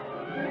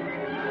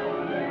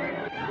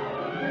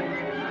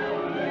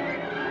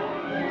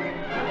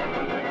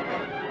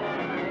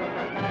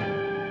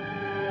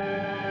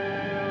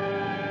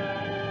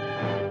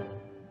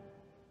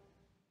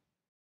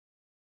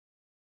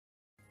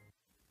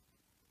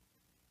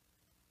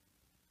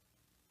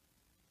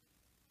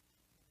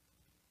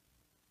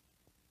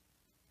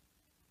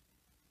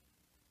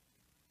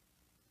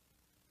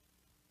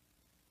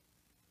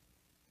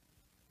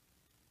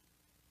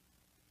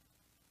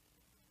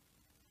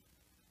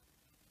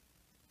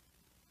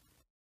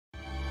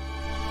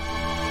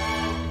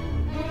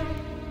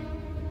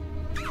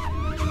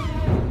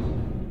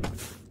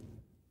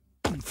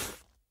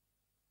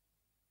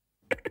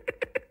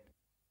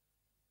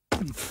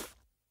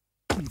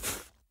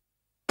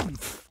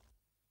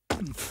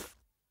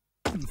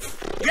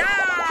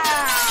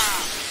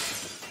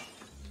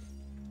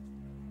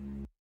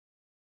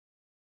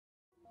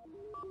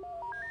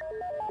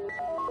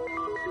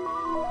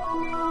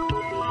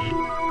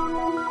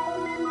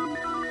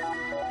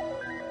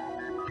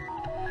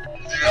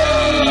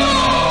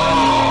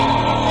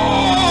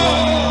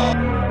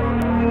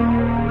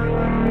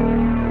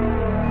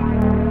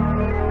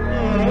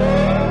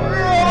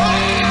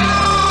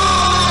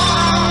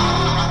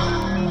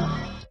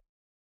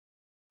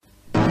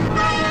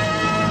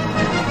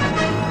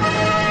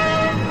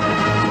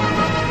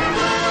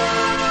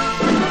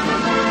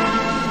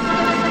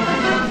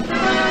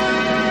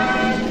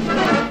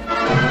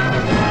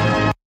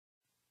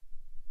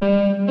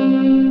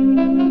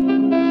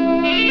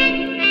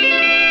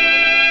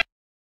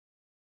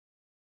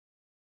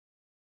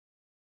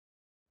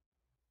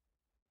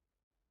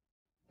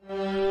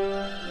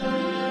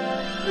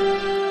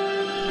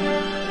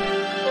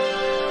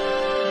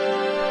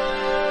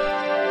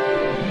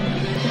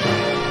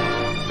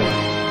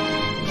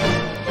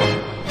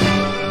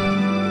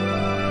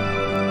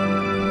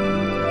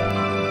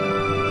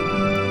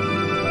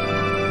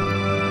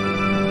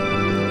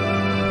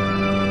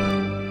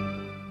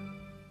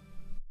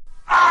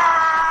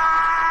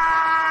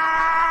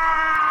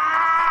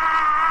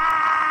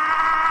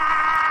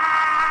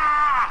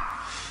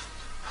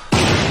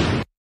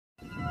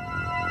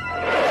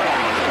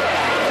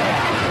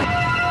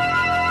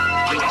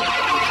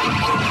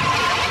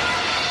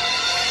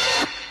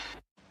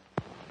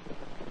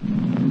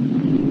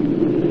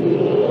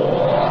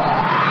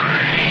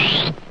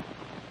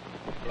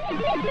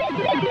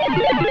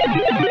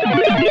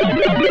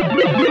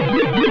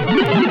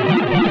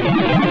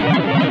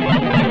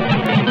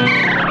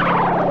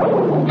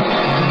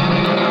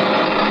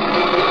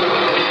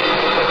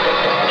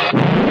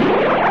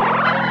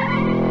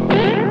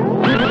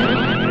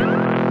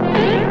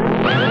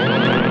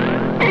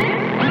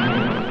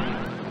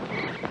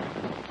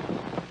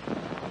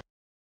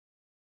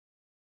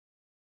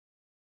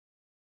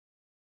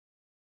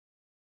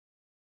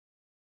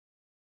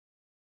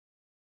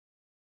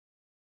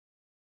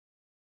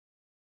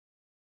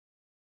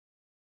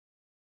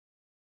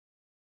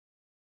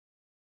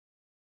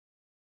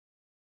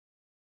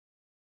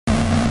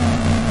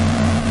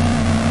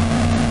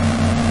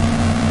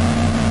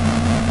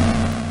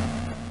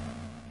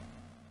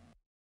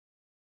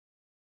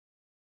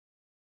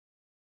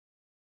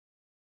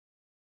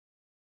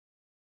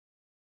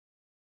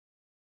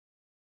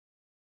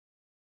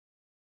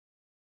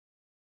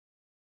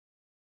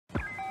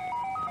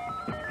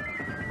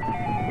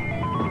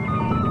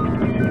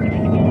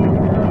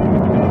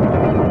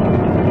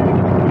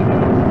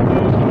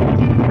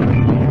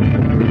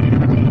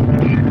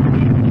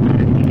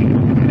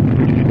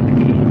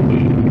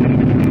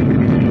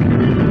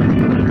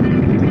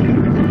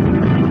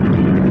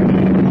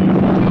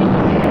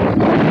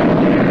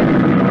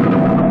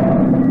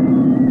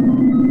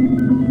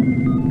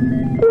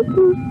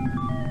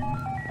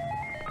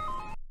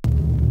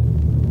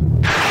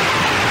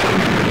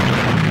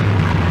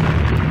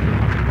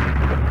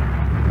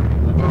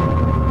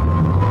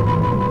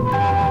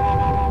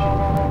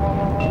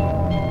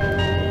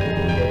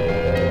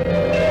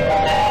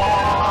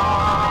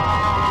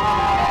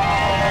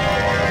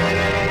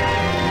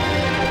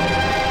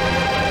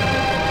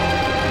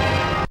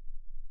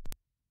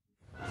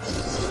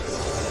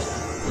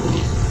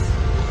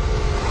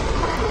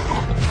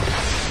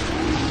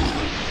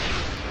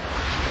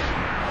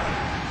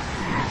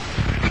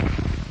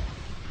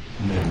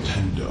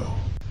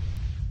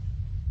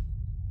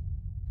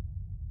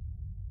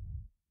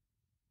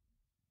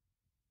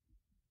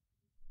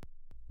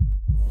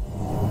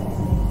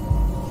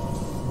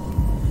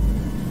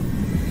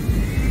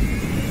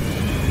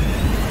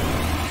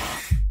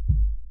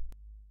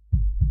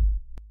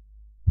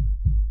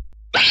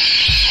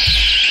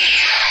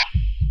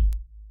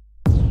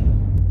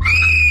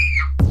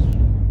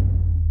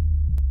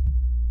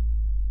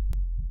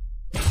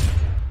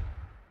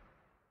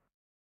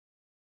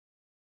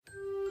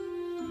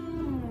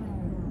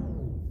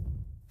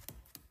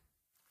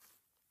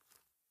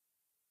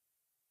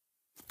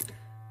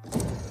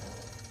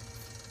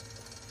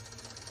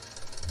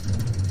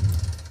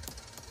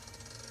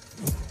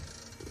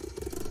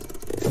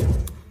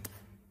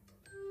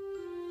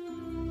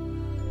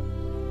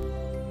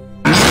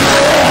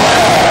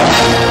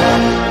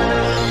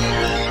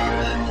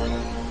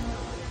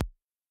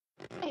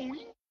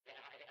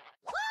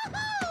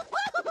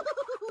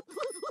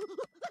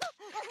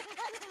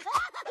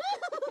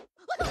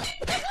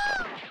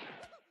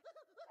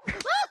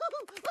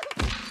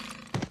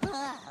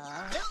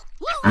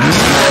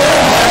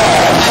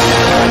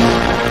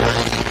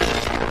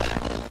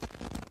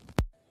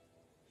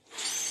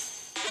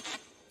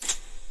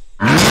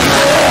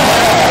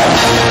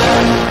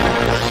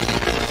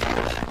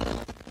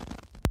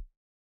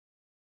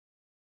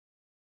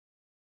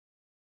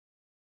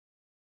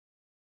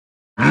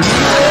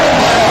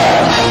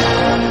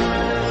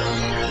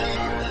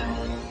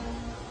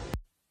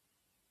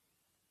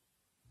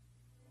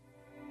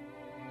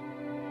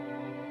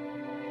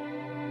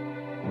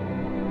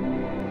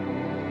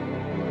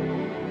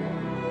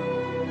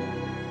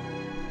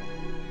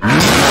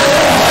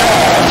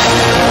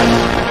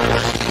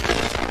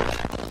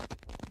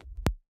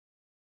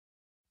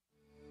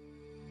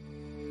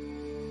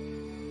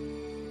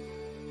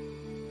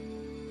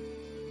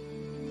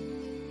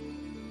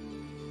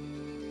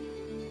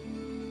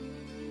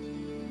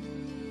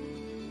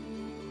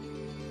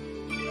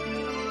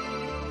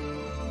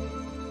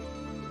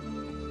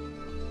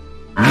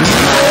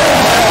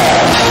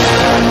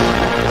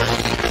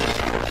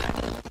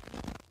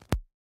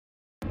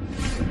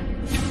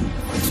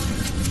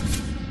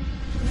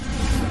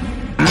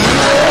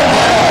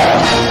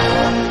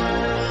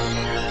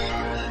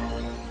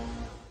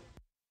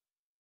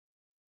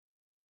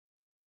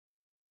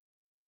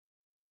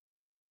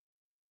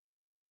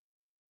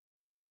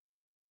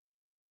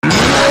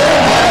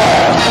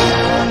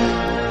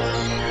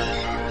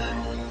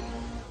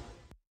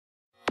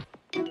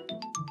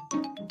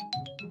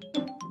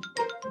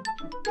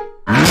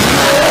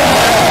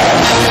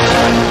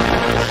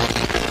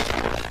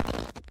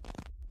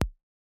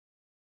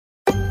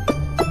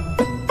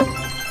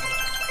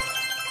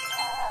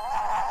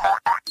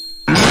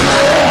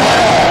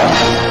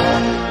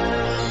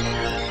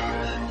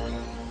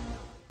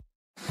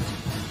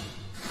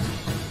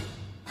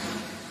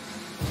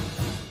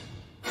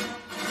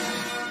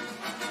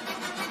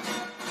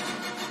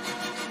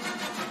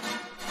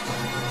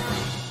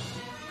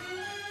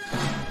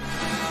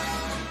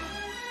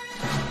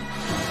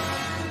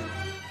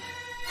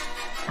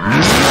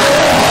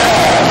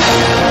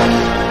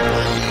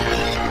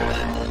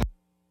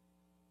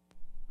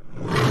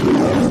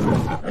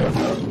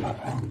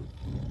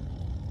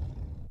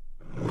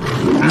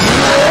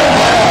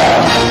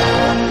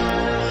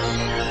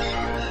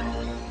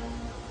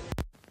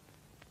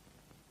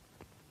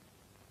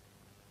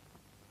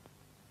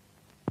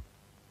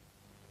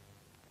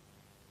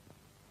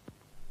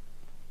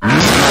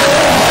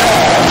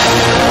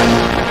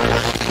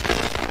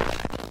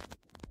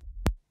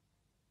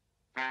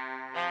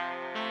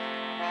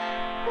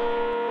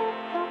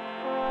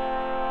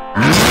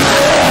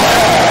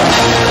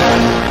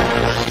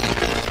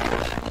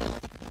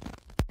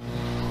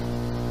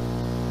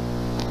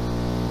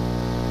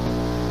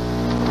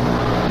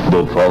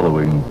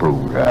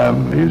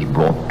 program is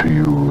brought to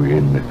you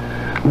in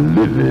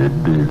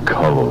livid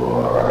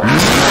color.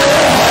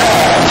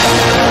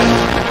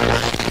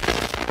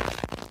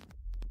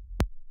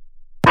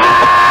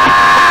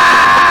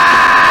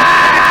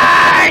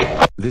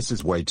 This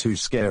is way too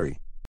scary.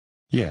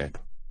 Yep.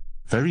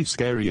 Very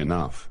scary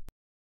enough.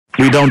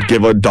 We don't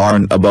give a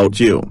darn about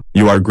you.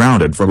 You are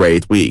grounded for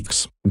 8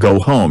 weeks. Go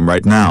home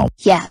right now.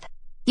 Yep.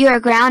 You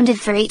are grounded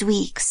for 8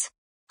 weeks.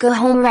 Go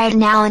home right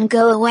now and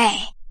go away.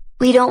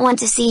 We don't want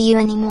to see you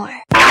anymore.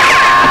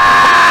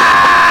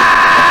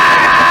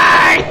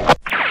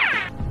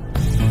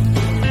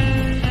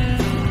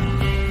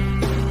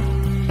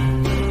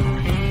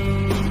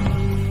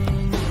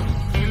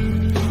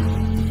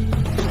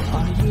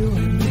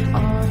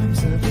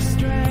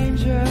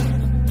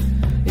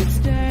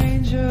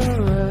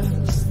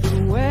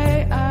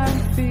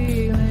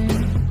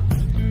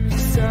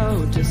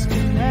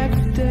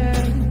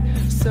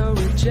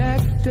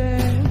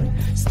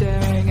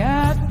 Staring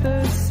at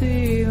the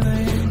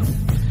ceiling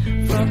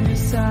from your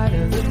side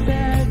of the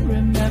bed,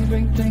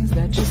 remembering things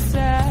that you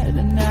said,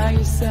 and now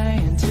you're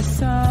saying to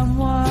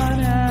someone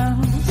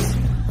else,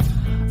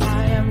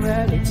 I am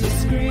ready to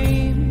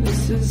scream,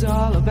 this is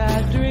all a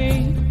bad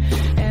dream,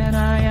 and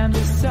I am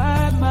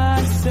beside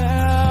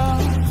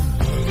myself.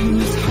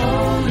 Who's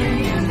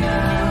holding you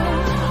now?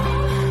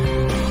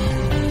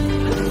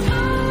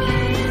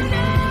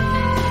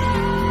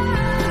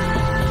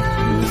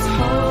 Who's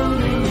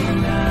holding you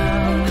now?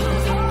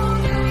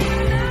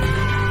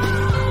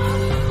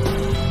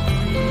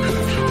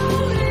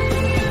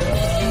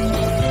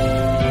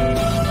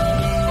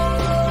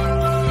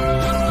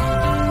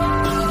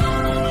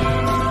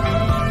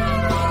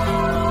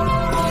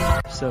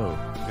 So,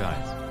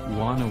 guys,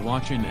 wanna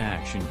watch an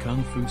action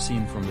kung fu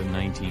scene from the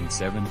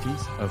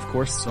 1970s? Of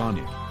course,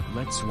 Sonic.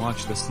 Let's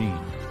watch the scene.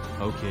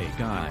 Okay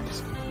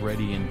guys,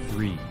 ready in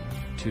 3,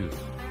 2,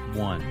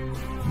 1,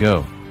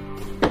 go.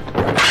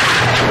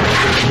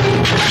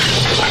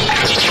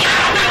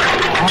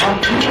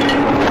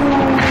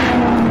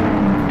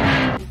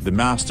 The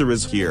master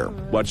is here.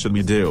 What should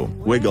we do?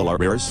 Wiggle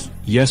our ears?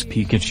 Yes,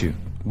 Pikachu.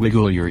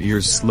 Wiggle your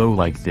ears slow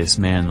like this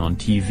man on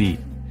TV.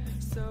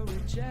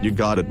 You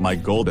got it, my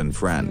golden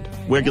friend.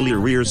 Wiggle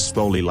your ears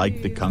slowly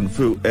like the Kung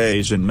Fu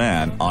Asian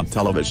man on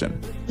television.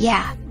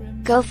 Yeah.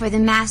 Go for the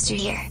master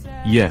here.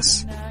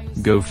 Yes.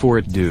 Go for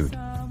it, dude.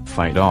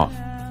 Fight off.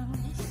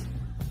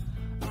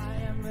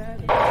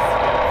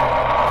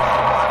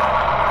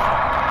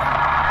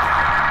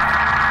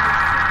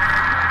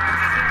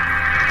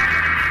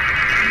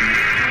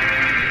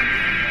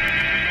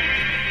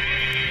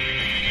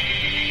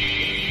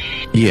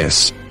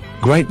 Yes.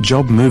 Great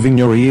job moving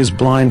your ears,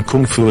 blind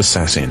Kung Fu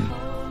assassin.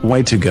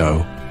 Way to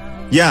go.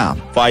 Yeah,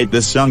 fight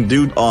this young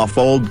dude off,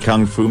 old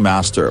Kung Fu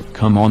master.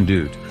 Come on,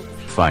 dude.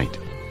 Fight.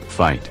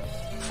 Fight.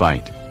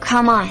 Fight.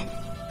 Come on.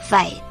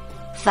 Fight.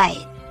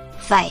 Fight.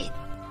 Fight.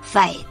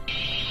 Fight.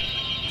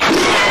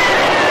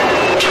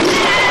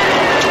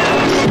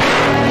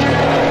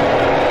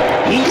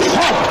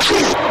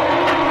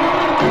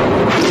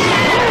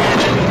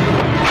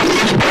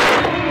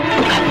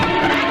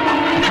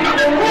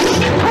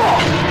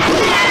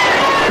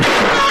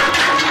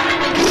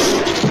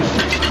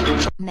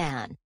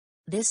 Man.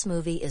 This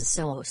movie is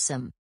so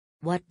awesome.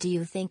 What do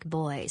you think,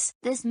 boys?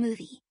 This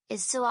movie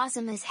is so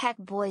awesome as heck,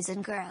 boys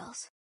and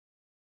girls.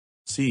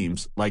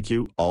 Seems like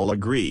you all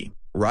agree,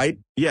 right?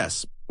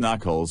 Yes,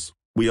 Knuckles,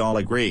 we all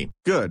agree.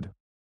 Good.